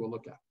thing to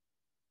look at.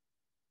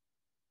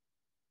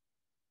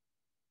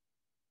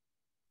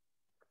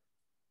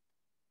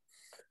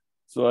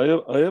 So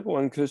I have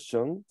one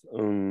question.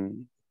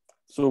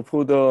 So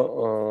for the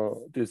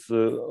this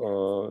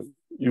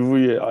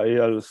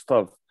UV-IR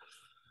stuff,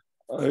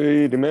 I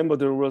remember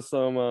there was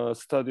some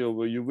study of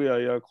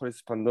UV-IR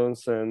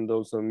correspondence and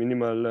also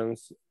minimal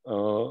length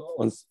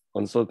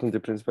uncertainty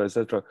principle,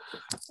 etc.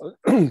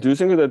 Do you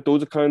think that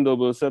those kind of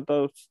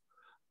setups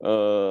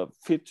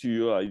fit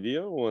your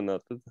idea or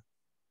not?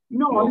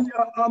 No, I mean,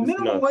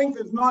 minimum length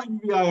is not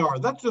UV-IR.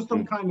 That's just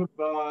some kind of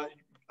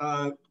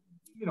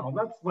you know,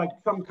 that's like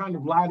some kind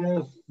of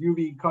lattice,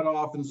 UV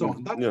cutoff, and so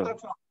on. That's not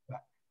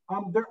that.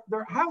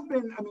 There have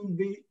been, I mean,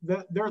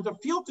 there's a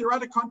field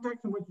theoretic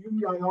context in which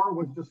UV-IR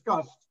was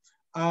discussed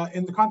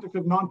in the context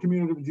of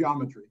non-commutative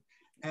geometry.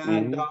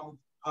 And so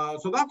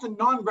that's a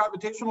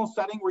non-gravitational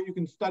setting where you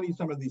can study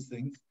some of these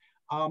things.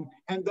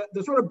 And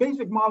the sort of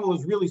basic model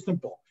is really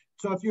simple.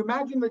 So if you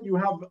imagine that you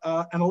have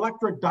an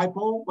electric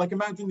dipole, like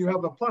imagine you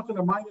have a plus and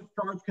a minus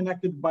charge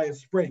connected by a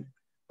spring,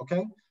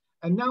 okay?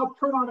 And now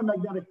turn on a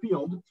magnetic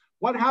field.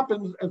 What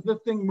happens as this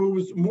thing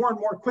moves more and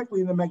more quickly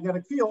in the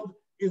magnetic field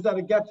is that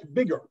it gets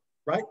bigger,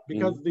 right?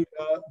 Because they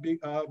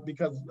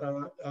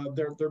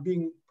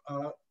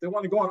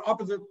want to go in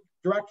opposite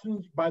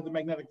directions by the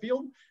magnetic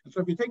field. And so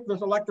if you take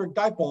this electric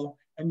dipole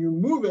and you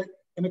move it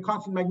in a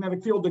constant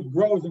magnetic field, it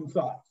grows in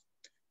size,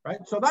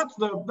 right? So that's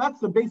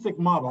the basic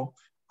model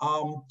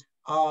of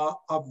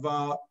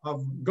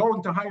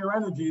going to higher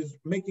energies,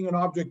 making an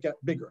object get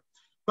bigger.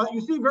 But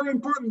you see, very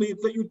importantly,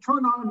 it's that you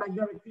turn on a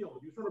magnetic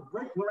field. You sort of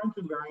break Lorentz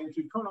invariance,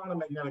 you turn on a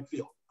magnetic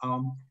field.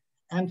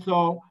 And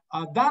so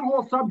that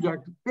whole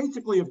subject,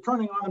 basically, of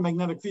turning on a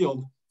magnetic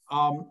field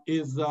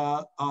is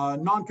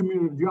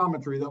non-commutative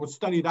geometry that was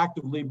studied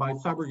actively by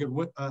Saberg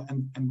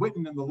and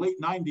Witten in the late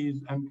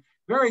 90s. And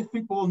various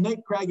people,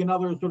 Nate Craig and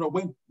others, sort of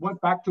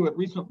went back to it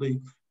recently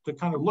to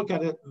kind of look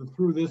at it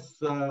through this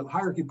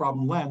hierarchy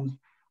problem lens.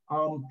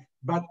 So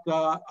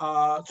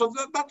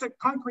that's a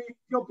concrete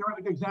field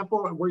theoretic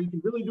example where you can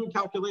really do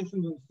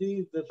calculations and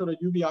see the sort of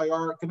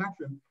UV-IR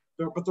connection.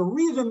 But the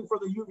reason for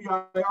the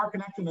UV-IR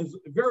connection is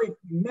very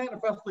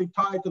manifestly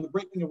tied to the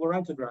breaking of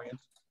Lorentz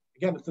invariance.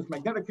 Again, it's this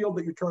magnetic field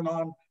that you turn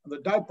on, and the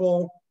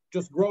dipole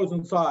just grows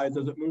in size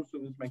as it moves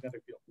through this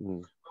magnetic field.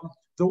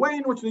 The way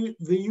in which the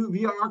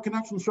UV-IR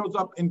connection shows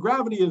up in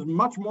gravity is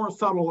much more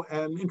subtle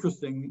and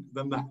interesting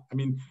than that. I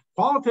mean,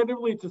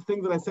 qualitatively, it's this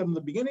thing that I said in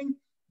the beginning.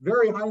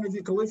 Very high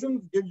energy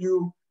collisions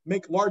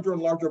make larger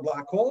and larger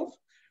black holes.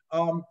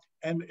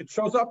 And it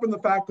shows up in the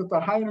fact that the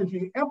high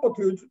energy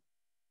amplitudes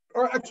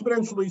are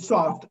exponentially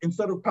soft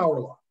instead of power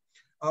law.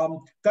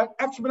 That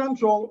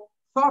exponential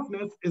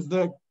softness is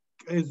the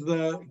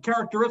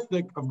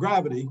characteristic of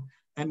gravity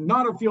and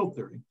not of field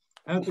theory.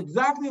 And it's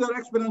exactly that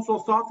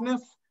exponential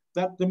softness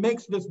that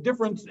makes this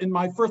difference in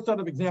my first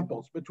set of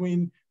examples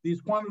between these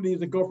quantities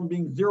that go from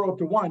being 0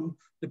 to 1,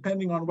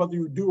 depending on whether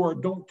you do or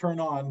don't turn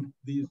on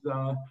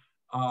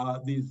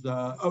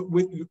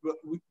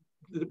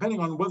depending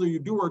on whether you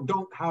do or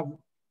don't have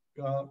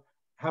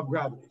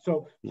gravity.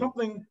 So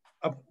something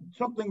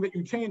that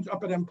you change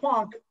up at M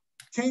Planck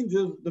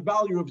changes the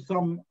value of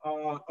some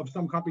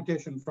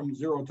computation from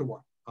 0 to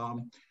 1.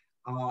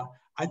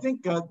 I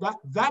think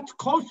that's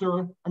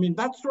closer. I mean,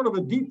 that's sort of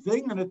a deep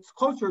thing, and it's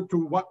closer to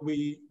what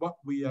we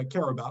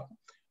care about.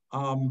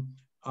 Yeah.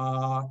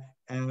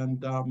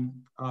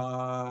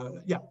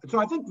 So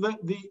I think that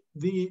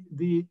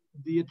the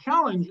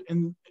challenge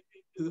in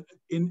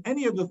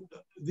any of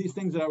these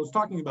things that I was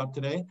talking about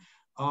today,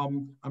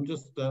 I'm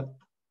just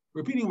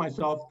repeating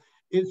myself,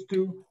 is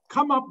to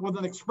come up with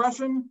an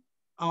expression.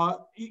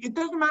 It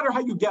doesn't matter how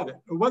you get it,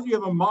 whether you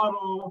have a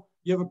model,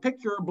 you have a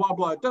picture, blah,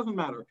 blah, it doesn't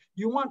matter.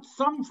 You want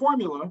some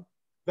formula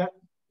that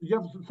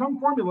gives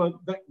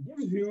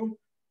you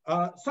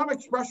some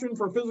expression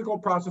for physical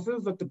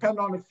processes that depend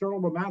on external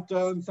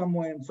momenta in some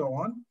way and so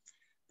on.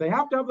 They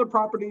have to have the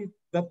property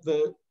that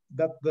the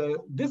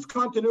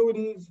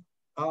discontinuities,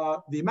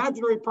 the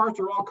imaginary parts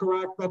are all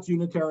correct. That's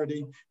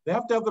unitarity. They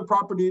have to have the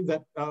property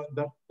that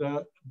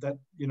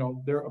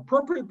their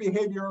appropriate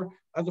behavior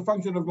as a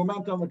function of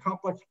momenta on the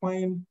complex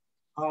plane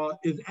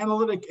is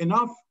analytic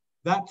enough.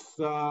 That's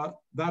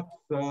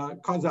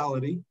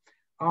causality.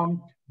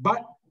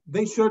 But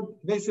they should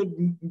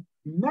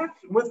mess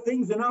with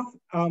things enough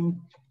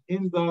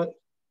in the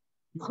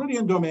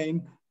Euclidean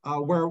domain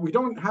where we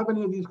don't have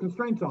any of these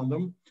constraints on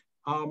them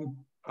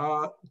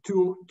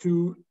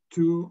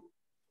to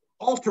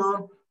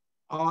alter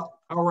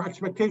our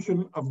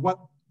expectation of what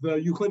the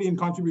Euclidean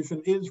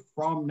contribution is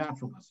from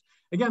naturalness.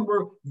 Again,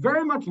 we're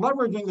very much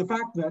leveraging the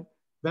fact that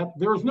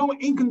there is no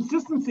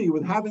inconsistency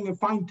with having a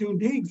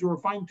fine-tuned Higgs or a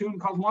fine-tuned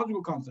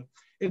cosmological concept.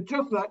 It's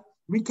just that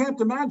we can't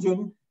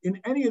imagine in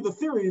any of the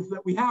theories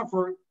that we have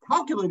for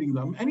calculating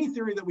them, any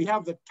theory that we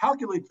have that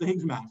calculates the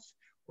Higgs mass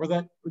or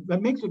that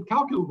makes it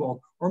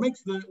calculable, or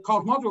makes the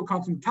cosmological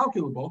constant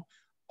calculable,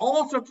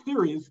 all such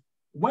theories,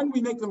 when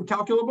we make them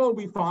calculable,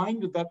 we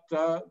find that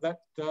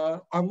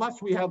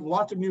unless we had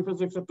lots of new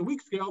physics at the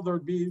weak scale, there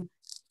would be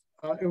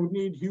it would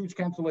need huge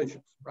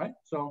cancellations, right?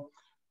 So,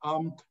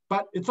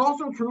 but it's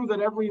also true that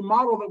every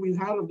model that we've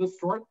had of this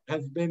sort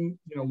has been,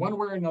 one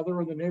way or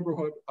another in the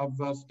neighborhood of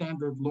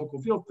standard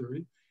local field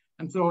theory,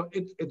 and so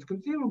it's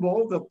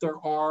conceivable that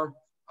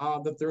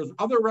there's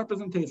other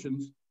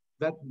representations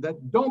that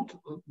don't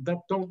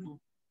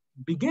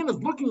begin as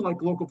looking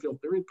like local field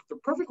theory, but they're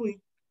perfectly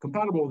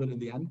compatible with it in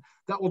the end,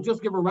 that will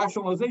just give a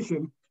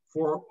rationalization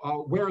for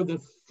where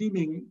this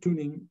seeming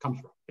tuning comes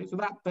from. Okay, so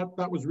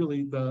that was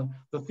really the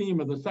theme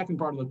of the second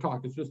part of the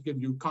talk. It's just give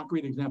you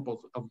concrete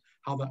examples of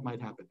how that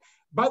might happen.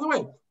 By the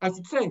way, I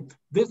should say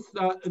this is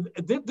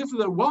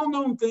a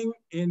well-known thing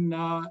in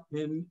math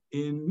and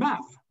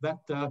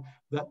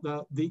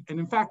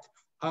in fact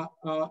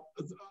a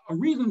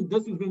reason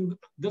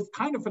this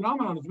kind of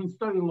phenomenon has been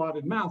studied a lot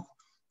in math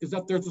is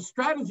that there's a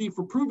strategy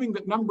for proving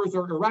that numbers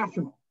are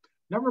irrational.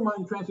 Never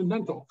mind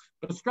transcendental,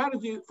 but a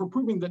strategy for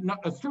proving that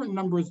a certain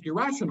number is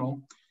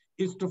irrational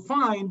is to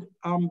find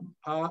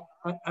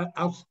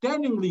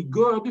outstandingly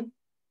good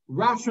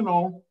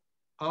rational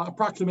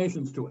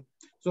approximations to it.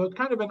 So it's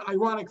kind of an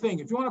ironic thing.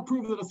 If you want to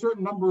prove that a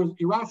certain number is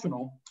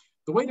irrational,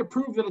 the way to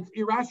prove that it's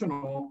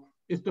irrational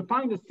is to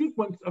find a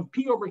sequence of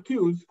P over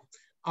Qs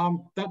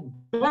that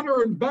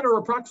better and better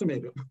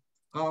approximate it.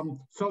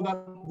 So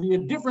that the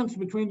difference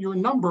between your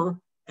number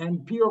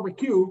and P over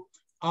Q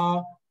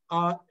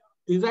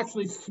is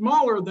actually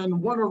smaller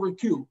than 1 over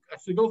Q.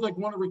 Actually goes like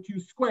 1 over Q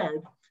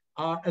squared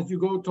as you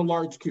go to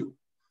large Q.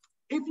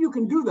 If you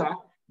can do that,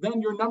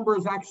 then your number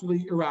is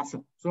actually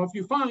irrational. So if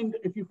you find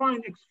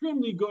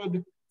extremely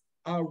good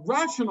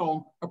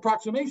rational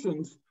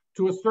approximations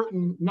to a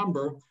certain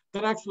number,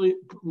 that actually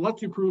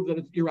lets you prove that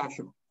it's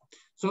irrational.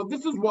 So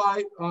this is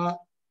why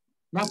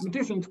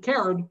mathematicians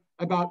cared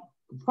about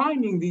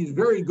finding these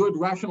very good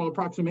rational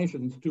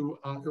approximations to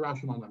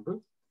irrational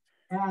numbers.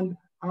 And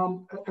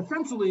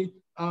essentially,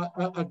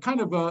 a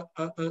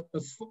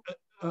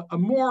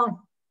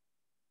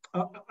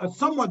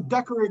somewhat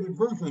decorated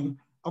version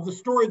of the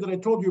story that I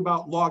told you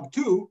about log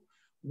 2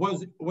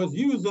 was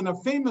used in a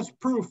famous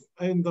proof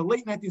in the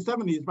late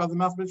 1970s by the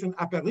mathematician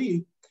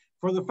Appert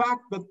for the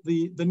fact that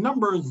the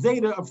number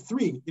zeta of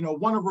 3,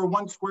 1 over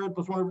 1 squared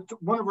plus 1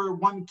 over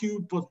 1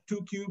 cubed plus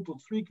 2 cubed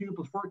plus 3 cubed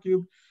plus 4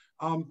 cubed,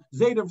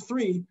 zeta of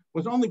 3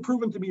 was only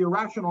proven to be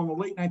irrational in the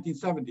late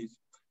 1970s.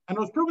 And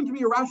it was proven to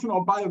be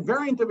irrational by a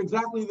variant of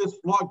exactly this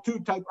log 2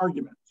 type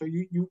argument. So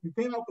you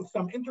came up with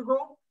some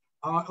integral,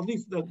 at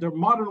least the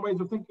modern ways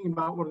of thinking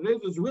about what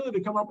it is really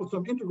to come up with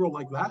some integral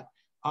like that,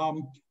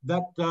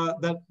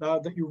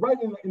 that you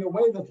write in a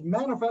way that's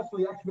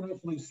manifestly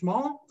exponentially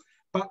small,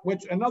 but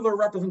which another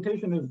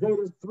representation is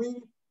zeta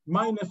 3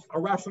 minus a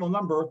rational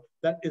number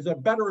that is a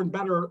better and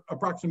better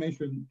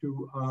approximation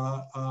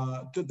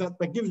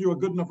that gives you a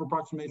good enough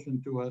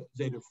approximation to a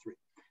zeta of 3.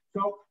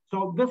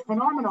 So this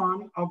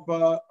phenomenon of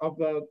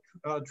the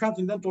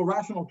transcendental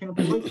rational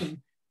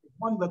cancellation is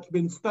one that's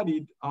been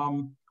studied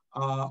a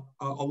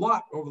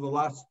lot over the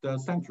last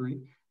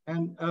century.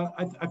 And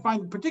I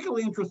find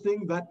particularly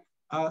interesting that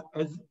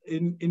as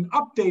in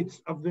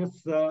updates of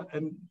this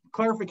and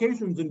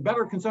clarifications and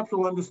better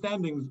conceptual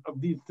understandings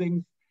of these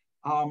things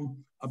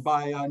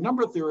by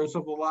number theorists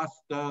over the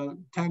last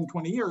 10,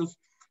 20 years,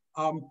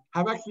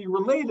 have actually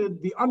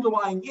related the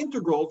underlying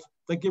integrals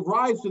that give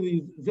rise to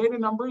these zeta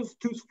numbers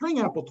to string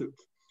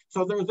amplitudes.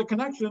 So there's a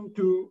connection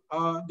to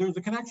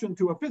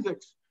a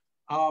physics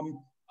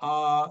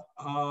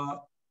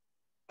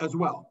as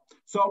well.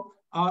 So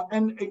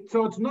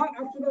so it's not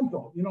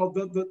accidental.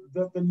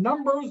 The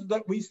numbers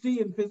that we see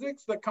in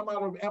physics that come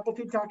out of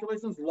amplitude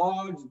calculations,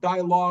 logs,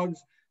 dilogs,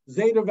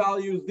 zeta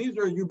values, these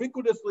are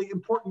ubiquitously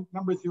important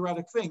number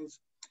theoretic things.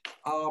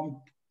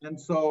 And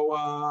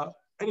so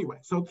anyway,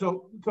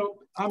 so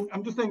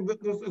I'm just saying that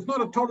it's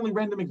not a totally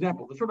random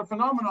example. The sort of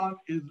phenomenon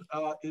is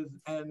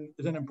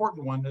an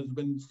important one, has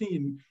been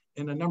seen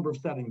in a number of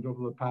settings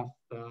over the past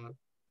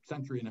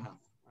century and a half.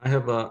 I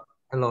have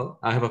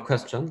a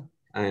question.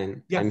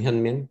 Yes. I'm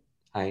Hyunmin.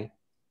 Hi.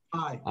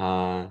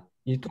 Hi.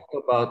 You talked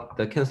about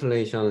the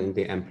cancellation in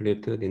the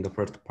amplitude in the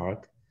first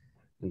part.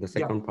 In the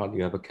second part,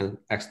 you have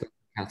extra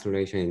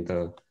cancellation in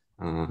the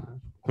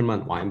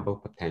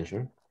Kuhlmann-Weinberg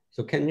potential.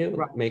 So can you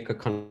make a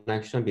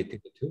connection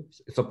between the two?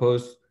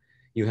 Suppose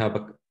you have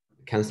a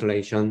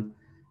cancellation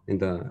in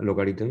the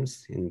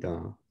logarithms in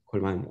the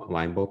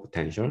Kuhlmann-Weinberg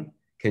potential.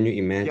 Can you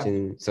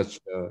imagine such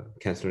a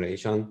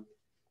cancellation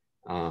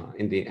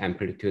in the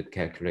amplitude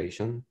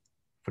calculation,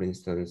 for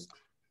instance?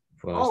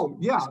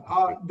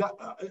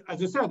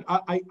 As I said,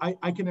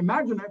 I can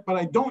imagine it, but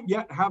I don't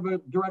yet have a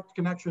direct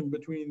connection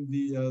between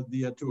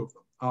the two of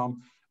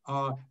them.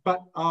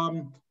 But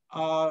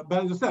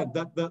as I said,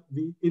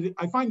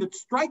 I find it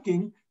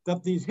striking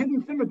that these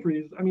hidden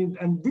symmetries,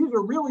 and these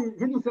are really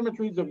hidden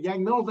symmetries of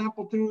Yang-Mills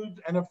amplitudes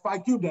and of phi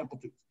cubed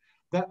amplitudes.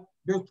 that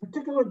there's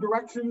particular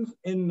directions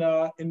in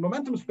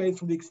momentum space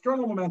for the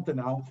external momenta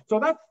now. So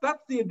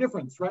that's the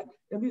difference, right?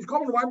 In these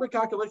Coleman-Weinberg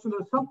calculations,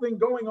 there's something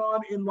going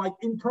on in like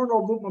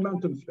internal loop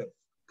momentum space.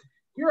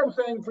 Here I'm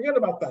saying, forget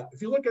about that.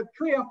 If you look at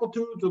tree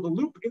amplitudes or the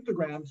loop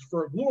integrams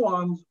for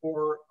gluons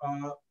or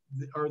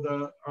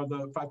the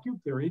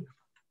phi-cube theory,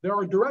 there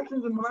are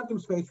directions in momentum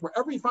space where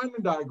every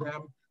Feynman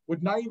diagram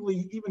would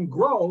naively even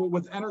grow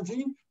with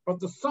energy, but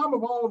the sum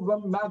of all of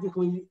them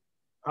magically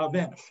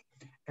vanish.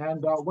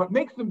 And what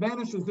makes them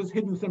vanish is this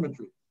hidden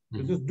symmetry.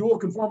 There's this dual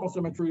conformal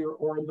symmetry,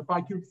 or in the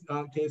phi-cube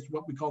case,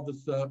 what we call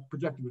this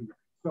projective invariance.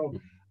 So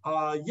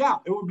yeah,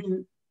 it would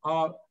be,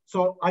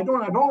 so I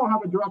don't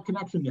have a direct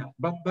connection yet,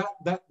 but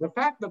the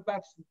fact that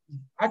that's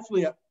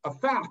actually a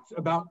fact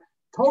about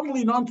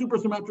totally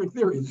non-supersymmetric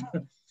theories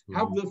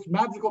have this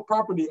magical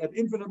property at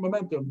infinite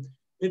momentum,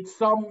 it's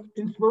some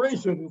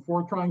inspiration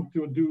for trying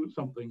to do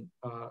something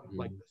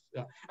like this.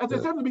 Yeah. As I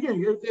said in the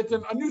beginning, it's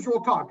an unusual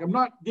talk. I'm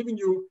not giving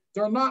you,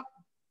 there are not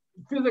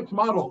physics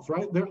models,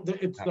 right?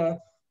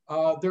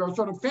 There are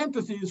sort of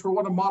fantasies for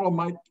what a model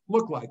might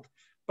look like,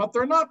 but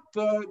they're not,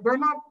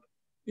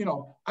 you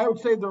know, I would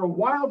say they're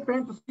wild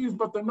fantasies,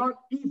 but they're not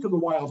e to the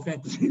wild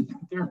fantasies.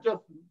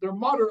 They're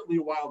moderately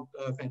wild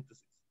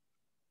fantasies.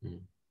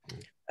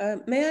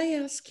 May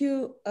I ask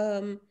you,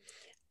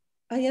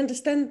 I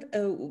understand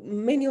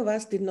many of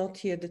us did not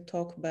hear the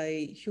talk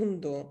by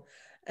Hyundo.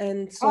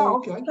 And so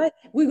okay.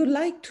 we would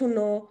like to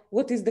know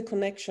what is the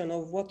connection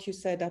of what you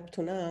said up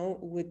to now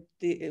with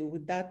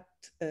that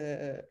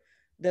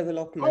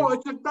development. Oh,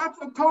 that's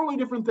a totally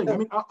different thing. I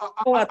mean,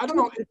 I don't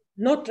know.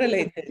 Not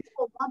related.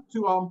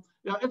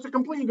 Yeah, it's a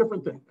completely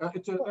different thing. I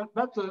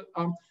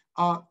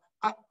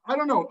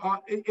don't know.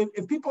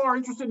 If people are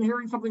interested in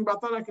hearing something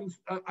about that, I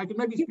can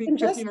maybe speak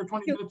 15 or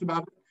 20 minutes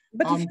about it.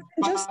 But if you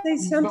can just say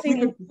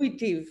something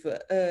intuitive,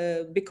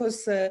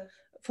 because,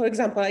 for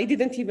example, I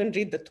didn't even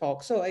read the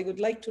talk, so I would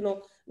like to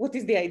know what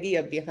is the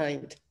idea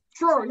behind.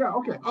 Sure. Yeah.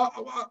 Okay. I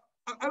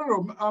don't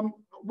know.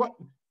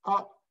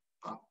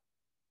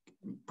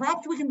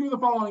 Perhaps we can do the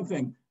following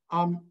thing.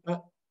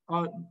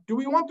 Do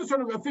we want to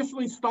sort of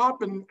officially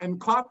stop and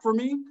clap for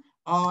me?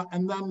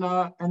 And then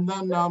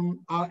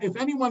if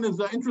anyone is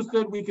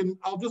interested,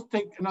 I'll just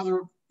take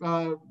another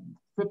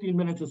 15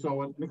 minutes or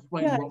so and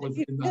explain what was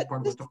in that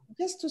part of the talk.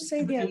 Just to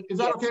say is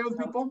that okay with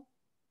people?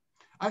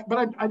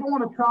 But I don't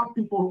want to trap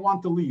people who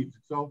want to leave.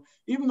 So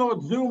even though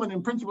it's Zoom and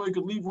in principle you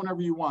could leave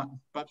whenever you want,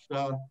 but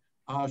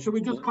should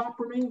we just clap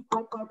for me?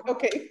 Clap, clap, clap.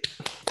 Okay.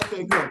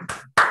 Okay, good.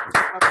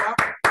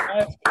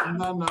 And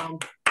then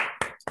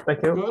thank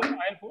you. Good.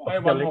 I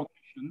have one more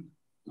question.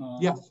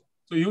 Yes.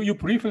 So you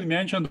briefly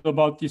mentioned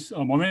about this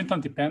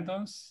momentum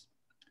dependence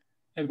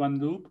at one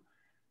loop.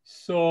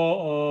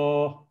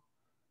 So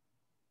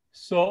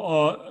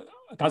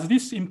does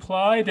this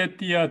imply that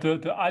the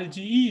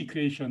RGE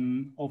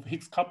equation of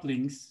Higgs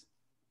couplings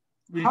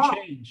will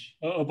change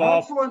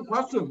above? Excellent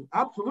question.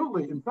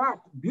 Absolutely. In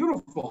fact,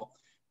 beautiful.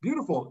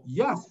 Beautiful.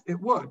 Yes, it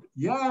would.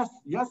 Yes,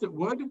 it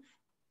would.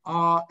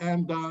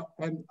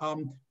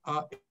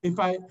 If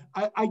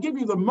I give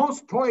you the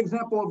most toy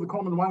example of the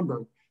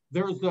Coleman-Weinberg,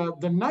 there's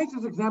the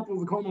nicest example of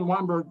the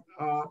Coleman-Weinberg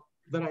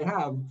that I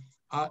have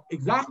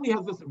exactly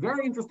has this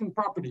very interesting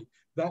property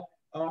that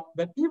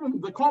even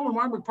the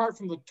Coleman-Weinberg part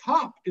from the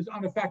top is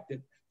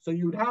unaffected. So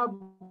you'd have,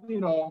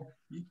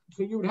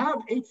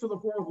 h to the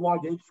 4th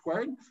log h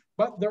squared,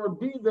 but there would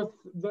be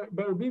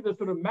this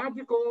sort of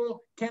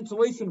magical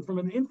cancellation from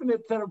an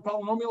infinite set of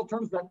polynomial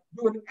terms that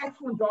do an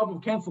excellent job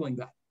of canceling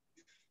that,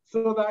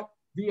 so that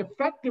the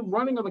effective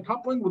running of the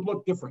coupling would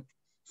look different.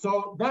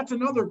 So that's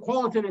another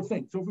qualitative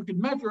thing. So if we could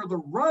measure the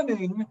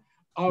running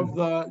of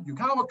the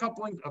Yukawa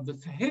couplings, of the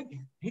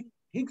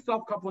Higgs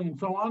self-coupling and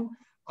so on,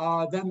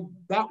 then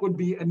that would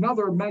be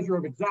another measure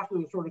of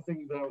exactly the sort of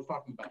thing that I was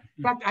talking about.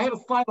 In fact, I had a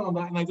slide on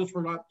that and I just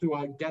forgot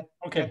to get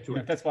to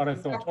it. That's what I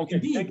thought. Okay,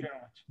 indeed, thank you very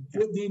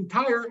much. The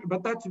entire,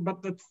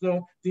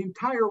 the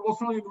entire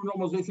Wilsonian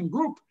renormalization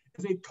group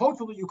is a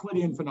totally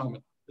Euclidean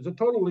phenomenon. It's a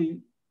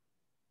totally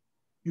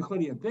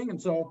Euclidean thing.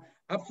 And so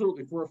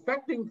absolutely, if we're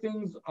affecting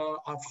things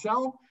off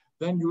shell,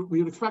 then we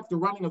would expect the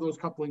running of those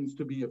couplings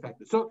to be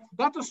affected. So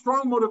that's a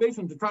strong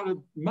motivation to try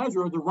to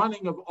measure the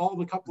running of all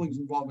the couplings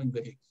involving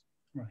the Higgs.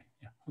 Right.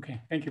 Yeah.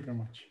 Okay. Thank you very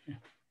much.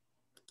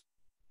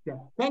 Yeah.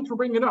 Thanks for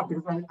bringing it up,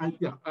 because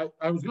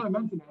I was going to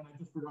mention it and I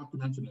just forgot to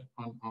mention it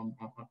on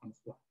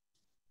stuff.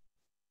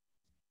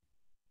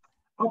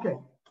 Okay.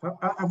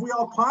 Have we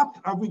all clapped?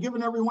 Have we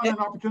given everyone an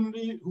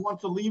opportunity who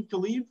wants to leave to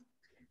leave?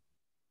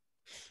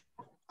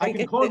 I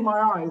can close my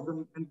eyes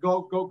and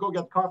go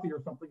get coffee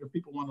or something if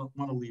people want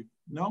to leave.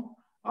 No?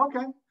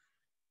 Okay.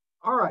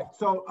 All right.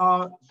 So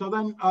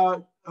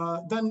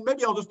then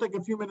maybe I'll just take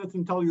a few minutes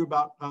and tell you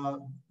about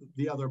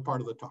the other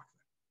part of the talk.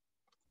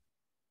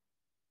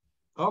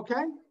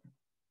 Okay.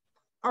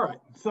 All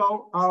right.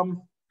 So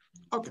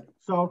okay.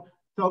 So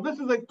this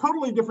is a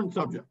totally different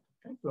subject.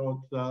 Okay?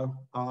 So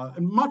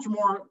it's much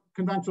more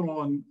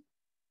conventional and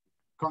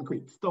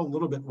concrete. Still a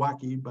little bit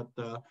wacky, but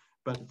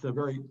it's a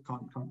very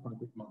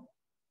concrete model.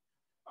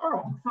 All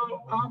right,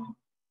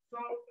 So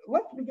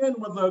let's begin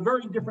with a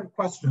very different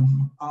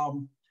question.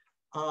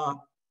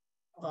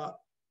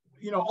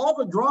 You know, all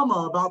the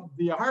drama about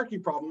the hierarchy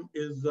problem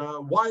is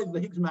why is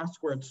the Higgs mass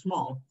squared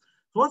small?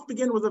 So let's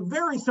begin with a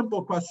very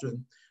simple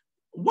question.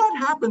 What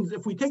happens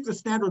if we take the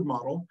standard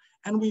model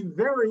and we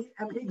vary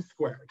m Higgs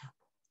squared?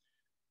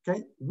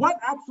 Okay, what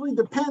actually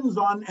depends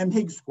on m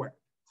Higgs squared?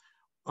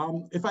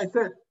 If I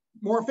said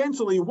more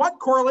fancily, what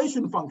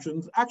correlation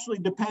functions actually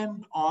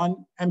depend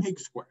on m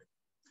Higgs squared?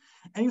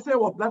 And you say,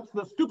 well, that's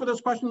the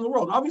stupidest question in the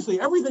world. Obviously,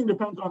 everything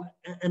depends on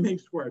m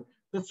Higgs squared.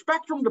 The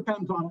spectrum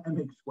depends on m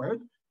Higgs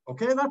squared.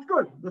 Okay, that's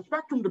good. The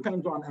spectrum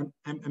depends on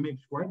m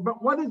Higgs squared,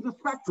 but what is the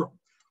spectrum?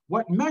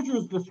 What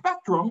measures the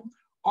spectrum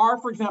are,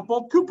 for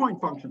example, 2-point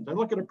functions. I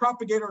look at a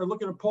propagator, I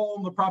look at a pole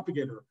in the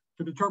propagator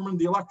to determine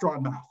the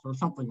electron mass or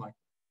something like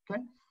that,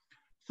 okay?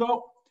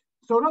 So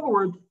in other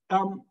words,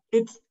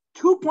 it's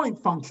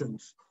 2-point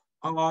functions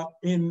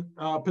in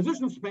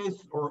position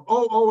space, or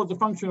O as a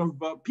function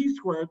of p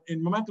squared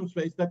in momentum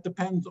space that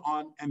depends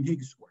on m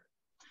Higgs squared.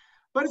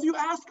 But if you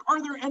ask,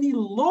 are there any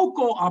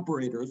local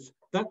operators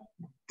that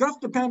just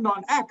depend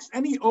on x,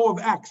 any O of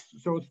x,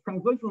 so it's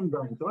translational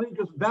invariant, so any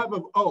just VAB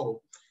of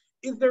O,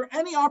 is there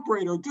any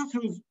operator just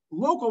whose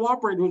local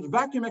operator, whose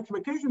vacuum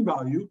expectation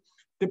value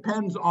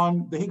depends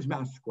on the Higgs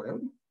mass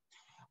squared?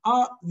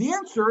 The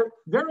answer,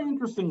 very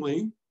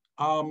interestingly,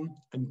 and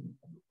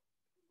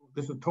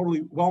this is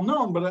totally well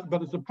known,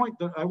 but it's a point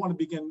that I want to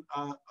begin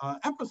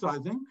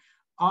emphasizing,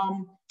 are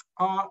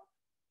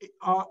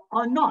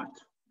not.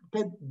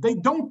 They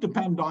don't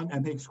depend on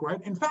m Higgs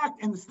squared. In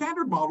fact, in the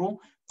standard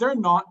model, they're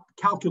not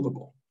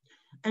calculable.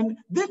 And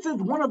this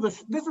is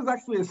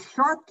actually a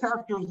sharp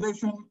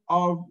characterization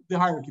of the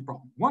hierarchy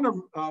problem. One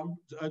of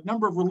a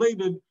number of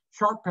related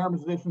sharp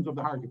parameterizations of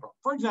the hierarchy problem.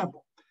 For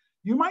example,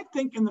 you might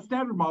think in the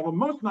standard model,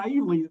 most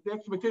naively, the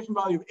expectation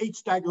value of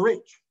h dagger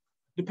h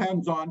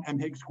depends on m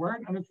Higgs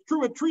squared, and it's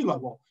true at tree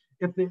level.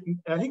 If the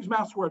Higgs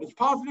mass squared is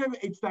positive,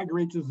 h dagger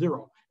h is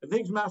 0. If the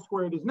Higgs mass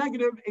squared is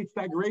negative, h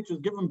dagger h is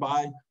given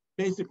by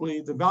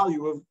basically the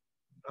value of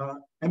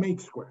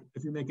mh squared,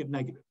 if you make it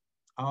negative.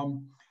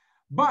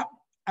 But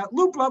at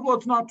loop level,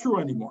 it's not true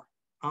anymore.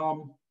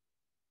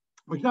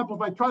 For example,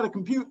 if I try to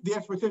compute the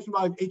expectation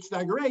value of h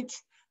dagger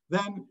h,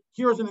 then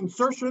here's an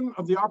insertion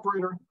of the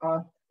operator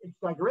h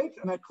dagger h,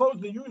 and I close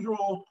the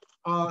usual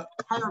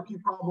hierarchy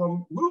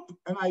problem loop,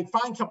 and I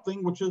find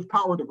something which is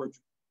power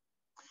divergent.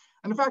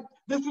 And in fact,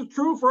 this is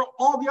true for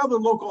all the other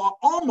local,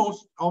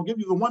 almost, I'll give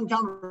you the one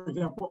counter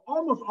example,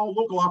 almost all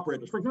local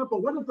operators. For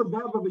example, what is the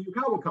VAB of a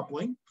Yukawa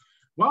coupling?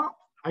 Well,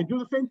 I do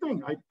the same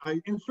thing.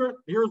 I insert,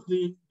 here's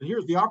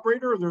the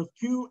operator, there's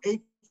Q,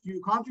 H,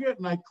 U conjugate,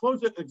 and I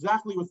close it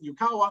exactly with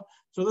Yukawa.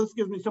 So this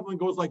gives me something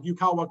that goes like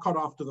Yukawa cut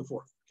off to the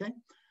fourth, okay?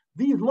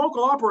 These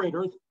local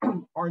operators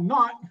are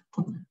not,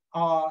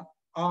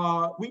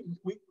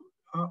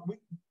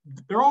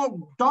 they're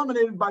all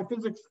dominated by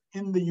physics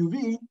in the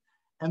UV,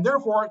 and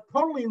therefore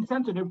totally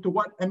insensitive to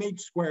what mh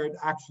squared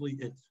actually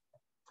is.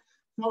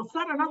 So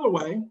said another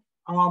way,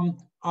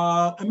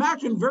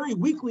 imagine very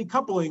weakly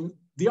coupling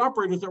the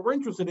operators that we're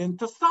interested in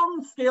to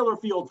some scalar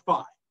field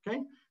phi,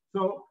 okay?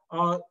 So,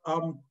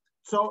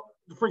 so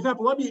for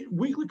example, let me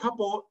weakly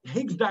couple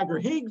Higgs dagger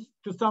Higgs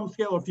to some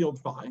scalar field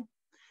phi.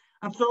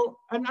 And so,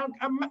 and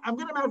I'm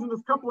going to imagine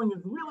this coupling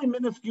is really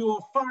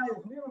minuscule, phi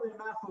is nearly a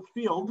massless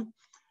field.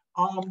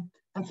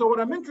 And so what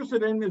I'm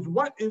interested in is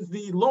what is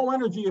the low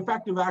energy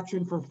effective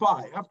action for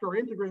phi after I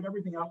integrate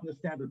everything out in the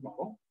standard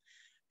model.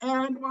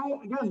 And well,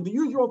 again, the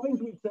usual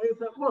things we say is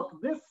that, look,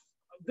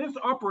 this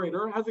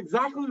operator has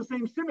exactly the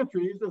same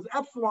symmetries as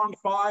epsilon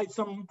phi,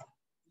 some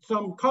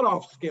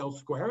cutoff scale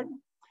squared.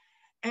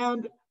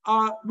 And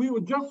we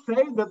would just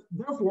say that,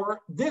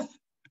 therefore, this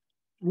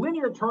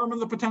linear term in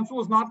the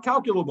potential is not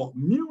calculable.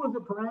 Mu as a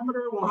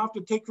parameter we'll have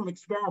to take from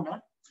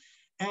experiment.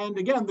 And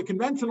again, the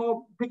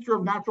conventional picture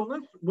of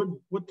naturalness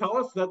would tell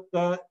us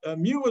that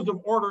mu is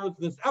of order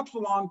this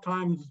epsilon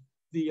times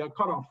the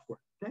cutoff square,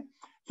 okay?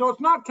 So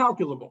it's not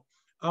calculable.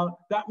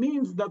 That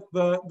means that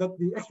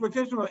the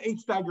expectation of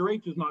h dagger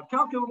h is not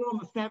calculable in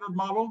the standard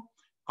model.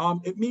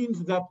 It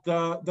means that,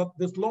 that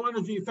this low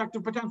energy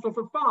effective potential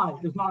for phi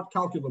is not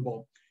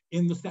calculable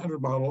in the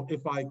standard model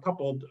if I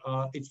coupled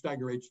h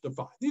dagger h to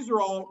phi. These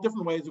are all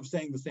different ways of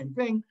saying the same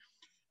thing.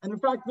 And in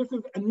fact, this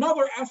is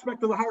another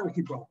aspect of the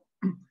hierarchy problem.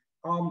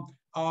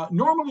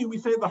 Normally we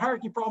say the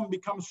hierarchy problem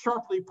becomes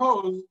sharply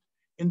posed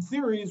in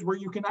theories where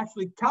you can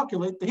actually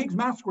calculate the Higgs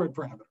mass squared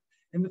parameter.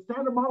 In the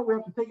standard model, we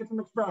have to take it from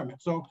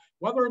experiment. So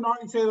whether or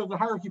not you say there's a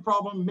hierarchy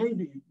problem,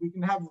 maybe we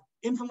can have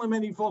infinitely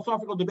many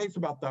philosophical debates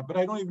about that, but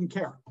I don't even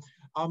care.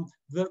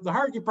 The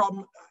hierarchy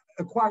problem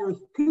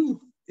acquires teeth.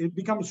 It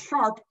becomes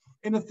sharp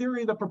in a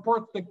theory that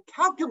purports to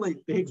calculate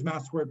the Higgs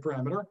mass squared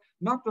parameter,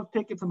 not just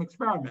take it from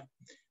experiment.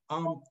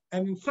 And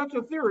in such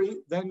a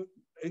theory, then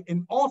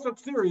in all such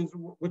theories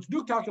which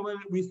do calculate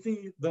it, we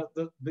see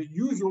the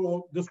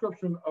usual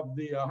description of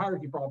the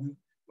hierarchy problem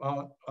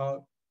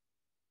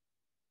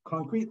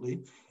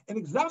concretely. In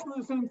exactly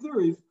the same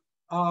theories,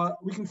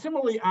 we can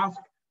similarly ask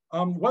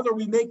whether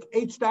we make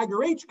h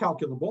dagger h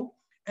calculable.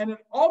 And in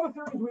all the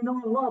theories we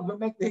know and love that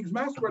make the Higgs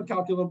mass squared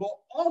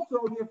calculable, also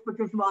the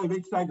expectation value of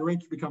H stagger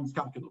H becomes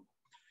calculable.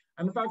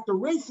 And in fact, the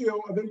ratio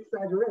of H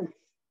stagger H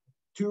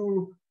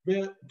to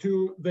the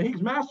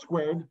Higgs mass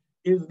squared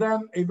is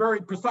then a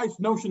very precise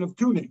notion of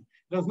tuning.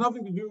 It has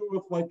nothing to do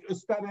with like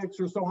aesthetics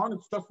or so on.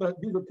 It's just that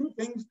these are two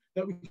things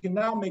that we can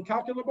now make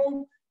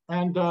calculable.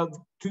 And to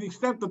the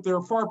extent that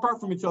they're far apart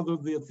from each other,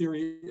 the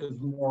theory is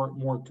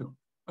more tuned.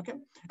 Okay.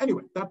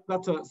 Anyway,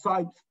 that's a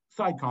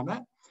side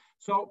comment.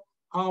 So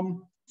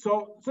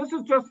this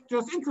is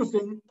just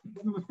interesting.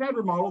 In the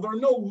standard model, there are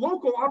no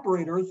local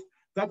operators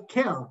that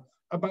care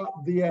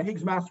about the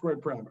Higgs mass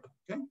squared parameter.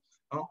 Okay.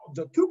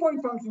 The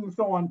 2-point functions and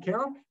so on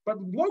care,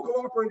 but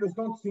local operators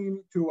don't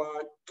seem to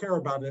care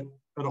about it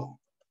at all.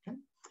 Okay.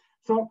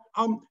 So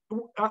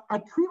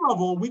at tree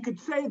level, we could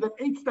say that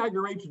H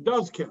stagger H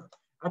does care.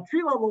 At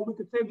tree level, we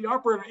could say the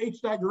operator H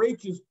stagger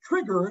H is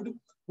triggered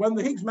when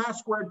the Higgs mass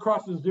squared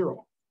crosses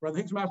 0. Where the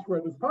Higgs mass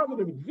squared is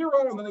positive, it's 0,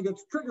 and then it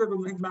gets triggered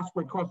when the Higgs mass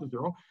squared crosses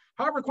 0.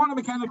 However, quantum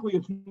mechanically,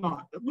 it's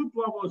not. At loop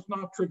level, it's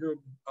not triggered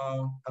at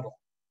all.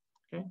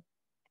 Okay.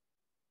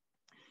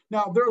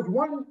 Now, there's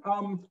one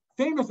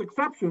famous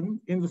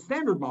exception in the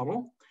standard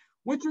model,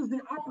 which is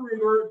the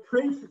operator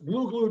trace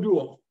glue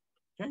dual.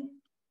 Okay.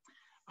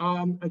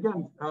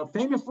 Again,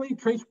 famously,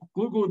 trace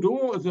glue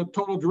dual is a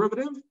total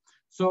derivative.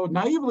 So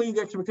naively,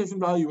 the expectation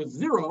value is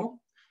 0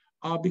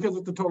 because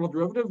it's a total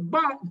derivative,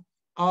 but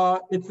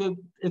it's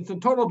a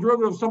total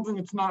derivative of something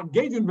that's not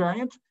gauge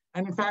invariant,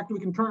 and in fact we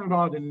can turn it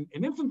on in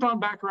instanton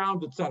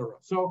background, etc.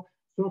 So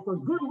for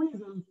good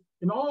reasons,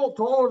 to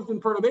all in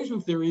perturbation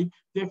theory,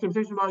 the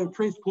expectation value of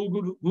trace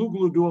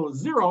glue dual is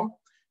 0,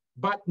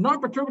 but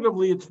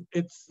non-perturbatively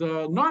it's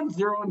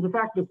non-zero, and in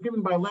fact it's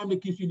given by lambda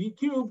QCD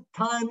cubed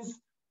times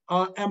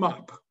m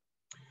up.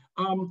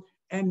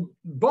 And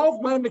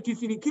both lambda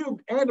QCD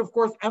cubed and of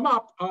course m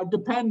up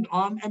depend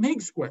on m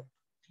Higgs squared.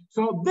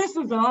 So this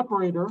is an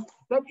operator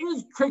that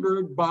is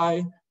triggered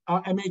by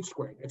mh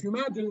squared. If you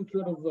imagine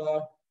sort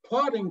of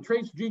plotting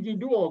trace GG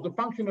dual as a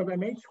function of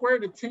mh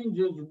squared, it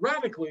changes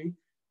radically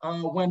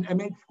when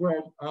mh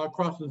squared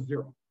crosses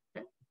 0.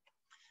 Okay.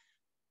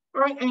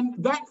 All right, and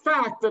that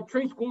fact that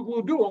trace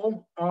glue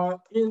dual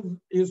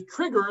is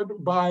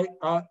triggered by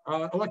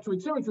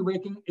electroweak symmetry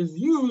breaking is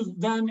used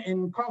then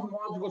in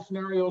cosmological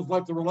scenarios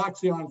like the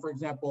relaxion, for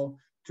example,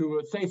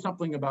 to say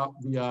something about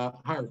the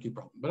hierarchy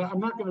problem. But I'm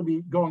not going to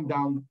be going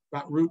down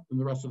that route in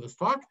the rest of this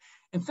talk.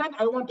 Instead,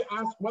 I want to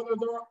ask whether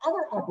there are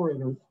other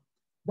operators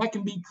that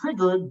can be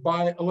triggered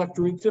by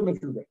electroweak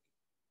symmetry breaking.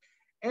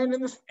 And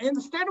in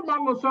the standard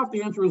model itself,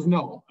 the answer is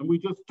no. And we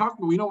just talked,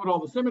 we know what all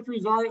the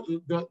symmetries are.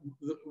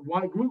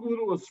 Why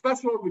glue is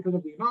special because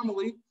of the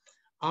anomaly.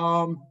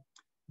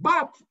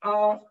 But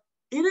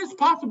it is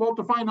possible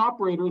to find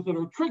operators that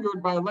are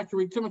triggered by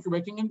electroweak symmetry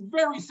breaking in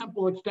very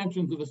simple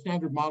extensions of the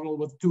standard model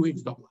with 2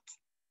 Higgs doublets.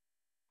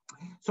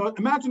 So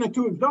imagine a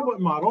 2 Higgs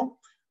doublet model,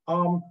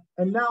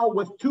 and now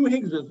with 2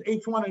 Higgses,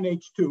 H1 and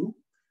H2.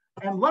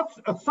 And let's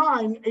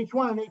assign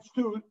H1 and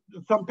H2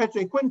 some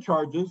hep-ph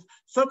charges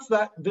such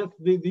that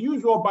the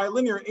usual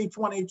bilinear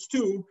H1,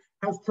 H2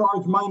 has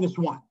charge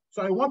 -1.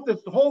 So I want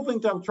the whole thing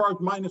to have charge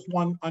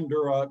 -1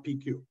 under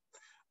PQ.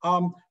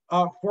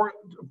 For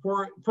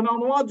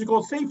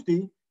phenomenological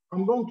safety,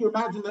 I'm going to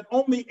imagine that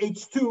only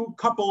H2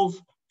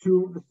 couples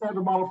to the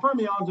standard model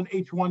fermions and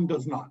H1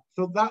 does not.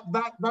 So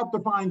that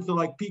defines the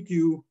like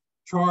PQ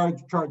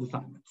charge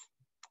assignments.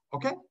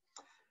 Okay.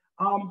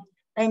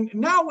 And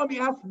now let me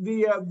ask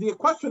the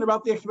question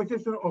about the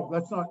expectation. Oh,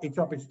 that's not H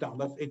up, H down.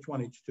 That's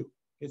H1, H2.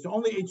 It's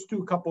only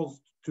H2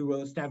 couples to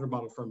a standard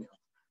model fermion.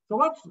 So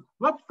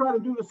let's try to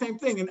do the same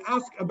thing and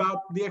ask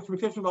about the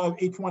expectation value of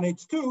H1,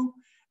 H2.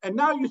 And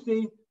now you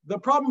see the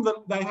problem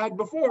that I had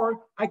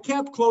before. I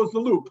can't close the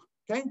loop,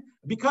 okay?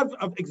 Because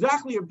of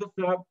exactly of this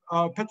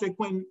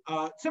Petre-Quinn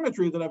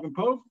symmetry that I've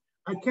imposed,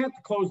 I can't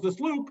close this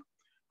loop.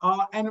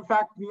 And in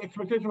fact, the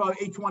expectation value of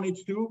H1,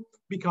 H2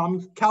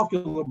 becomes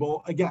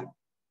calculable again.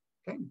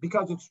 Okay,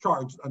 because it's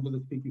charged under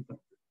this PQ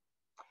symmetry.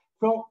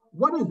 So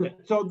what is it?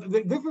 So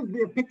this is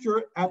the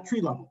picture at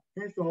tree level.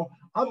 Okay, so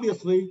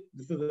obviously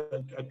this is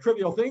a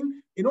trivial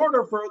thing. In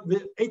order for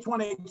the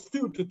H1,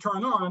 H2 to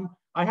turn on,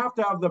 I have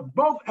to have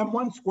both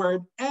M1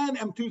 squared and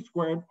M2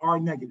 squared are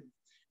negative.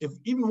 If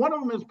even one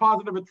of them is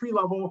positive at tree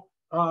level,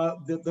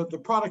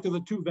 the product of the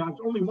two VAVs,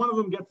 only one of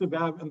them gets a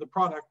VAV, and the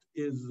product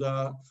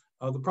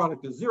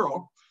is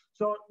 0.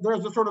 So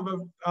there's a sort of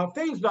a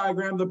phase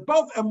diagram that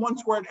both M1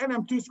 squared and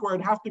M2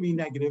 squared have to be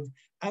negative,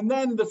 and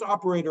then this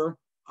operator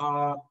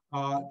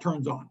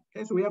turns on.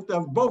 Okay, so we have to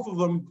have both of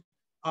them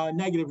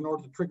negative in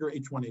order to trigger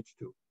H1,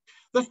 H2.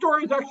 The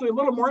story is actually a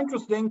little more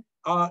interesting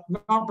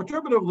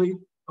non-perturbatively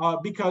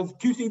because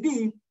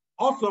QCD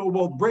also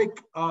will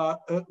break,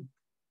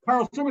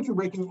 chiral symmetry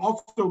breaking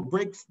also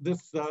breaks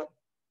this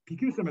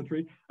PQ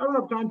symmetry. I don't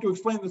have time to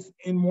explain this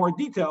in more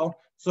detail.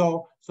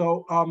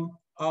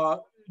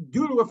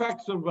 Due to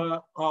effects of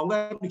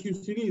lambda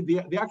QCD,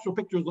 the actual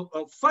picture is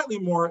slightly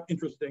more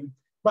interesting.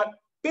 But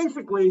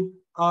basically,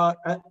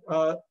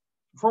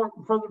 for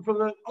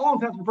the all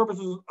intents and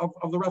purposes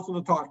of the rest of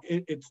the talk,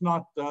 it's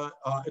not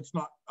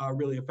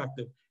really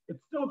effective.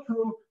 It's still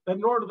true that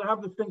in order to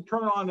have this thing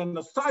turn on in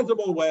a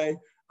sizable way,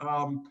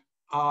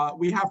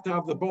 we have to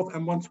have the both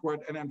m1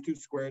 squared and m2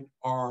 squared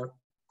are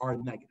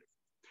negative.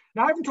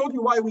 Now, I haven't told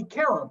you why we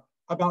care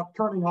about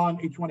turning on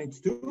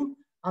H1H2.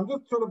 I'm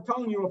just sort of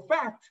telling you a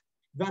fact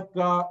that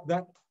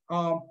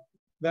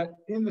that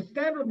in the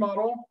standard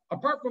model,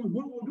 apart from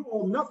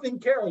dual, nothing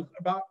cares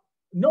about.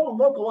 No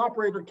local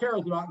operator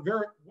cares about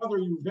whether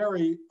you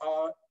vary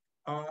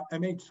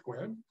mh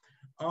squared.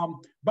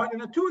 But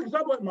in a 2x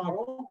doublet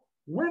model,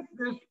 with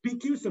this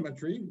PQ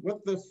symmetry,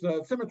 with this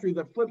symmetry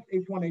that flips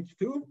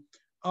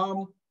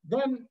H1H2,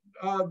 then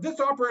this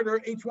operator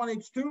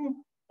H1H2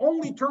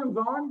 only turns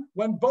on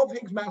when both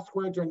Higgs mass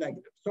squareds are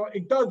negative. So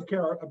it does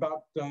care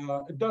about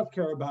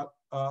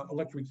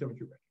electroweak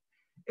symmetry.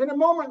 In a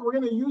moment, we're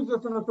going to use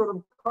this in a sort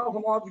of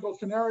cosmological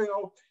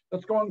scenario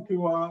that's going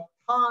to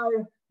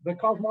tie the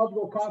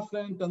cosmological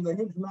constant and the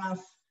Higgs mass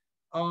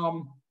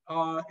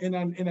in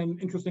an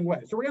interesting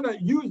way. So we're going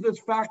to use this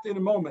fact in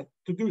a moment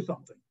to do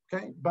something.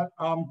 Okay, but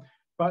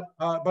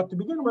to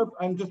begin with,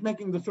 I'm just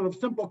making the sort of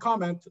simple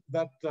comment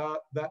that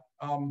that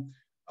in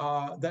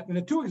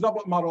a 2x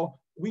doublet model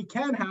we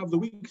can have the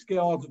weak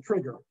scale as a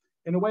trigger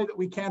in a way that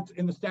we can't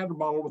in the standard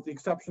model, with the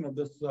exception of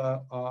this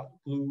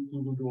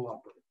blue dual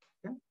operator.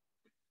 Okay,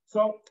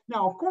 so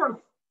now of course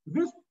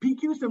this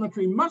PQ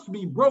symmetry must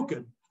be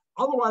broken.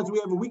 Otherwise, we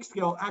have a weak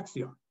scale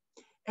axion.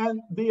 And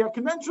the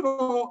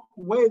conventional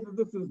way that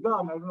this is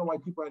done, I don't know why I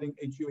keep writing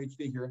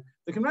HUHD here.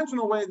 The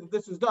conventional way that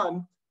this is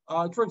done,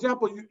 for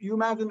example, you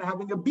imagine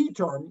having a B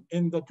term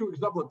in the 2x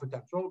doublet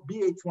potential,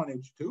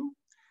 BH1H2,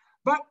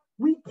 but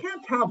we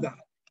can't have that.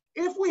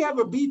 If we have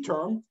a B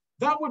term,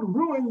 that would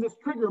ruin this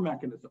trigger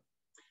mechanism,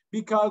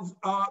 because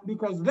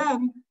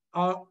then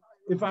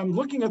if I'm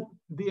looking at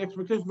the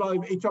expectation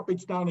value of H up,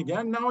 H down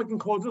again, now I can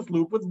close this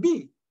loop with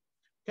B.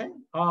 Okay.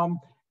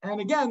 And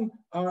again,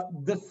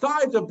 the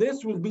size of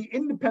this would be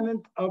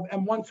independent of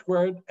m1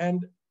 squared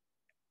and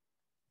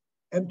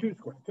m2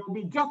 squared. So it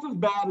would be just as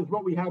bad as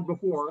what we had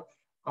before,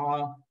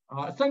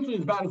 essentially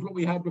as bad as what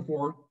we had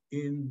before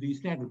in the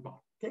standard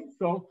model. Okay,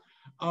 so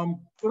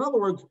in other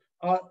words,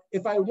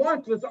 if I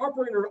want this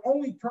operator to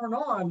only turn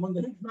on when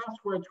the Higgs mass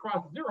squareds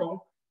cross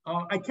 0,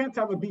 I can't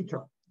have a B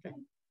term. Okay.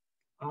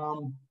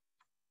 All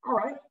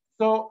right,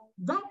 so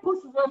that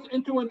pushes us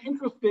into an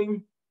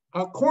interesting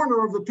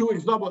corner of the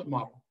 2x doublet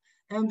model.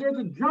 And there's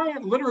a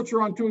giant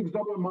literature on 2x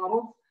doublet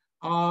models,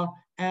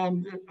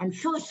 and I'm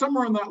sure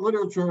somewhere in that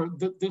literature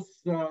that this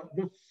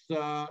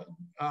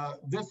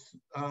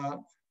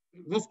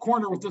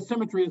corner with this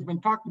symmetry has been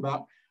talked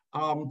about,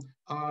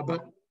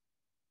 but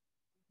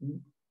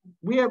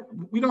we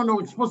don't know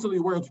explicitly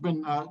where it's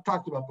been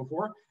talked about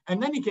before.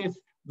 In any case,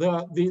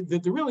 the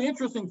really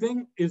interesting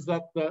thing is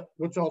that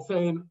which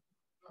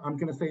I'm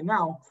going to say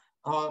now.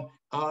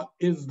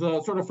 Is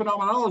the sort of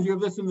phenomenology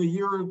of this in the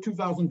year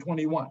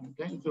 2021.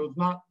 Okay, so it's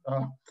not.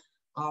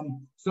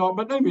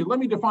 But anyway, let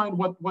me define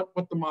what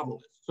the model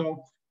is.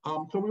 So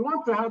we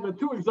want to have a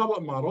 2x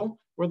doublet model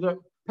where the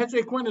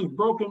Peche-Quinn is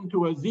broken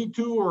to a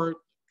Z2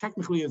 or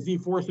technically a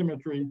Z4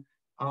 symmetry.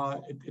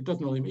 It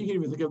doesn't really. You can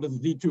even think of it as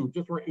Z2,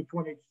 just where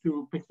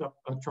H1H2 picks up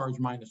a charge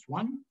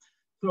 -1.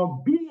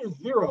 So B is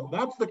 0.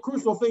 That's the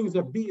crucial thing, is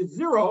that B is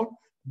 0.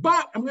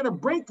 But I'm going to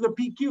break the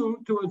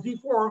PQ to a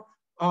Z4.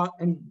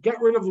 And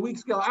get rid of the weak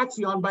scale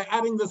axion by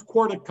adding this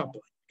quartic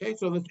coupling. Okay,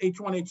 so this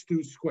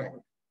H1H2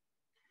 squared.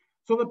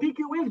 So the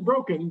PQ is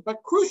broken,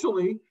 but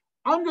crucially,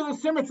 under the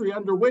symmetry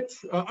under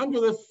which under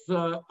this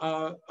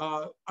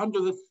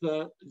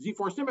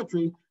Z4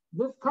 symmetry,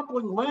 this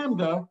coupling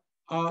lambda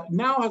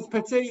now has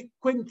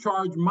Peche-Quinn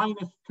charge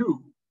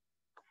 -2,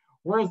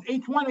 whereas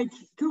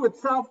H1H2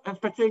 itself has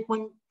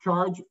Peche-Quinn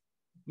charge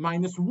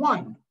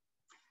 -1,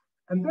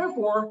 and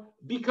therefore,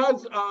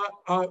 because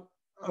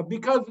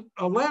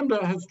a lambda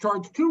has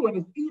charge 2 and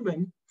is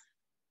even,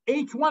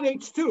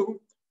 H1H2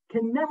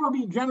 can never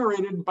be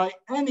generated by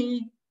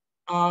any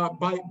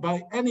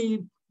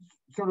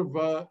sort of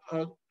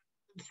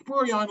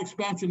spurion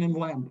expansion in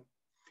lambda,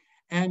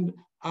 and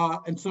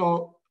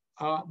so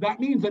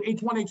that means that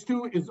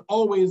H1H2 is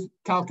always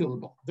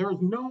calculable. There's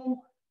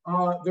no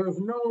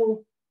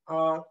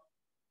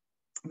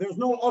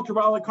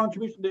ultraviolet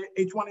contribution to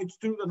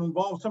H1H2 that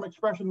involves some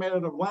expression made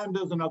out of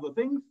lambdas and other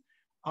things.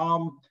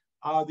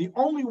 The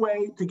only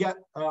way to get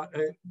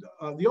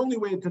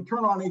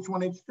turn on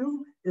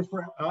H1H2 is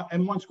for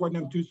m1 squared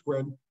and m2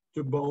 squared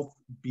to both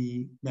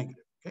be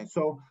negative. Okay,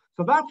 so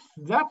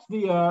that's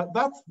the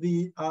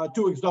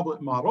 2x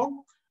doublet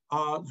model.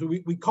 So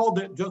we called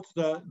it just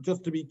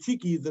to be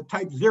cheeky the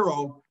type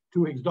 0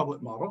 2x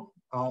doublet model.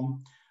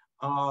 And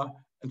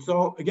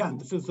so again,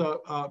 this is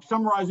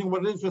summarizing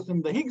what it is just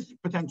in the Higgs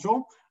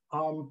potential.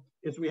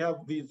 Is we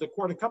have these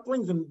quartic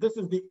couplings, and this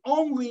is the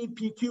only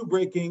PQ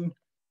breaking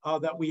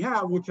that we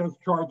have, which has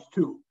charge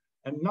 2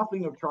 and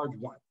nothing of charge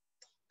 1.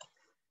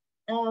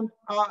 And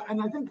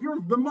I think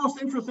here's the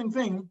most interesting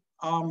thing,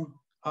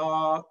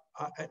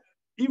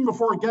 even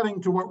before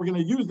getting to what we're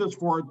going to use this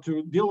for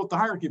to deal with the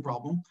hierarchy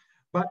problem.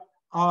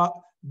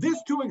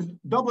 this 2x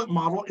doublet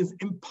model is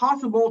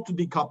impossible to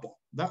decouple.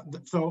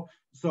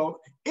 So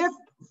if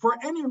for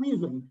any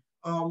reason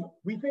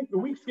we think the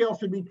weak scale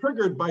should be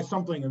triggered by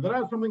something, and that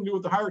has something to do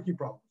with the hierarchy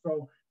problem.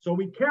 So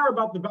we care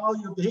about the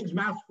value of the Higgs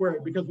mass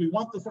squared because we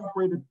want this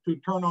operator to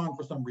turn on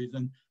for some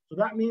reason. So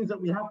that means that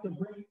we have to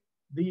bring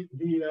we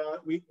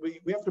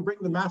have to bring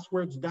the mass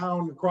squareds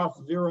down across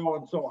 0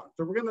 and so on.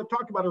 So we're going to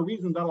talk about a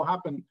reason that'll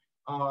happen,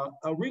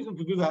 a reason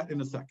to do that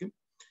in a second.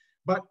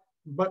 But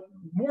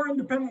more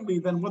independently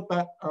than what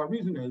that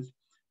reason is,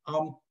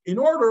 in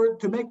order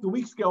to make the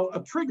weak scale a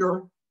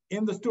trigger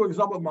in this 2x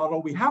doublet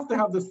model, we have to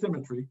have this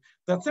symmetry.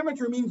 That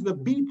symmetry means the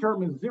B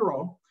term is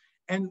 0.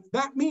 And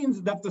that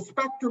means that the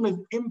spectrum is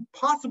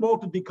impossible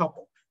to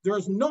decouple. There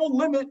is no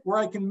limit where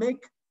I can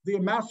make the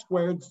mass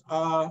squareds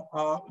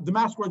of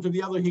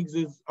the other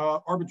Higgses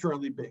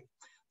arbitrarily big.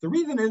 The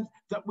reason is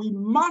that we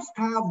must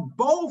have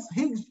both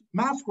Higgs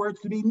mass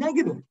squareds to be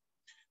negative.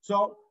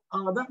 So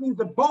that means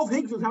that both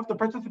Higgses have to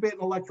participate in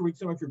electroweak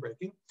symmetry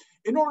breaking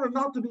in order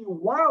not to be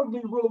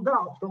wildly ruled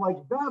out. So like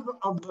Bev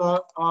of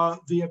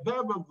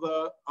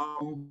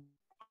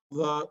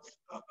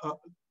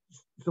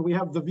so we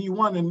have the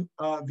V1 and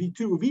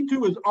V2.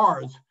 V2 is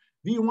ours.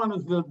 V1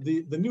 is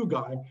the new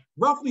guy.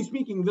 Roughly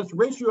speaking, this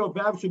ratio of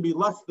Bev should be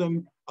less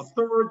than a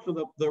third,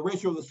 so the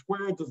ratio of the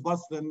squareds is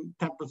less than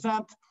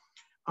 10%.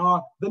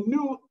 The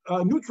new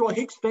neutral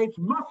Higgs states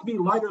must be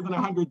lighter than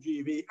 100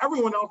 GeV.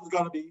 Everyone else has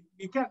got to be,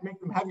 you can't make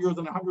them heavier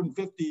than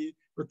 150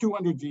 or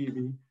 200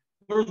 GeV.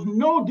 There's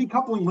no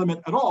decoupling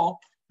limit at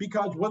all,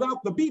 because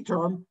without the B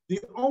term,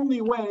 the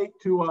only way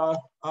to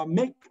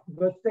make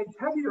the states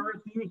heavier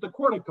is to use the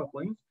quartic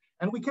couplings.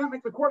 And we can't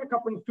make the quartic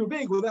couplings too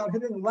big without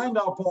hitting the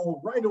Landau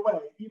pole right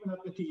away, even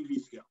at the TeV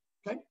scale,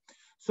 okay?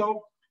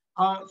 So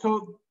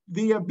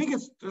the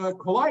biggest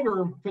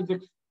collider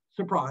physics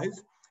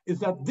surprise is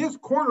that this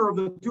corner of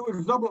the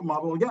 2x doublet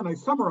model, again, I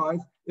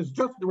summarize, is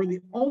just where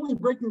the only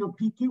breaking of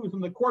P2 is in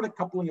the quartic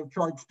coupling of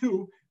charge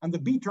 2, and the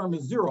B term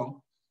is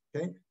 0.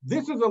 Okay,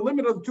 this is a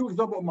limit of the 2x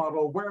doublet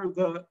model where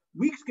the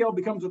weak scale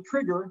becomes a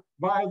trigger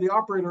via the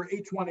operator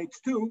H1,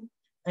 H2,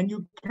 and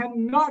you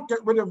cannot get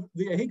rid of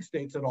the Higgs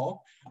states at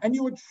all. And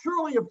you would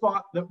surely have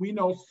thought that we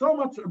know so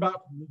much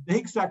about the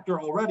Higgs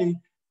sector already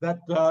that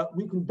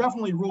we can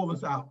definitely rule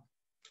this out.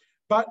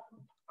 But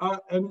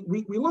and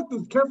we looked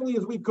as carefully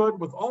as we could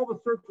with all the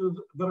searches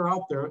that are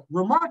out there.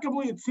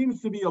 Remarkably, it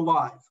seems to be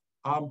alive.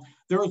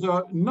 There is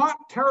a not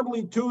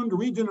terribly tuned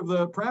region of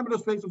the parameter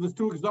space of this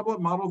 2x doublet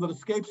model that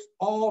escapes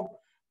all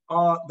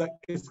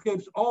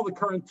the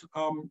current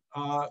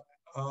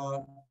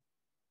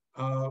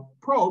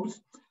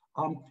probes.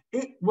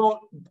 It will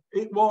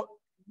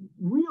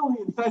really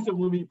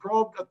incisively be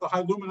probed at the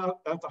high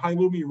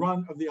Lumi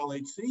run of the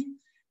LHC.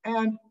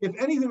 And if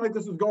anything like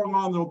this is going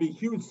on, there'll be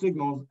huge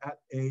signals at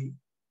a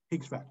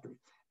Higgs factory.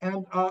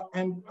 And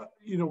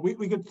you know,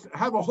 we could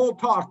have a whole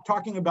talk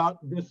talking about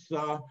this,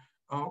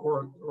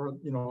 or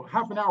you know,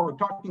 half an hour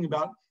talking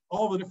about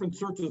all the different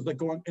searches that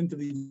go into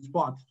these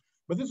plots.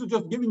 But this is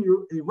just giving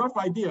you a rough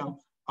idea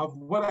of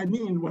what I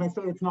mean when I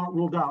say it's not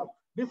ruled out.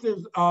 This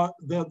is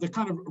the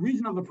kind of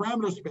region of the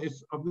parameter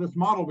space of this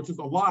model, which is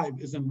alive,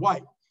 is in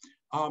white.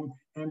 And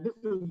this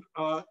is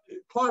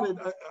plotted,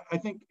 I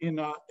think, in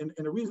a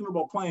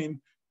reasonable plane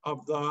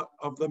of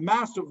the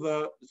mass of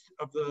the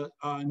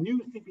new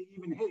CP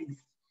even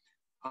Higgs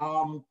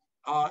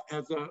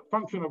as a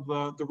function of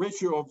the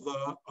ratio of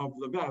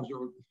the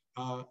VEVs,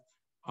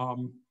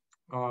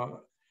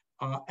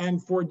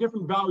 and for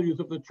different values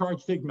of the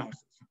charged sig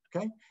masses.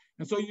 Okay,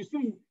 and so you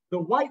see the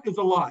white is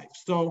alive.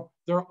 So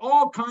there are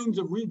all kinds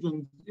of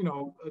regions. You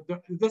know,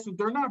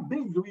 they're not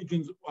big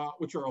regions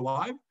which are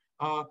alive.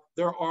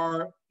 There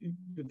are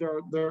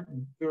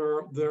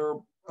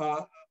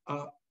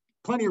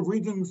plenty of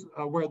regions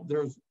where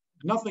there's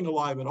nothing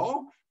alive at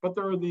all, but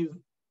there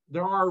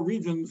are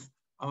regions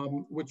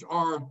which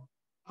are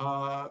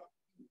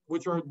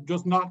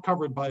just not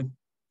covered by,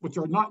 which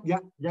are not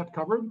yet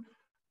covered,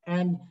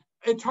 and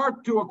it's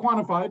hard to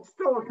quantify. It's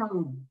still a kind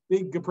of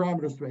big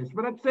parameter space,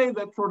 but I'd say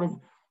that sort of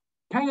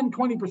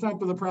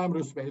 10–20% of the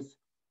parameter space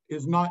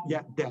is not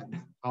yet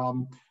dead.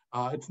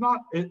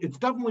 It's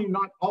definitely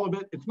not all of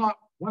it. It's not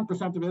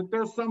 1% of it.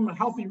 There's some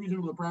healthy region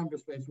of the parameter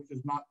space which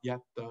is not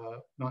yet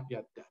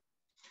dead.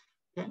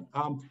 Okay,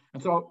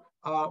 and so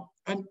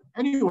and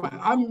anyway,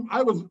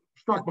 I was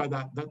struck by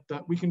that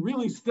we can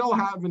really still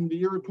have in the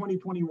year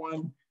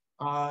 2021,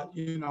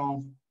 you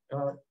know,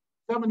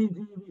 70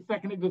 GeV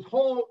second, this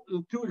whole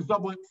 2x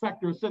doublet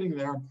sector sitting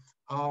there,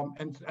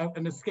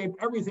 and escape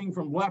everything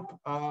from LEP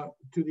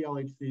to the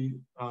LHC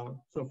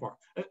so far.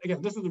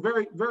 Again, this is a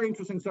very, very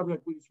interesting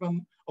subject. We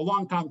spend a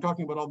long time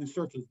talking about all these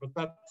searches, but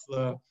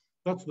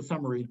that's the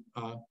summary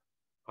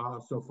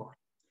so far.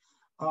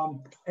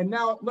 And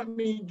now let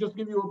me just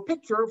give you a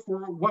picture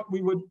for what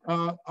we would,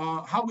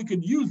 how we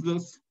could use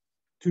this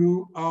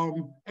to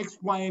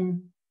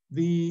explain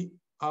the,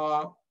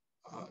 at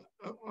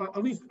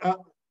least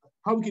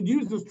how we could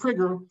use this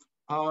trigger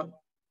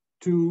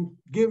to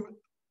give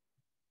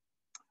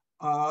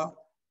a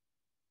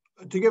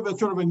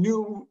sort of a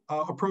new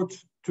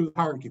approach to the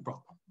hierarchy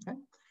problem. Okay.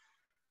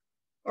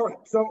 All right.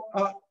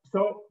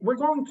 So we're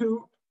going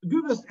to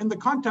do this in the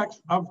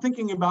context of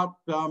thinking about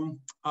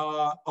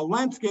a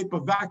landscape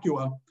of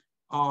vacua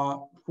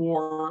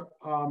for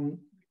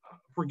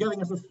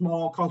getting us a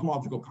small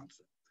cosmological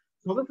constant.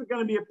 So this is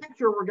going to be a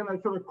picture. We're going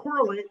to sort of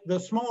correlate the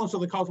smallness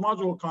of the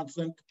cosmological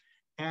constant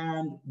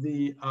and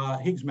the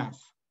Higgs mass.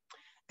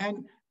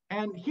 And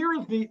here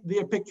is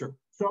the picture.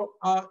 So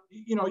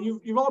you know,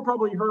 you've all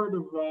probably heard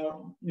of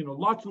you know,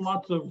 lots and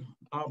lots of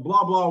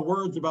blah blah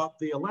words about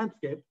the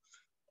landscape,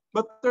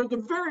 but there's a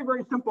very,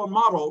 very simple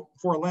model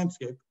for a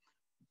landscape,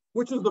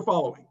 which is the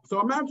following.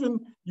 So imagine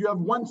you have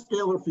one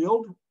scalar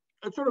field.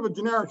 It's sort of a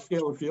generic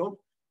scalar field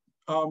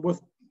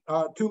with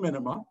two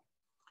minima.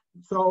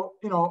 So,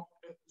 you know,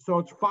 so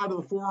it's phi to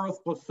the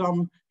fourth plus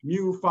some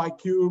mu phi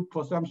cubed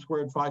plus m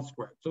squared phi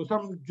squared. So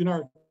some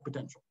generic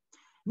potential.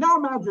 Now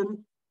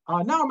imagine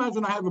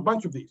I have a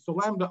bunch of these. So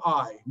lambda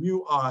I,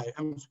 mu I,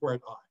 m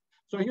squared I.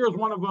 So here's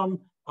one of them.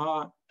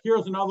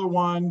 Here's another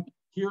one.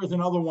 Here's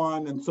another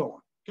one, and so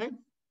on. Okay.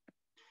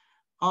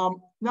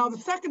 Now the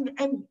second,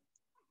 and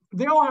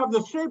they all have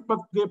the shape, but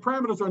the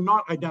parameters are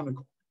not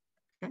identical.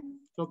 Okay.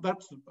 So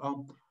that's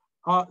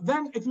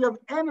then if you have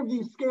n of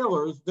these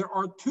scalars, there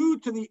are 2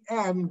 to the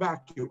n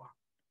vacua.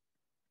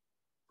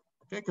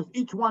 Okay, because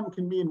each one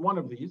can be in one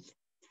of these.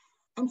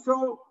 And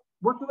so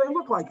what do they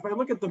look like? If I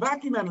look at the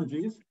vacuum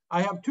energies,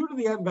 I have 2 to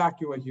the n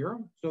vacua here.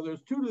 So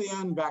there's 2 to the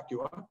n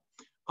vacua.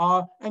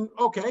 And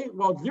okay,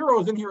 well,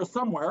 0 is in here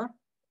somewhere.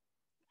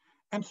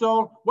 And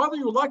so whether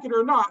you like it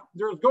or not,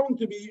 there's going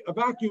to be a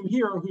vacuum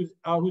here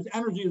whose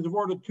energy is of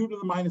order 2 to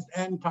the minus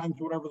n times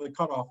whatever the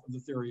cutoff of the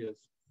theory is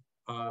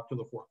to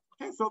the fourth.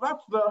 Okay, so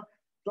that's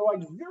so like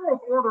 0th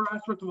order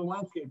aspect of the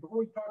landscape. Before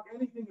we talk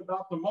anything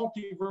about the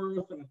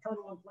multiverse and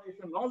eternal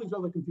inflation and all these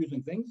other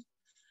confusing things,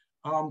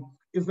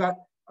 is that,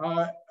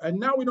 and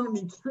now we don't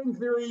need string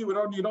theory, we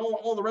don't need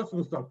all the rest of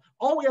the stuff.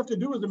 All we have to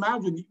do is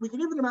imagine, we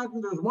can even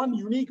imagine there's one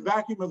unique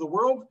vacuum of the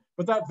world,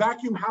 but that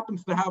vacuum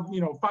happens to have,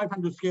 you know,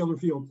 500 scalar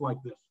fields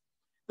like this.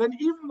 Then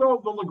even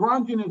though the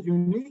Lagrangian is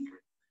unique,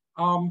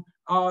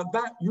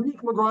 that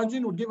unique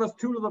Lagrangian would give us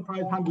 2 to the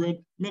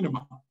 500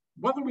 minima,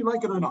 whether we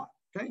like it or not.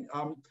 Okay,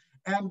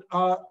 and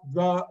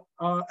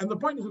the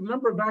point is the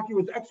number of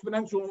vacua is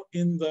exponential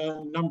in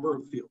the number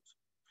of fields.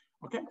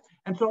 Okay,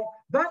 and so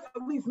that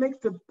at least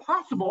makes it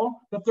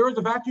possible that there is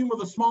a vacuum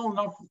with a small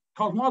enough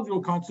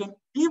cosmological constant,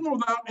 even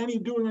without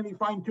doing any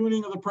fine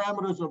tuning of the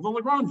parameters of the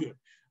Lagrangian.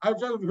 I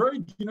just have a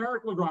very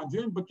generic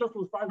Lagrangian, but just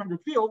with 500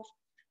 fields,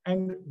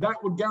 and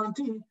that would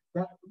guarantee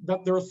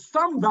that there is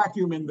some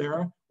vacuum in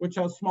there which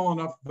has small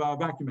enough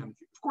vacuum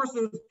energy. Of course,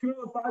 there's 2 to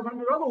the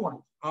 500 other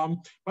ones,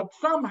 but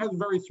some has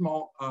very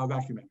small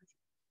vacuum energy.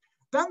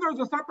 Then there's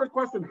a separate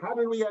question: how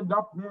did we end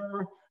up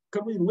there?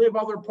 Could we live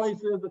other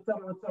places, et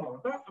cetera, et cetera?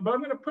 But I'm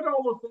going to put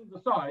all those things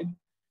aside.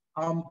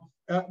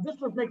 This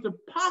just makes it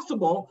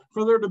possible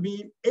for there to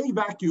be a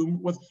vacuum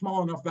with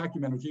small enough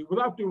vacuum energy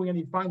without doing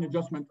any fine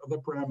adjustment of the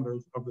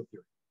parameters of the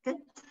theory. Okay,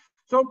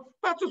 so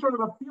that's just sort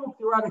of a field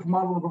theoretic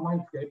model of a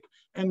landscape.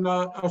 And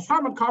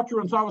Shaman Kocher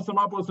and Sava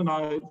Samopoulos and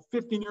I,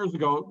 15 years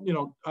ago, you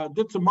know,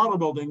 did some model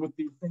building with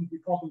these things. We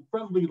call them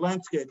friendly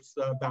landscapes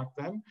back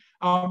then.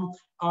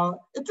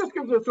 It just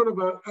gives us sort of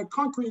a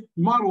concrete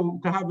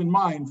model to have in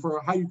mind for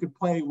how you could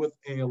play with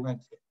a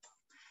landscape.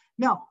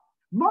 Now,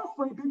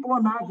 mostly people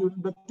imagine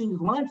that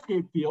these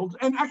landscape fields,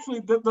 and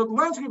actually the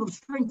landscape of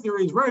string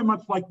theory is very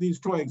much like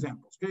these toy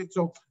examples. Okay,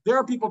 so there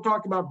are people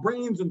talking about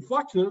branes and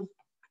fluxes,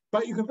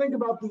 but you can think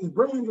about these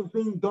branes as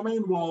being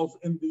domain walls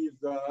in these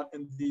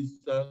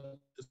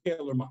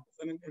scalar models,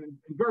 and in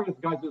various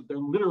guises they're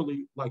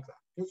literally like that.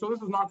 Okay, so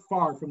this is not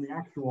far from the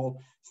actual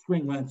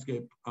string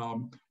landscape.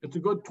 It's a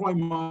good toy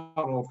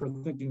model for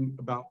thinking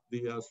about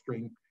the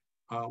string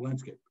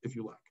landscape, if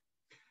you like.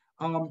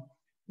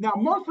 Now,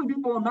 mostly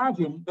people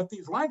imagine that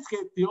these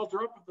landscape fields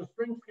are up at the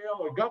string scale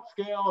or gut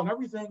scale, and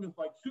everything is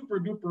like super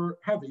duper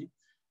heavy.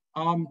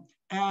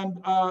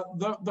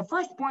 The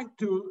first point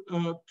to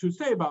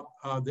say about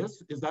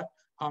this is that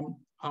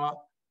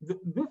this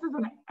is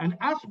an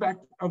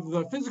aspect of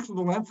the physics of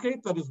the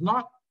landscape that is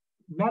not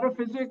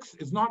metaphysics,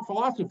 is not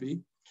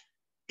philosophy.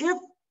 If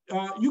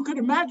you could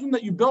imagine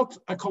that you built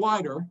a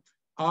collider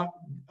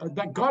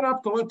that got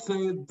up to, let's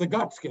say, the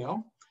gut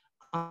scale,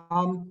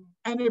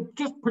 and it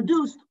just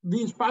produced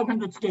these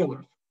 500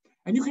 scalars.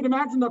 And you can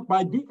imagine that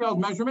by detailed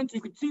measurements,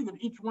 you could see that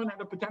each one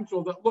had a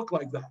potential that looked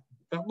like that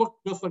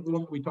looked just like the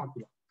one that we talked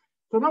about.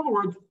 So in other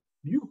words,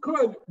 you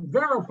could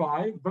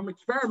verify from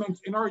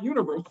experiments in our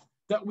universe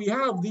that we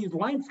have these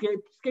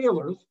landscape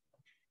scalars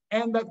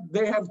and that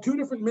they have 2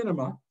 different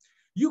minima.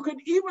 You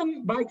could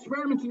even, by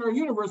experiments in our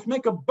universe,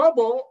 make a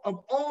bubble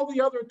of all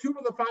the other 2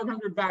 to the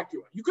 500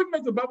 vacua. You couldn't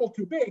make the bubble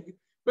too big,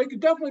 but you could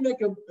definitely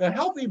make a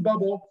healthy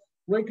bubble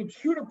where you could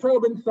shoot a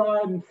probe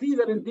inside and see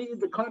that indeed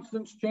the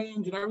constants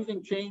change and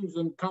everything changes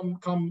and come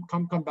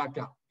back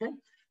out. Okay,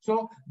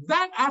 so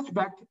that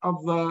aspect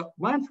of the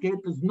landscape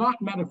is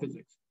not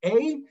metaphysics.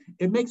 A,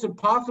 it makes it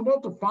possible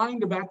to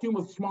find a vacuum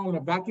with small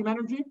enough vacuum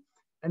energy,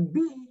 and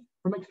B,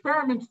 from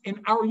experiments in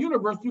our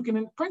universe, you can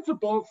in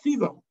principle see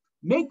them,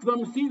 make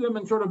them, see them,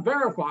 and sort of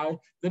verify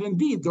that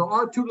indeed there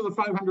are 2 to the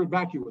 500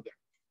 vacua there.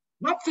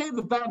 Let's say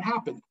that that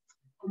happened.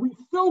 We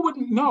still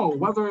wouldn't know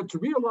whether it's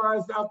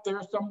realized out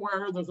there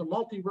somewhere, there's a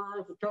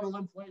multiverse, eternal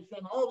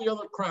inflation, all the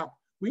other crap.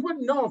 We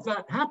wouldn't know if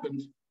that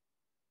happens.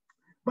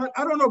 But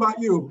I don't know about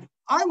you.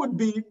 I would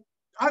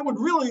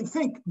really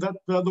think that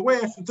the way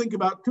I should think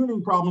about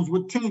tuning problems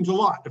would change a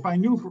lot if I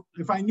knew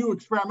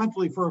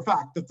experimentally for a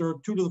fact that there are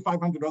 2 to the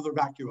 500 other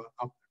vacua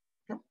out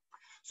there. Okay?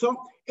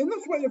 So in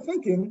this way of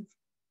thinking,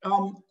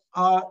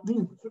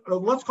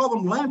 let's call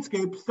them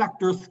landscape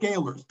sector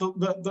scalars.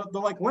 The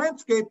like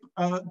landscape,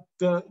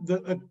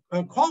 the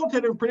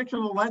qualitative prediction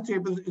of the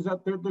landscape is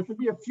that there should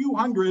be a few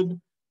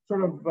hundred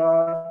sort of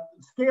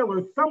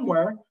scalars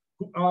somewhere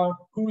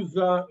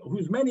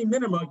whose many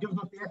minima gives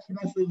us the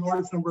exponentially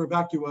large number of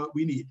vacua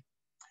we need.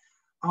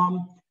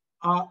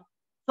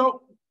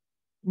 So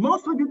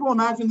mostly people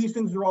imagine these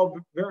things are all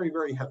very,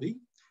 very heavy,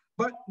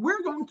 but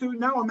we're going to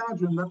now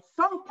imagine that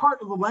some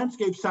part of the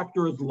landscape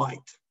sector is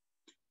light.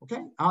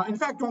 Okay, in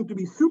fact, going to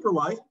be super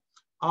light,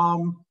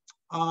 and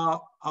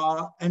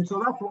so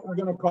that's what we're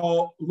going to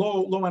call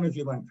low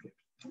energy landscape.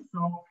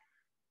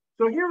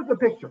 So here's the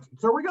picture.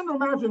 So we're going to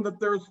imagine that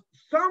there's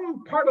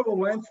some part of the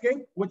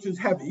landscape which is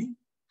heavy,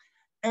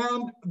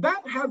 and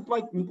that has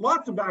like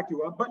lots of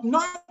vacua, but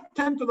not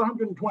 10 to the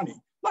 120.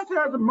 Let's say it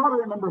has a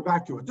moderate number of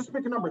vacua. Just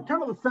pick a number, 10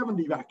 to the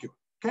 70 vacua.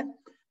 Okay,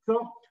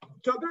 so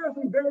there are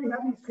some very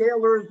heavy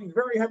scalars. These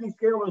very heavy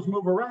scalars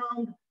move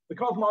around. The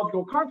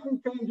cosmological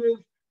constant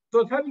changes.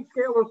 Those heavy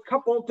scalars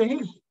couple to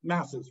Higgs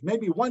masses,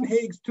 maybe 1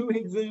 Higgs, 2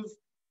 Higgses,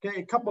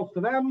 okay, it couples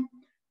to them.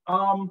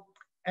 And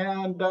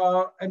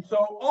so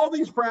all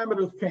these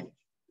parameters change.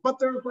 But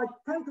there's like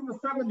 10 to the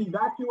 70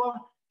 vacua.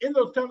 In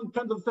those 10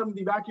 to the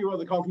 70 vacua,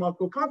 the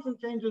cosmological constant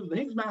changes, the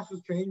Higgs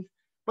masses change.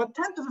 But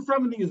 10 to the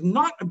 70 is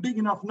not a big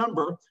enough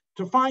number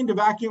to find a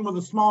vacuum with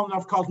a small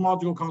enough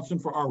cosmological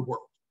constant for our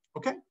world,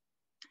 okay?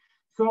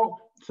 So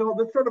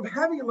the sort of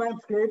heavy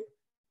landscape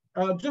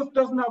just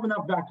doesn't have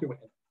enough vacua in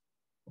it.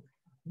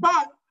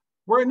 But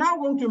we're now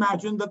going to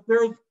imagine that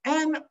there's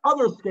n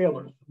other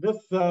scalars, this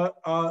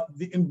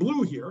in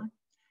blue here,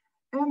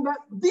 and that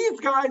these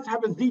guys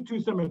have a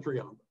Z2 symmetry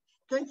on them.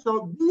 Okay,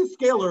 so these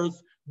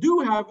scalars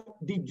do have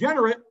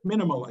degenerate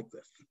minima like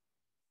this.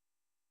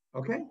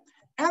 Okay,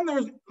 and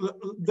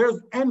there's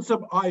n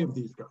sub I of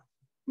these guys.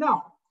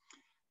 Now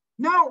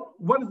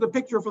what is the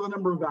picture for the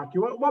number of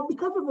vacua? Well,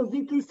 because of the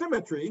Z2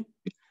 symmetry,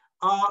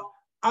 I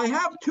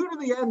have 2 to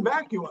the n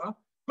vacua,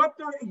 but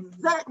they're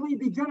exactly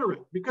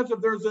degenerate because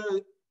there's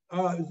a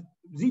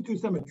Z2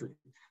 symmetry.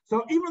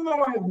 So even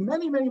though I have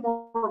many, many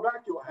more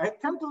vacua, I have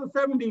 10 to the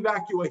 70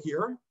 vacua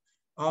here.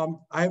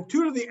 I have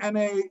 2 to the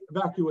NA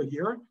vacua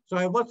here. So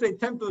I have, let's say,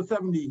 10 to the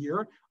 70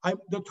 here.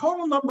 The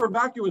total number of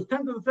vacua is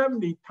 10 to the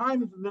 70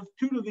 times this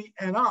 2 to the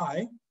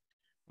NI,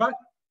 but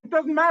it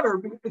doesn't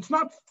matter. It's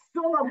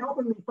still not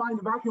helping me find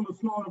a vacuum with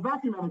small enough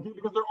vacuum energy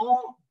because they're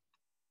all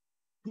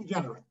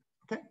degenerate,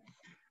 okay?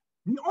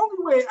 The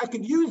only way I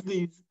could use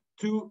these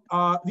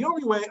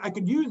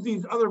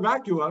other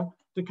vacua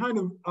to kind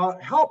of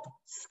help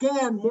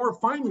scan more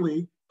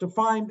finely to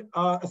find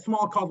a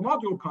small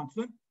cosmological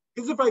constant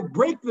is if I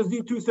break the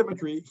Z2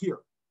 symmetry here.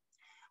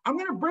 I'm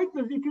going to break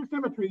the Z2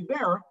 symmetry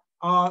there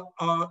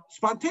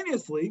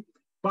spontaneously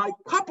by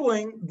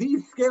coupling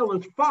these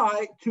scalars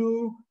phi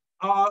to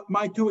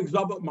my 2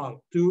 exubit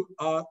model, to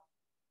H1,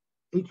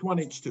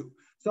 H2.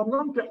 So I'm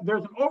going to,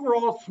 there's an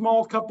overall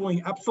small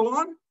coupling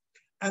epsilon,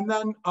 and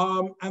then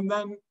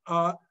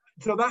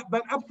so that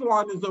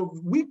epsilon is a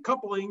weak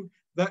coupling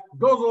that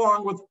goes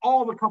along with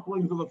all the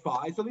couplings of the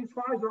phi. So these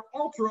phis are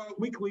ultra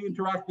weakly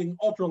interacting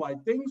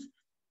ultralight things.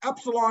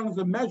 Epsilon is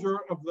a measure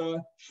of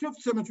the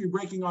shift symmetry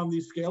breaking on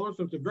these scalars,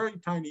 so it's a very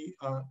tiny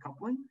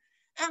coupling.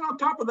 And on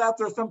top of that,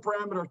 there's some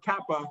parameter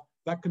kappa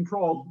that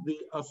controls the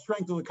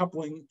strength of the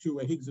coupling to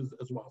a Higgs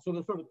as well. So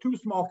there's sort of 2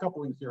 small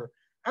couplings here.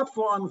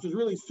 Epsilon, which is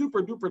really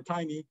super duper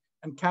tiny,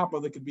 and kappa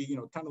that could be, 10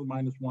 to the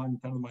minus 1,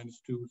 10 to the minus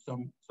 2,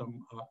 some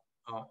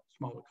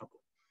smaller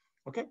coupling.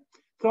 Okay,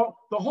 so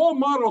the whole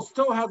model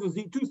still has a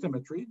Z2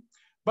 symmetry,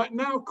 but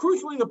now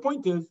crucially the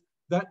point is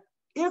that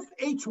if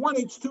H1,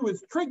 H2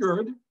 is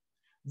triggered,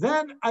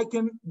 then I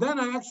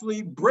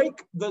actually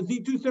break the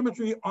Z2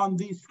 symmetry on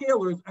these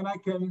scalars, and I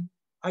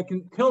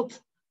can tilt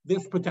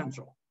this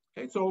potential.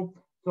 Okay, so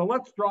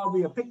let's draw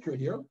the picture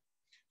here.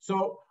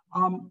 So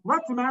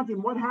let's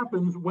imagine what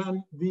happens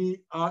when the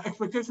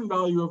expectation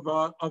value of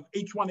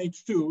H1,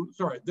 H2,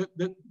 sorry,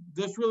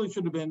 this really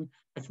should have been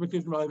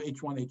expectation value of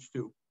H1,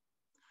 H2.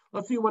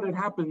 Let's see what it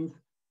happens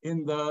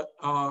in the,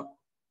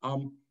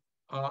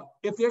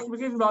 if the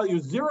expectation value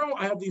is 0,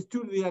 I have these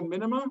 2 to the n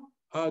minima,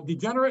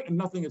 degenerate, and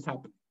nothing is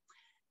happening.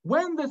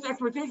 When this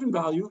expectation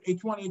value,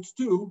 H1,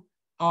 H2,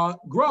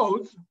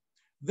 grows,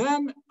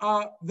 then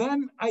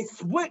I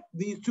split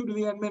these 2 to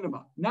the n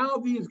minima. Now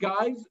these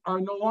guys are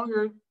no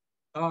longer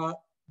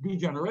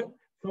degenerate,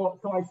 so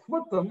I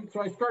split them,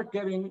 so I start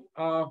getting,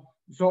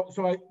 so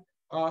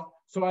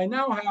I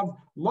now have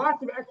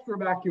lots of extra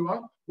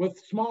vacua with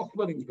small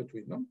splittings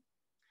between them.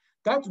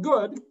 That's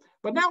good.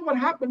 But now what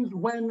happens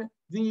when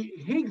the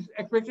Higgs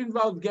expectation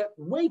values get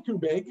way too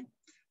big?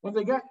 When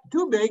they get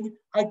too big,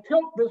 I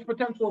tilt this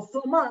potential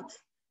so much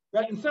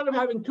that instead of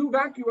having two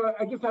vacua,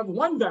 I just have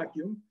one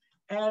vacuum,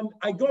 and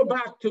I go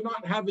back to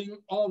not having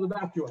all the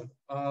vacua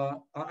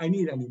I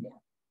need anymore.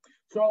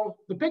 So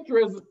the picture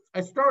is,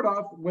 I start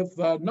off with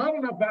not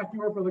enough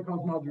vacua for the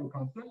cosmological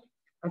constant.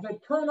 As I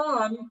turn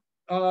on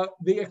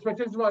the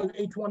expectation value of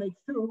H1,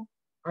 H2,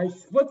 I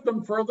split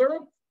them further,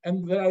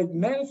 and then I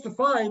manage to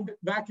find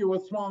vacua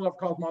with small enough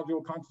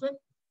cosmological constant.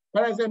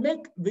 But as I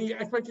make the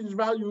expectation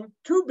value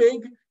too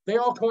big, they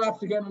all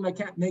collapse again, and I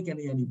can't make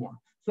any anymore.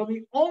 So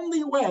the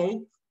only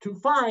way to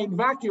find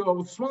vacua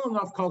with small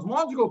enough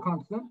cosmological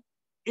constant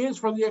is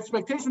for the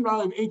expectation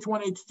value of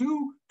H1,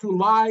 H2 to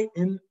lie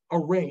in a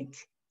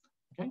range.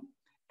 Okay,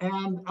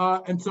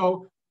 and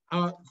so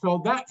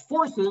that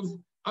forces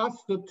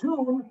us to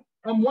tune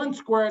M1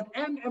 squared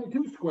and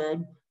M2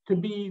 squared to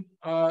be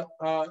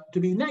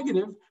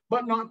negative,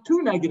 but not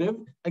too negative.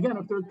 Again,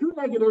 if they're too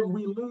negative,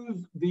 we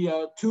lose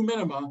the two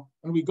minima,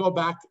 and we go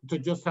back to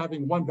just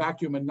having one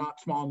vacuum and not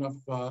small enough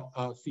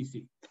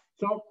CC.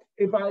 So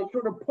if I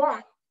sort of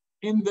plot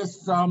in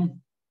this,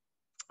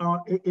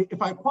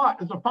 if I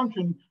plot as a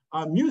function,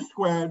 mu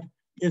squared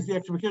is the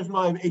expectation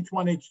value of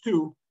H1,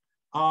 H2.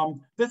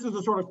 This is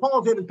a sort of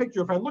qualitative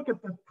picture. If I look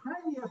at the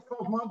tiniest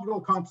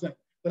cosmological constant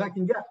that I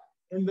can get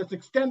in this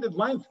extended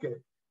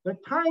landscape, the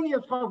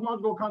tiniest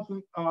cosmological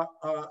constant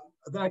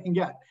that I can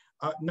get,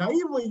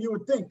 naively you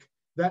would think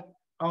that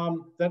as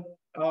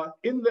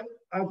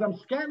I'm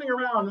scanning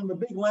around in the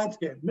big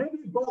landscape,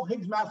 maybe both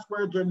Higgs mass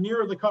squareds are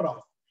near the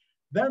cutoff.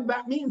 Then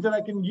that means that I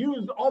can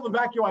use all the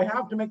vacua I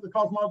have to make the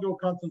cosmological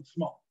constant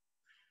small.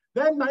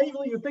 Then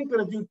naively you think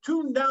that if you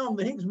tune down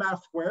the Higgs mass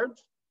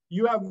squareds,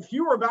 you have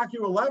fewer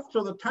vacua left,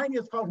 so the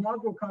tiniest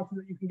cosmological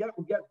constant that you can get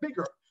would get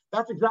bigger.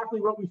 That's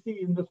exactly what we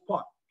see in this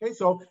plot. Okay,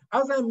 so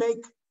as I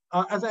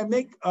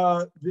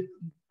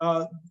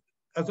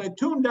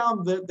tune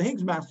down the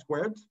Higgs mass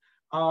squareds,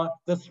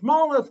 the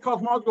smallest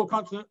cosmological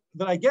constant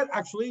that I get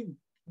actually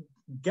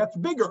gets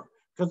bigger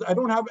because I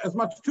don't have as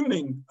much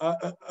tuning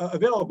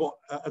available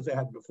as I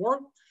had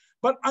before.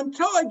 But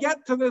until I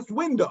get to this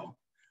window,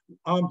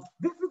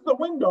 this is the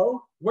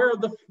window where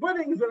the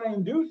splittings that I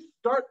induce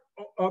start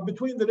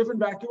between the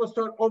different vacua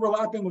start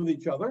overlapping with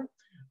each other.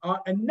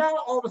 And now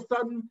all of a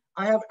sudden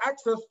I have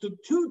access to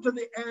 2 to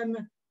the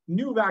n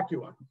new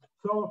vacua.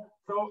 So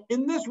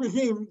in this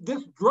regime,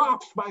 this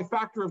drops by a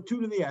factor of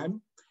 2 to the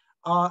n.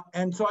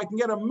 And so I can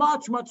get a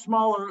much, much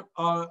smaller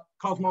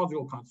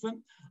cosmological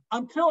constant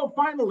until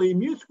finally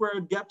mu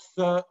squared gets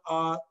too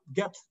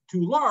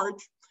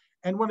large.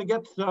 And when it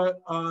gets,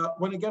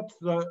 until it gets,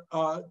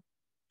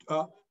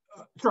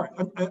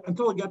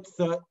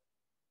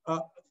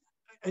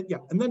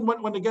 and then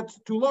when it gets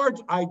too large,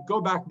 I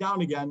go back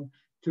down again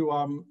to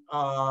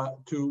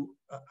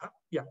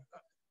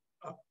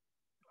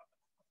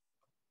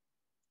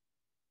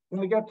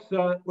when it gets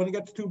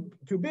too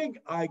big,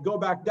 I go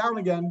back down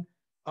again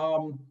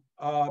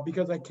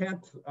because I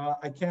can't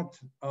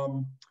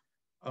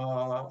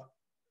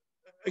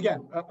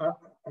again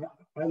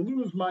I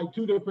lose my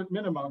 2 different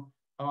minima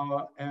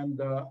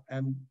and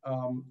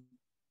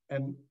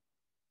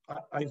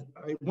I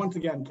once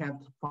again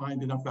can't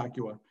find enough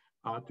vacua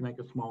to make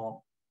a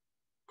small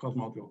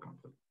cosmological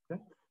constant.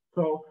 Okay,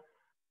 so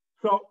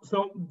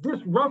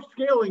this rough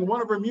scaling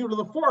 1/mu to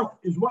the 4th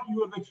is what you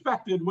would have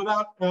expected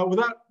without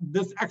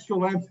this extra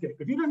landscape.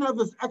 If you didn't have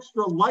this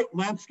extra light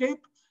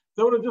landscape,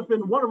 that would have just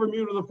been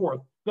 1/mu to the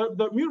 4th.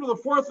 The mu to the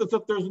 4th is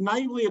that there's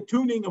naively a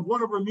tuning of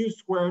 1/mu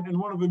squared and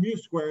 1/mu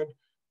squared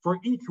for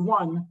each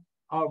one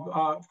of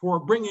for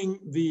bringing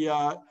the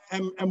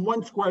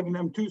M1 squared and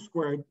M2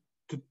 squared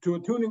to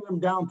tuning them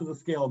down to the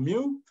scale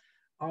mu.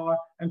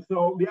 And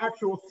so the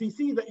actual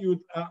CC that you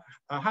would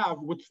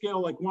have would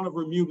scale like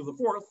 1/mu to the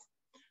 4th.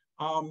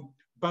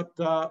 But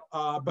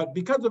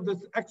because of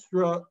this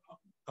extra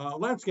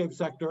landscape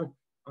sector,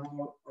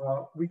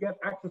 we get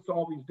access to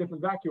all these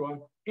different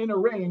vacua in a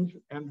range,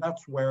 and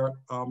that's where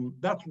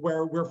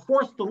we're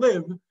forced to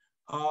live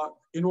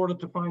in order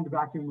to find a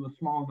vacuum with a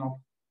small enough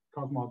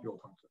cosmological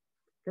constant.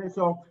 Okay,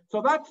 so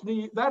that's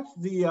the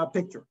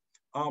picture.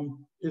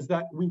 Is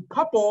that we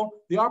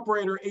couple the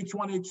operator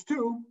H1,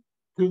 H2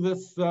 to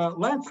this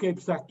landscape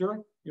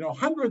sector,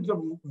 hundreds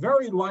of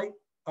very light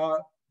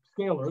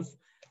scalars,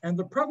 and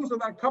the presence of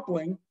that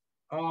coupling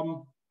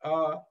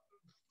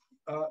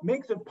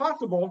makes it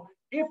possible,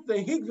 if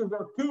the Higgses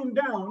are tuned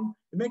down,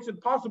 it makes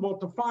it possible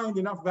to find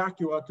enough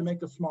vacua to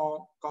make a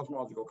small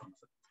cosmological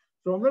constant.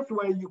 So in this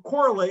way, you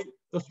correlate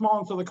the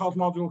smallness of the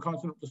cosmological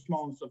constant with the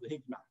smallness of the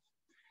Higgs mass.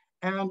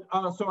 And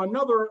so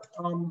another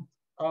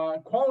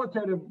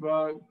qualitative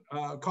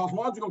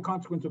cosmological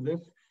consequence of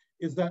this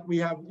is that we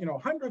have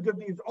hundreds of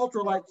these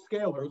ultralight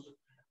scalars.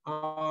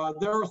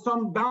 There are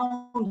some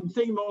bounds and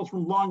signals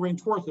from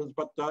long-range forces,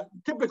 but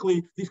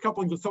typically these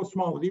couplings are so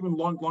small that even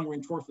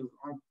long-range forces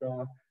aren't.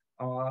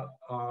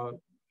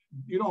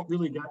 You don't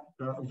really get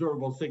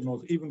observable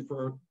signals even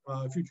for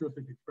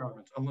futuristic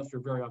experiments unless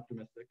you're very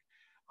optimistic.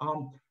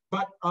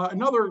 But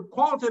another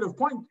qualitative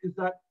point is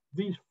that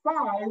these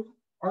 5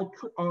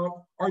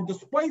 are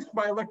displaced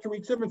by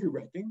electroweak symmetry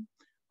breaking.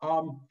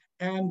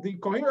 And the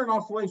coherent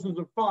oscillations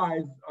of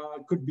 5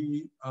 could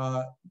be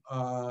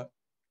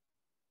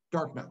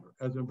dark matter,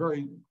 as a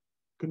very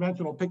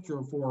conventional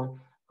picture for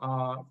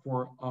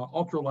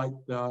ultralight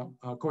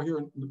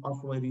coherent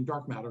oscillating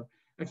dark matter.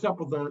 Except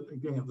with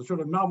the sort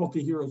of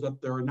novelty here is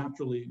that there are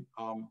naturally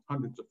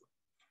hundreds of them.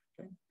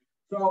 Okay,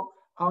 so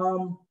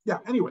yeah.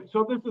 Anyway,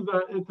 so this is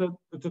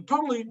it's a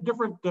totally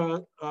different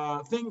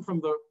thing from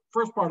the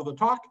first part of the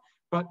talk.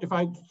 But if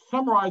I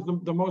summarize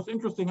the most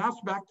interesting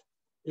aspect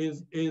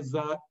is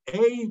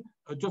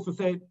just to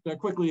say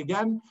quickly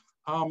again,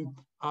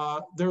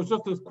 there's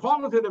just this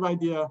qualitative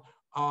idea.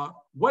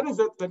 What is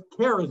it that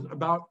cares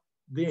about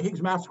the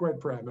Higgs mass squared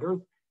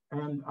parameters?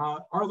 And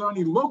are there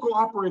any local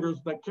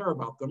operators that care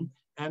about them?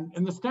 And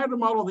in the standard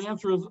model, the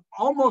answer is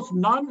almost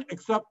none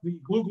except the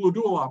glue-glue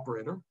dual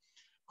operator.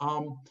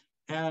 Beyond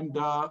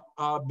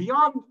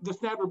the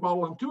standard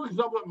model and 2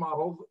 exublet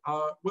models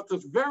with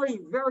this very,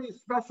 very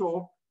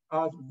special,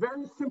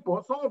 very simple,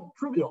 it's all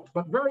trivial,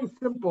 but very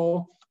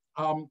simple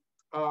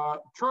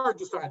charge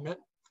assignment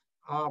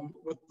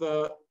with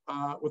the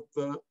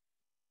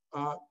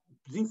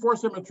Z4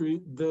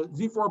 symmetry, the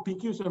Z4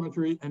 PQ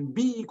symmetry, and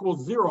B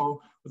equals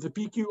 0 with the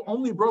PQ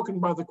only broken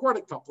by the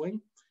quartic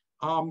coupling.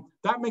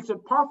 That makes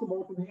it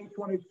possible for the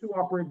H1H2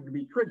 operator to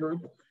be triggered.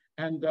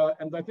 And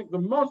I think the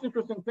most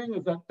interesting thing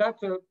is that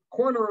that's a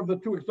corner of the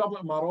 2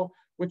 exublet model,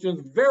 which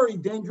is very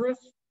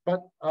dangerous,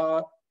 but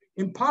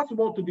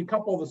impossible to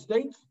decouple the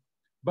states,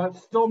 but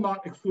still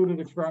not excluded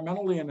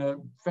experimentally, and a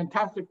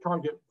fantastic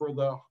target for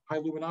the high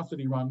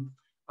luminosity run,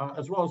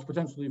 as well as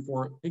potentially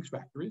for Higgs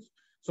factories.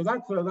 So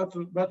that's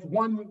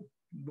one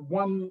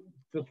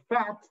this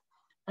fact,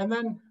 and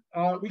then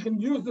we can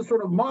use this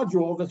sort of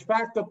module, this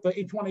fact that the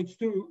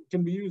H1H2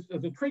 can be used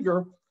as a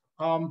trigger,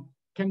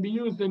 can be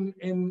used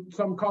in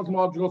some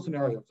cosmological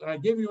scenarios. And I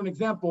gave you an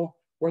example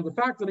where the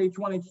fact that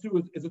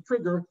H1H2 is a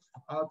trigger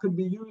could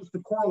be used to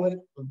correlate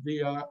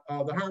the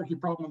hierarchy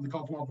problem and the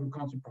cosmological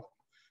constant problem.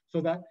 So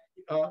that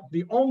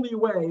the only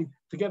way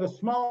to get a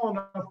small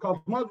enough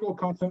cosmological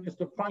constant is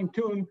to fine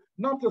tune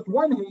not just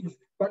one Higgs,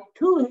 but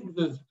 2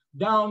 Higgses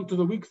down to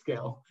the weak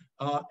scale,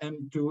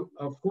 and to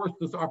force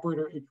this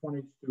operator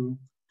H1H2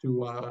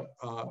 to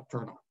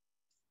turn on.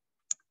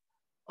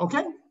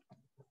 Okay,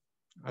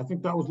 I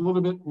think that was a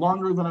little bit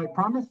longer than I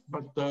promised,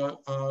 but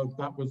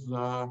that was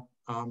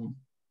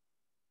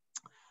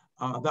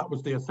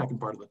the second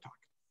part of the talk.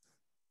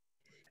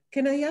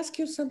 Can I ask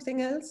you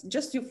something else?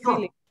 Just your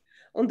feeling.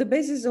 On the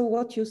basis of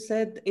what you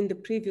said in the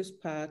previous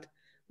part,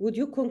 would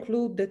you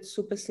conclude that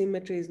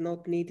supersymmetry is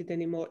not needed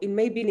anymore? It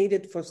may be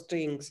needed for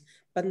strings,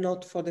 but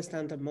not for the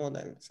standard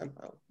model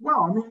somehow.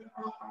 Well,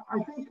 I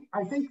mean,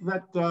 I think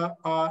that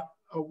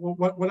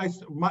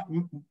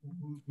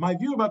my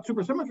view about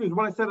supersymmetry is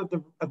what I said at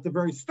the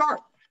very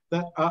start.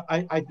 That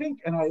I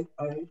think, and I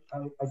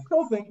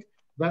still think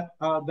that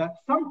that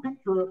some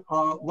picture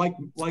like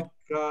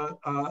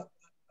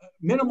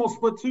minimal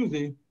split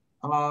SUSY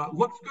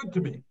looks good to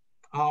me.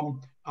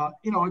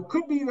 You know, it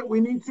could be that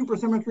we need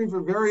supersymmetry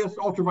for various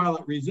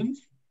ultraviolet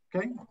reasons.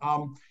 Okay,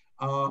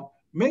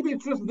 maybe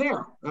it's just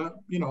there.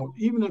 You know,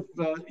 even if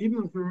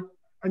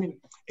I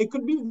mean, it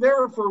could be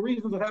there for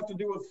reasons that have to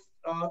do with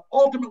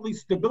ultimately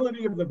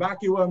stability of the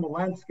vacua in the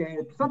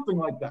landscape, something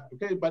like that.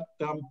 Okay, but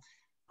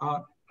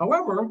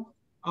however,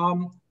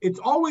 it's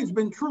always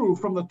been true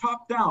from the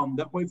top down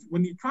that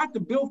when you tried to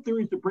build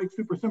theories to break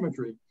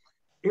supersymmetry,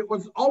 it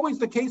was always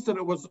the case that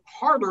it was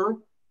harder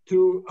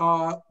to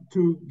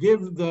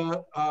give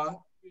the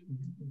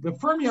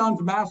fermions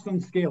mass than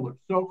scalars.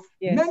 So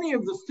yes, many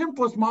of the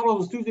simplest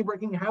models of SUSY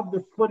breaking have the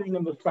splitting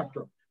in the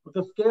spectrum, but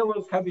the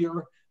scalars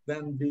heavier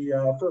than the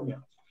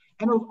fermions.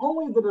 And it was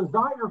only the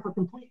desire for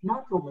complete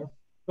naturalness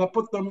that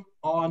put them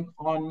on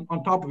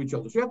top of each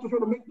other. So you have to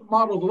sort of make the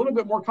models a little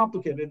bit more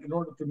complicated in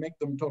order to make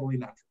them totally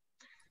natural.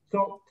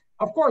 So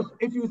of course,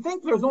 if you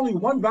think there's only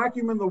one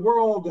vacuum in the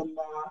world and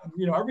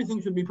you know,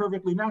 everything should be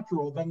perfectly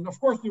natural, then of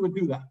course you would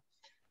do that.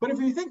 But if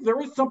you think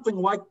there is something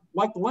like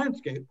the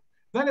landscape,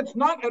 then it's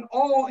not at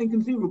all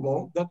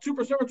inconceivable that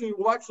supersymmetry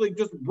will actually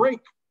just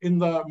break in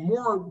the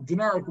more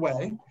generic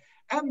way,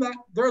 and that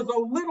there's a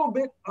little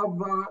bit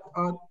of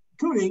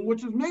tuning,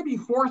 which is maybe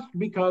forced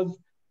because,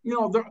 you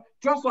know,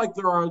 just like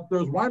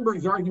there's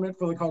Weinberg's argument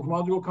for the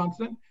cosmological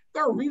constant,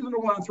 there are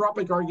reasonable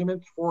anthropic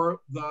arguments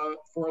for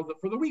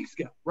the weak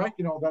scale, right?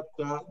 You know,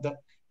 that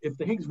if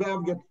the Higgs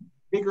valve gets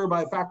bigger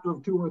by a factor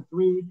of 2 or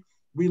 3,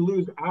 we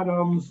lose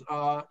atoms.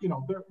 You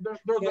know,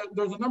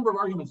 there's a number of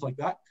arguments like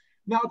that.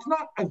 Now, it's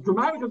not as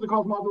dramatic as the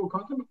cosmological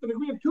constant, but the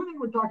degree of tuning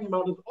we're talking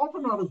about is also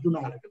not as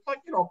dramatic. It's like,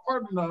 you know,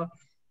 part in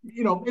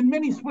you know, in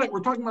mini split, we're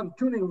talking about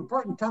tuning of a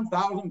part in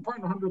 10,000, part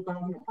in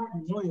 100,000, a part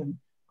in a million.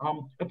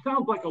 It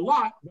sounds like a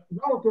lot, but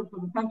relative to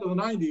the 10 to the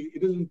 90,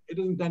 it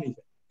isn't anything.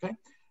 Okay,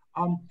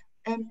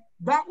 and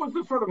that was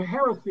the sort of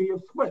heresy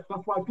of split.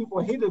 That's why people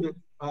hated it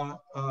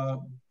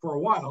for a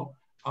while.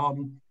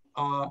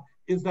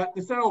 Is that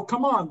they said, oh,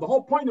 come on, the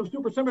whole point of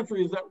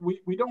supersymmetry is that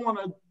we don't want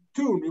to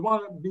tuned. We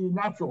want it to be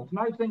natural. So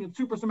now you're saying it's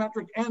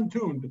supersymmetric and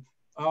tuned.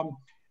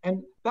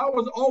 And that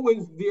was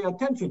always the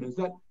attention, is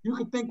that you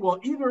could think, well,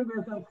 either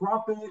there's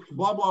anthropics,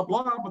 blah, blah,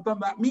 blah, but then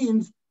that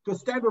means the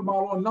standard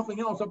model and nothing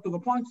else up to the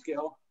Planck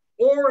scale,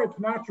 or it's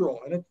natural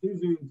and it's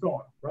easy and so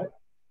on, right?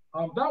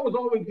 That was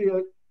always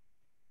the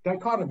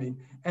dichotomy.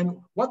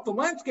 And what the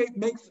landscape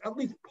makes at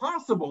least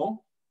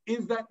possible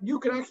is that you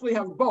can actually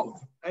have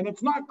both. And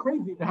it's not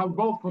crazy to have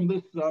both from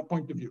this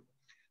point of view.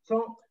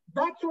 So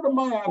that's sort of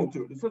my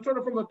attitude. It's sort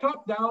of from the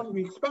top down.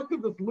 We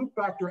expected this loop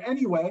factor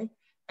anyway.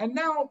 And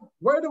now,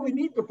 where do we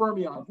need the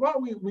fermions? Well,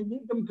 we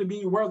need them to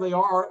be where they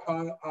are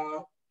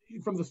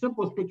from the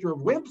simplest picture of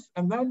WIMPs.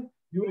 And then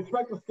you would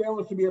expect the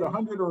scalars to be at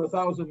 100 or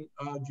 1,000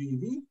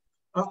 TeV.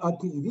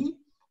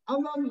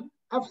 And then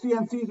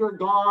FCNCs are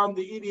gone,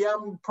 the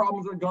EDM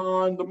problems are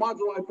gone, the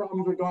moduli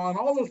problems are gone,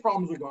 all those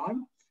problems are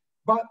gone.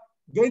 But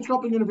gauge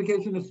coupling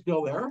unification is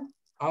still there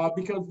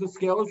because the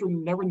scalars were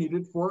never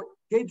needed for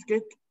gauge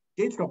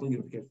coupling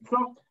unification.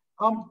 So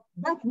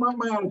that's my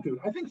attitude.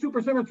 I think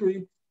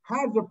supersymmetry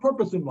has a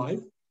purpose in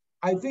life.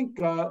 I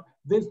think I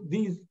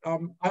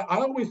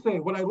always say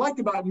what I like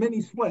about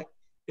mini split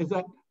is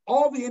that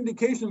all the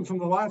indications from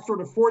the last sort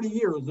of 40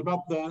 years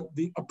about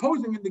the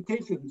opposing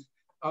indications,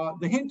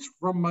 the hints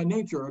from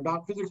nature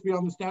about physics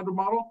beyond the standard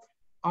model,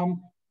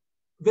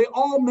 they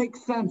all make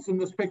sense in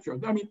this picture.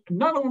 I mean,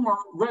 none of them are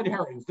red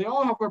herrings. They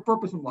all have a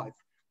purpose in life.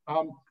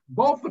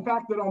 Both the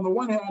fact that on the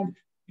one hand,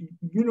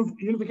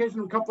 unification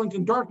of couplings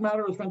in dark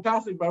matter is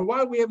fantastic, but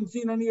why we haven't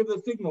seen any of the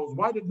signals?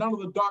 Why did none of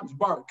the dogs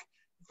bark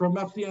from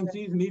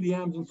FCNCs and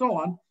EDMs and so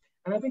on?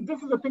 And I think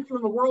this is a picture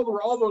in the world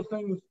where all those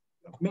things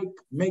make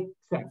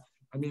sense.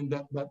 I mean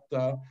so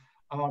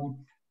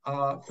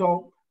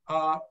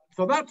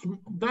that's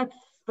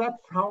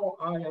how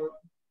I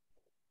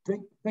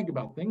think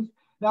about things.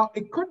 Now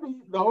it could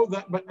be though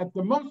that, but at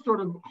the most sort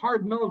of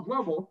hard-nosed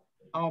level,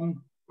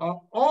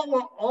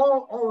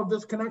 all of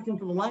this connection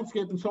to the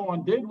landscape and so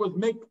on did was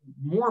make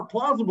more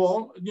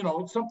plausible,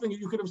 something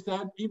you could have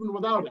said even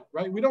without it,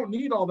 right? We don't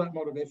need all that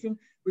motivation.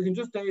 We can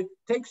just say,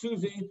 take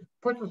Susie,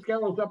 put the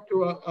scalars up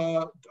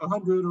to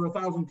 100 or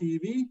 1,000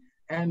 TeV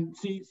and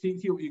see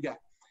what you get.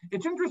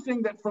 It's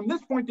interesting that from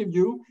this point of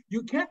view,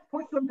 you can't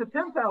push them to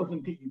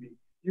 10,000 TeV.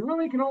 You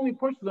really can only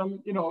push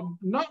them,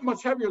 not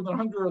much heavier than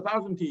 100 or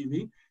 1,000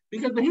 TeV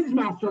because the Higgs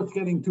mass starts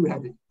getting too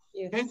heavy.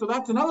 Yes. Okay, so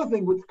that's another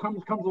thing which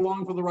comes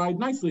along for the ride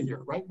nicely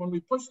here, right? When we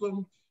push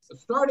them,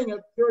 starting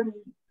at 30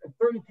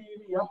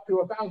 TeV up to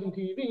 1,000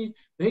 TeV,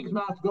 the Higgs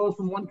mass goes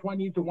from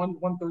 120 to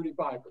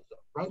 135 or so,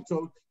 right?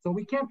 So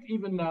we can't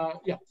even,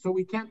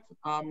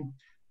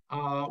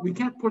 we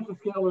can't push the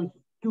scalars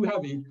too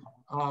heavy,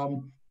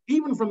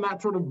 even from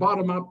that sort of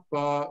bottom-up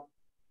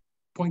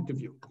point of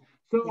view.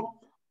 So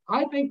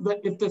I think that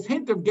if this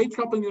hint of gauge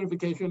coupling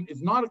unification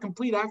is not a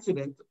complete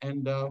accident,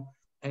 and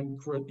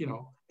for,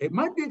 it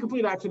might be a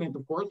complete accident,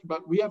 of course,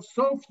 but we have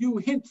so few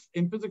hints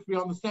in physics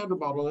beyond the standard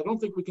model. I don't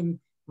think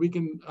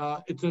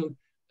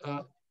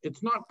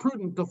it's not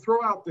prudent to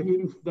throw out the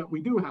hints that we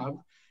do have.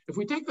 If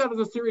we take that as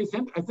a serious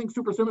hint, I think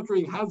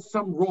supersymmetry has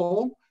some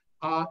role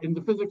in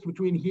the physics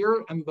between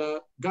here and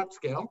the gut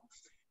scale,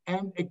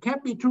 and it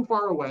can't be too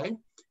far away.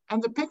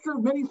 And the picture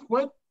of mini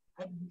split,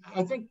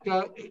 I think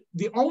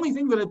the only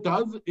thing that it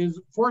does is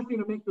force you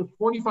to make this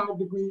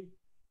 45-degree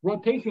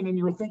rotation in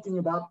your thinking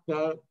about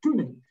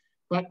tuning.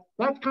 But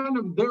that's kind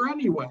of there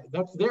anyway.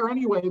 That's there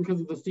anyway because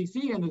of the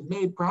CC and is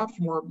made perhaps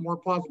more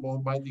plausible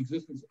by the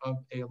existence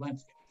of a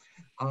landscape.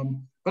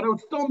 But it would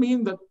still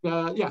mean that,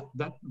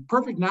 that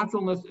perfect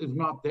naturalness is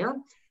not there.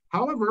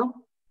 However,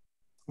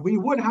 we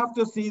would have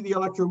to see the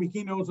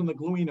electroweakinos and the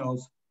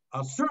gluinos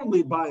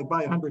certainly by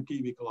 100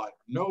 TeV collider.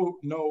 No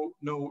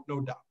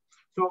doubt.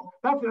 So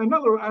that's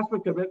another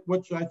aspect of it,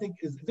 which I think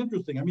is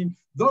interesting. I mean,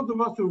 those of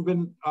us who've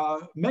been,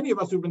 many of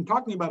us who've been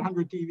talking about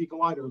 100 TeV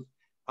colliders,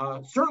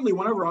 certainly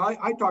whenever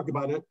I talk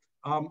about it,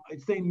 I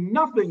say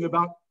nothing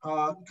about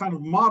kind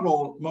of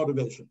model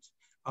motivations.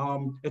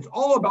 It's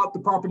all about the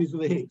properties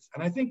of the Higgs.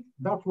 And I think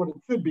that's what it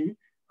should be.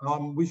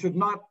 We should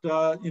not,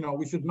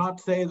 we should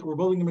not say that we're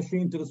building a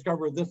machine to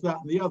discover this, that,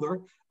 and the other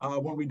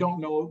when we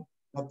don't know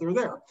that they're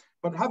there.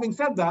 But having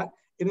said that,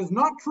 it is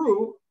not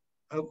true,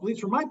 at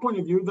least from my point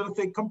of view, that it's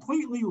a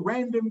completely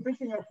random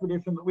fishing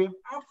expedition that we have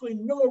absolutely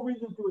no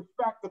reason to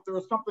expect that there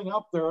is something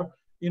out there,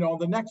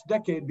 the next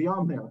decade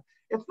beyond there.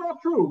 It's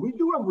not true. We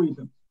do have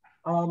reasons.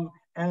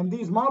 And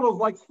these models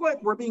like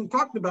split were being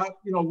talked about,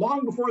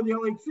 long before the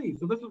LHC.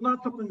 So this is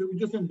not something that we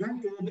just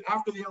invented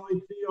after the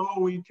LHC.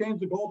 Oh, we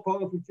changed the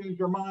goalpost, we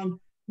changed our mind.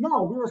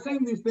 No, we were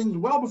saying these things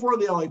well before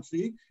the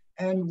LHC.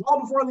 And well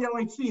before the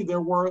LHC,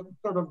 there were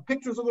sort of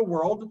pictures of the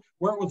world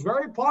where it was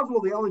very plausible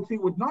the LHC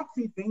would not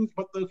see things,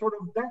 but the sort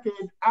of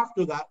decade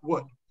after that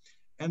would.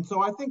 And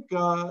so I think,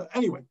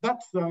 anyway,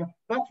 that's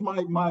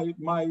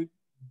my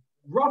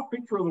rough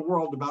picture of the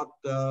world about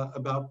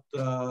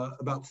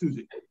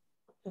Susie.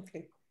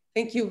 Okay,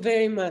 thank you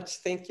very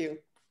much. Thank you.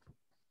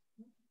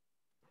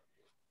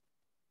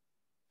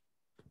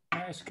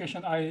 Next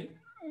question,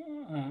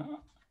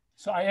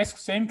 So I asked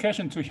same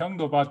question to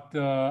Hyung-do, but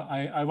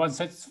I was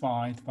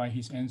satisfied by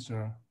his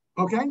answer.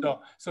 Okay.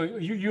 So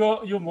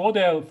your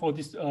model for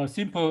this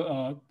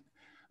simple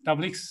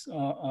XX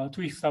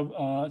 2x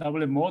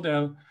doublet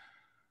model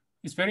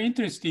is very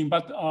interesting,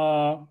 but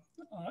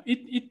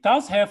it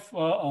does have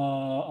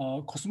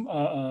a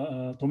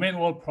domain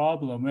wall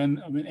problem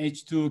when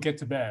H2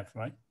 gets bad,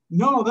 right?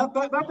 No,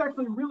 that's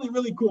actually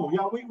really cool.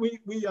 Yeah,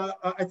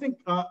 I think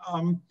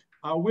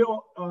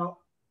we'll.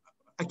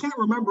 I can't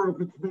remember if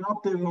it's been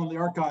updated on the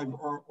archive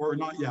or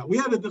not yet. We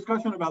had a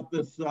discussion about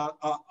this a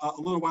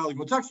little while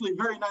ago. It's actually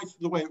very nice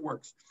the way it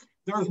works.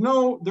 There's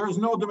no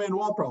domain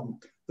wall problem.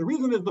 The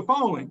reason is the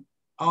following: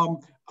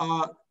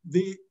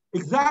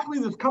 exactly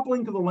this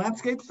coupling to the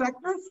landscape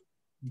sectors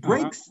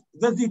breaks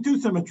the Z2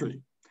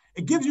 symmetry.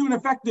 It gives you an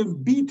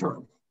effective B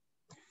term.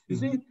 You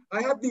see,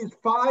 I have these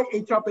phi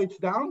H up, H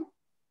down,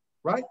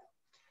 right?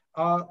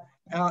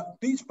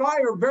 These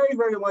phi are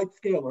very light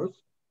scalars.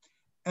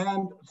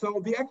 And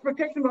so the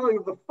expectation value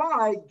of the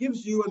phi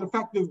gives you an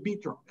effective B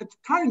term. It's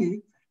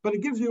tiny, but it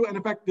gives you an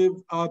effective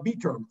B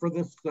term for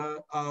this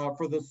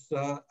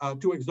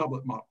 2x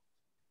doublet model.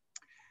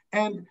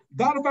 And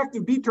that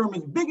effective B term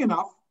is big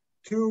enough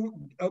to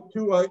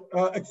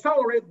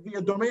accelerate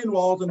the domain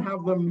walls and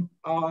have them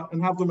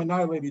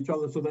annihilate each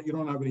other so that you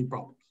don't have any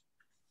problems.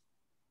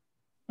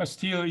 But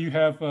still, you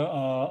have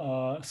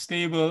a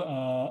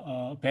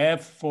stable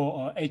BEV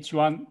for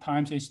H1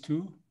 times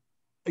H2.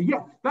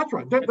 Yes, that's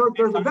right. There's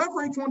a BEV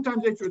for H1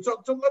 times H2.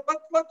 So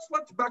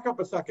let's back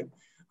up a second.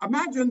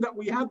 Imagine that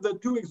we had the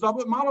 2x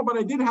doublet model, but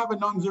I did have a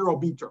non-zero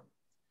B term.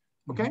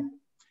 Okay.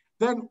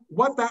 Then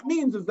what that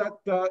means is that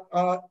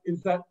I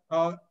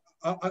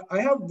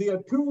have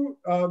the two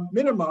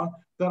minima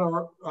that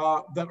are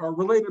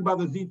related by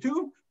the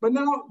Z2, but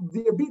now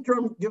the B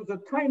term gives a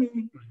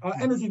tiny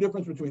energy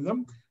difference between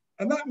them,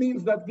 and that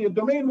means that the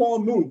domain wall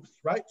moves,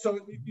 right? So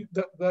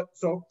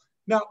so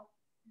now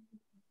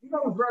you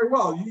know very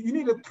well. You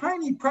need a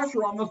tiny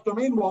pressure on this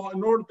domain wall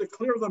in order to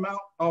clear them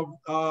out of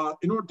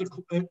in order to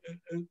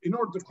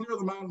clear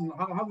them out and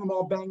have them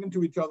all bang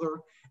into each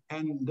other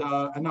and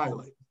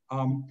annihilate.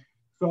 I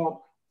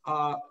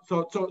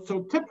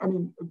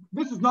mean,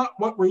 this is not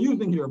what we're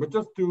using here, but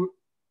just to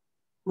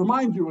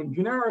remind you, in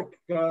generic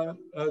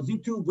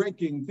Z2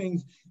 breaking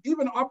things,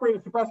 even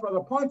operators suppressed by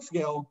the Planck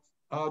scale,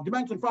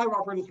 dimension 5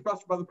 operators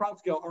suppressed by the Planck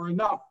scale are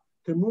enough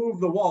to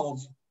move the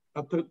walls,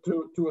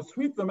 to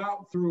sweep them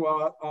out through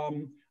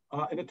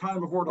in a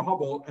time of order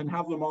Hubble and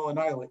have them all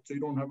annihilate, so you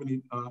don't have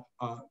any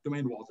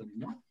domain walls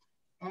anymore.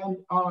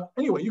 And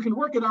anyway, you can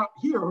work it out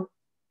here.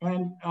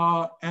 And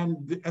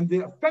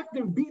the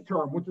effective B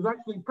term, which is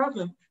actually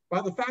present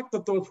by the fact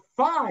that those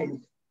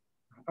phi's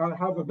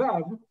have a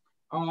BEV,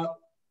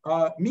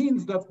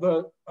 means that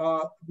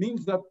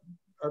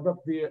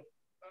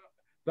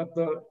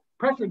the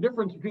pressure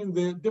difference between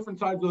the different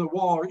sides of the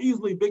wall are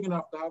easily big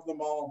enough to have them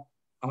all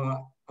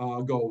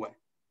go away.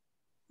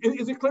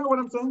 Is it clear what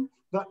I'm saying?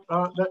 That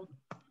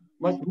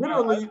like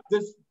literally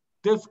this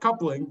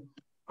coupling,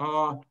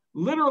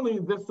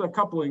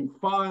 coupling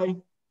phi.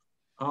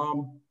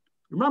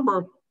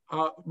 Remember,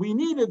 we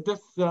needed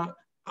this.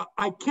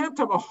 I can't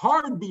have a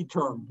hard B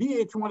term,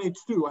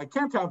 BH1H2. I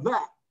can't have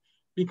that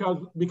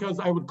because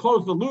I would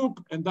close the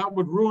loop and that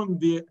would ruin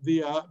the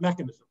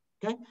mechanism.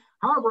 Okay.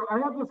 However, I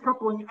have this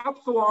coupling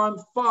epsilon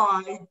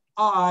phi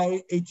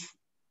I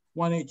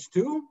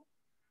H1H2.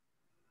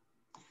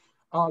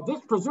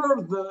 This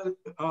preserves the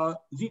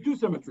Z2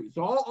 symmetry.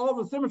 So all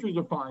the symmetries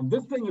are fine.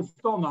 This thing is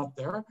still not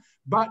there,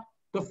 but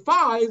the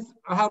phi's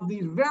have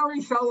these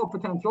very shallow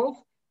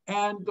potentials,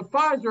 and the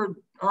phi's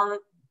are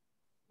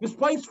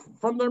displaced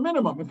from their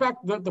minimum. In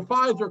fact, the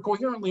phi's are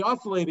coherently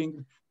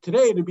oscillating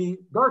today to be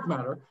dark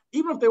matter.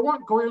 Even if they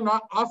weren't coherently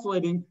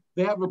oscillating,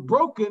 they have a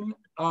broken,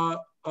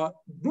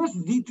 this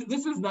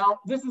is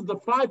the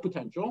phi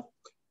potential.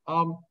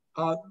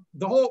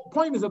 The whole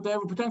point is that they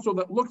have a potential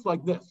that looks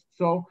like this.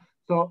 So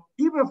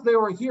even if they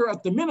were here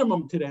at the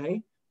minimum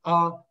today,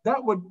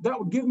 that would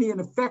give me an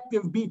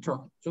effective B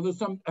term. So there's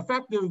some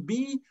effective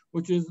B,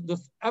 which is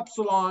this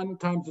epsilon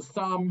times the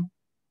sum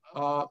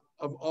of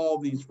all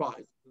these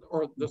phi's,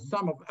 or the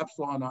sum of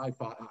epsilon I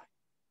phi I.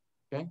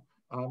 Okay,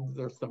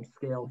 there's some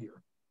scale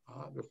here.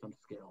 There's some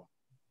scale.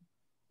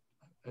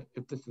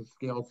 If this is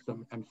scaled,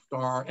 some m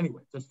star.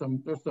 Anyway, there's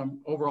some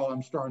overall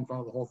m star in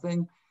front of the whole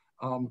thing.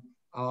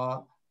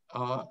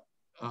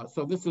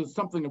 So this is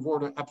something of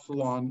order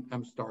epsilon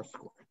m star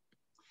squared.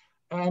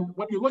 And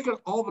when you look at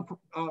all the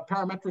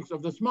parametrics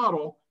of this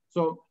model,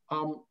 so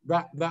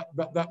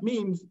that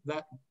means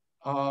that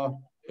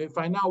if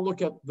I now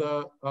look at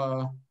the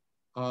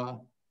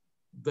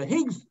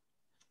Higgs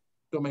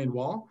domain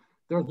wall,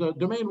 there's a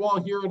domain wall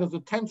here. It has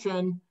a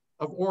tension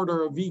of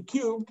order v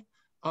cubed,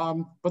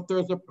 but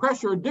there's a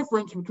pressure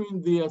difference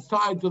between the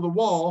sides of the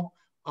wall,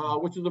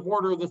 which is of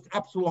order this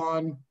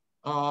epsilon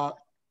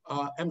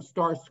m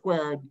star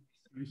squared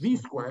v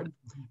squared.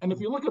 And if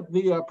you look at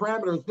the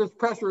parameters, this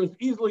pressure is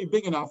easily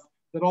big enough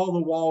that all the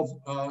walls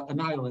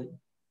annihilate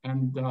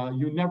and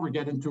you never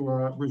get into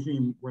a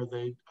regime where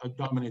they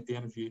dominate the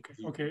energy.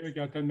 Okay,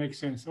 yeah, that makes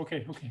sense.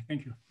 Okay,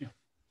 thank you. Yeah.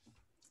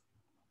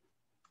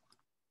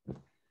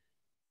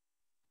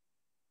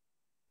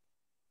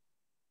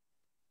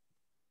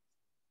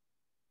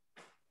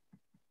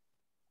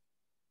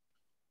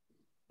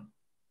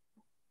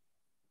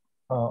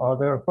 Are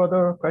there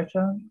further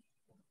questions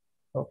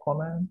or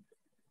comments?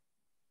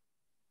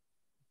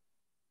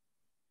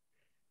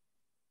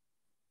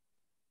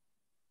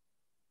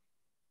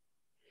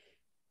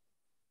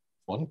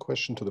 One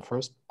question to the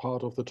first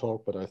part of the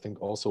talk, but I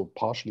think also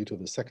partially to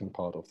the second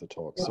part of the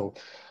talk. Yeah. So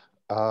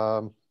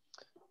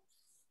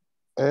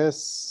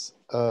as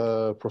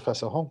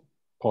Professor Hong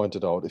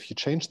pointed out, if you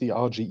change the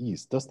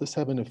RGEs, does this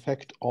have an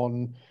effect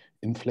on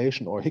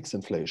inflation or Higgs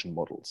inflation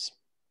models?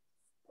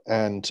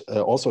 And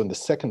also in the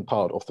second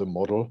part of the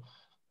model,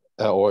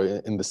 or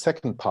in the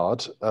second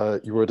part,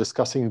 you were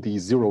discussing the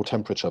zero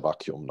temperature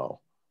vacuum now.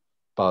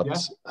 But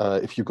yeah.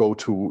 If you go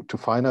to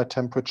finite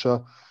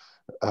temperature,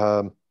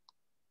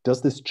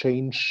 does this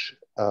change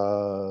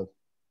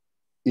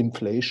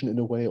inflation in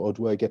a way, or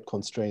do I get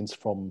constraints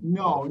from?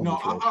 No.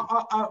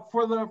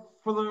 For the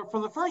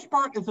first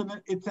part,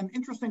 it's an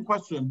interesting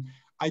question.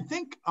 I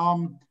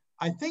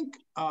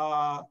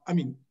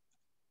mean,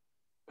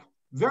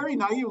 very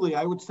naively,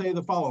 I would say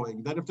the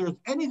following: that if there's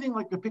anything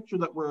like the picture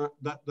that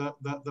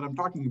I'm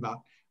talking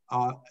about,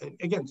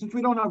 again, since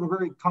we don't have a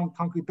very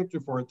concrete picture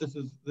for it, this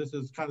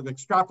is kind of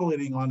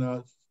extrapolating on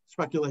a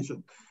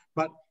speculation.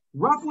 But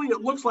roughly,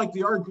 it looks like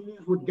the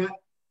RGEs would get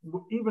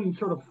even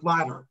sort of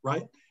flatter,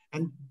 right?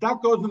 And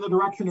that goes in the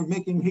direction of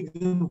making Higgs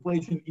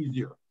inflation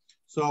easier.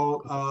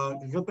 So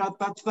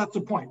that's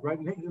the point, right?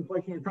 In Higgs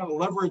inflation, you're trying to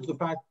leverage the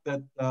fact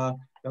that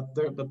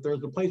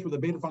there's a place where the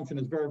beta function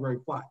is very, very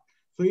flat.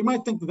 So you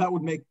might think that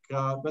would make,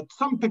 that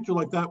some picture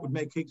like that would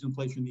make Higgs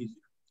inflation easier.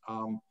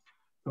 So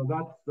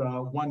that's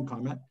one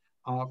comment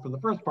for the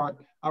first part.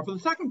 For the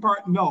second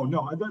part, no.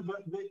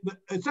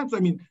 Essentially,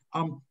 I mean,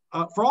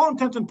 for all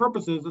intents and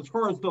purposes, as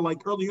far as the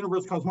early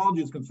universe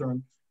cosmology is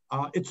concerned,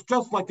 it's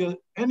just like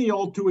any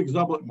old 2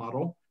 doublet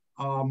model.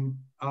 Of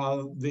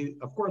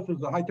course,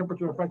 there's a high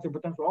temperature effective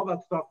potential. All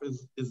that stuff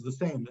is the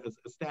same as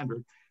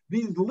standard.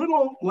 These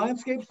little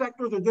landscape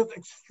sectors are just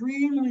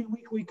extremely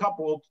weakly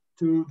coupled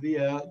to the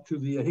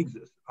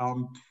Higgses.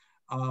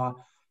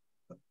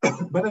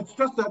 But it's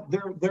just that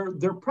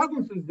their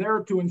presence is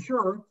there to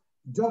ensure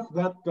just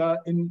that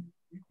in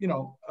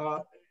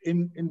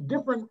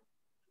different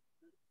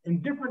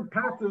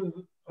passes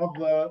of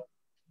the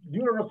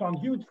universe on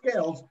huge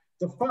scales,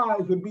 the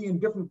phi's would be in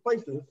different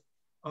places,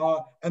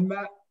 and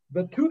that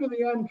the 2 to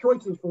the n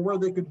choices for where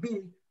they could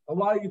be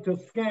allow you to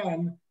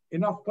scan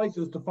enough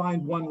places to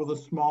find one with a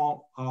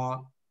small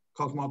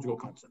cosmological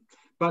constant.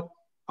 But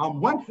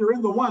once you're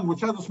in the one which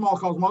has a small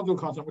cosmological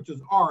constant, which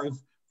is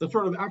ours, the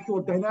sort of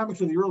actual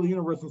dynamics of the early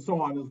universe and so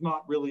on is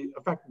not really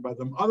affected by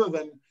them, other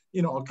than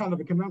a kind of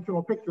a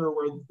conventional picture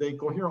where they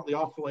coherently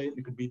oscillate.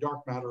 It could be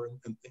dark matter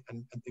and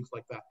things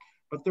like that.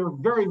 But they're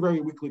very,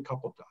 very weakly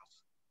coupled to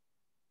us.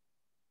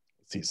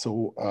 See,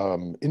 so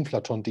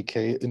inflaton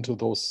decay into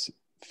those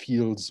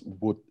fields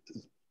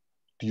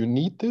do you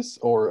need this,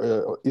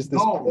 or is this?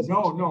 No, we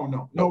don't.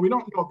 No,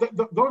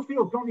 those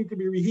fields don't need to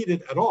be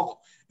reheated at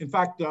all. In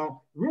fact,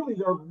 really,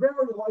 they're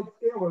very light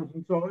scalars,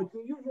 and so it's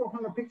the usual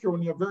kind of picture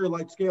when you have very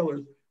light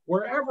scalars.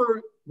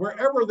 Wherever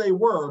they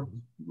were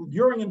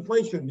during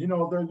inflation,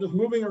 they're just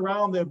moving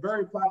around. They have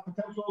very flat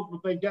potentials,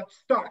 but they get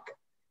stuck,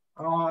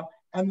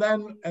 and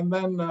then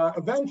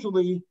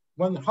eventually,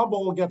 when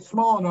Hubble gets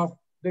small enough,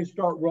 they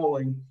start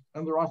rolling,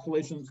 and their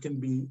oscillations can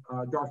be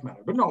dark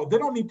matter. But no, they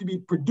don't need to be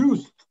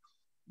produced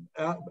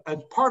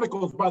as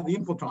particles by the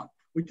inflaton.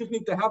 We just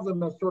need to have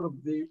them as sort of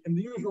in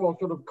the usual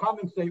sort of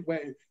condensate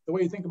way, the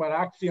way you think about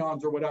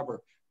axions or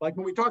whatever. Like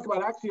when we talk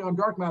about axion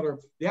dark matter,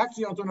 the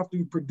axions don't have to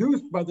be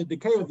produced by the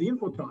decay of the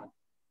inflaton.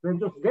 They're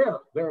just there.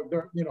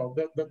 The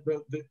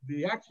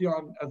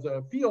axion as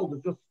a field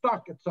is just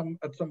stuck at some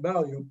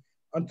value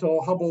until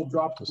Hubble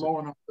drops low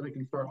enough that they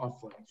can start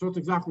oscillating. So it's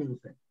exactly the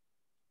same.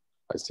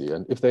 I see.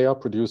 And if they are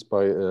produced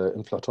by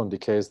inflaton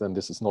decays, then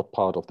this is not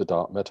part of the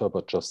dark matter,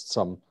 but just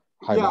some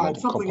high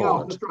momentum something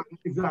component. Else. That's right.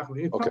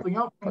 Exactly. It's something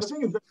else. And the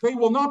thing is that they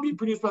will not be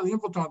produced by the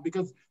inflaton,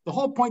 because the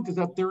whole point is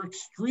that they're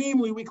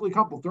extremely weakly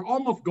coupled. They're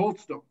almost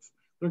goldstones.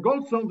 They're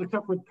goldstones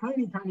except for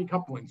tiny, tiny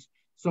couplings.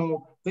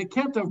 So they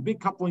can't have big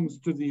couplings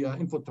to the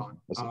inflaton.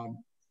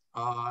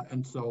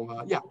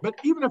 But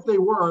even if they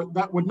were,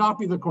 that would not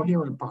be the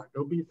coherent part.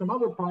 There'll be some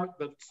other part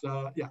that's,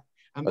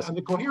 and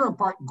the coherent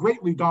part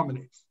greatly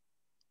dominates.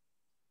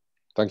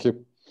 Thank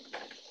you.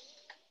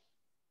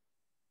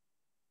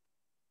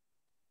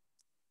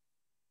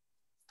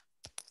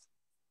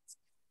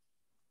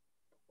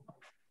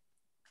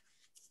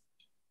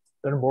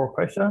 There are more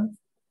questions?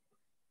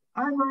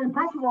 I'm very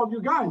impressed with all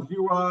you guys.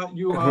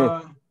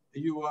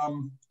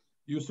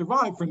 You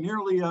survived for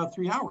nearly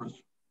 3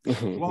 hours.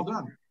 Well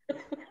done.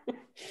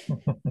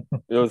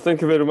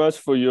 Thank you very much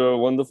for your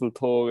wonderful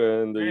talk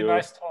and very your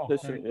nice talk.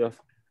 session. Yeah.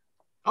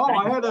 Oh,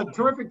 I had a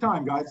terrific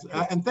time, guys.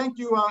 And thank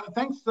you.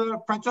 Thanks,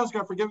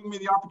 Francesca, for giving me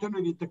the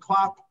opportunity to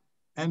clap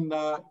and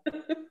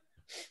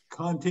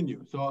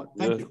continue. So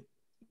thank you.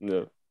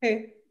 Yeah.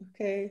 Okay.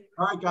 Okay.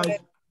 All right, guys.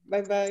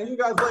 Bye-bye. See you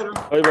guys later.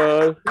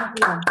 Bye-bye.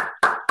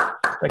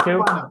 Thank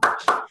you. Bye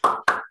now.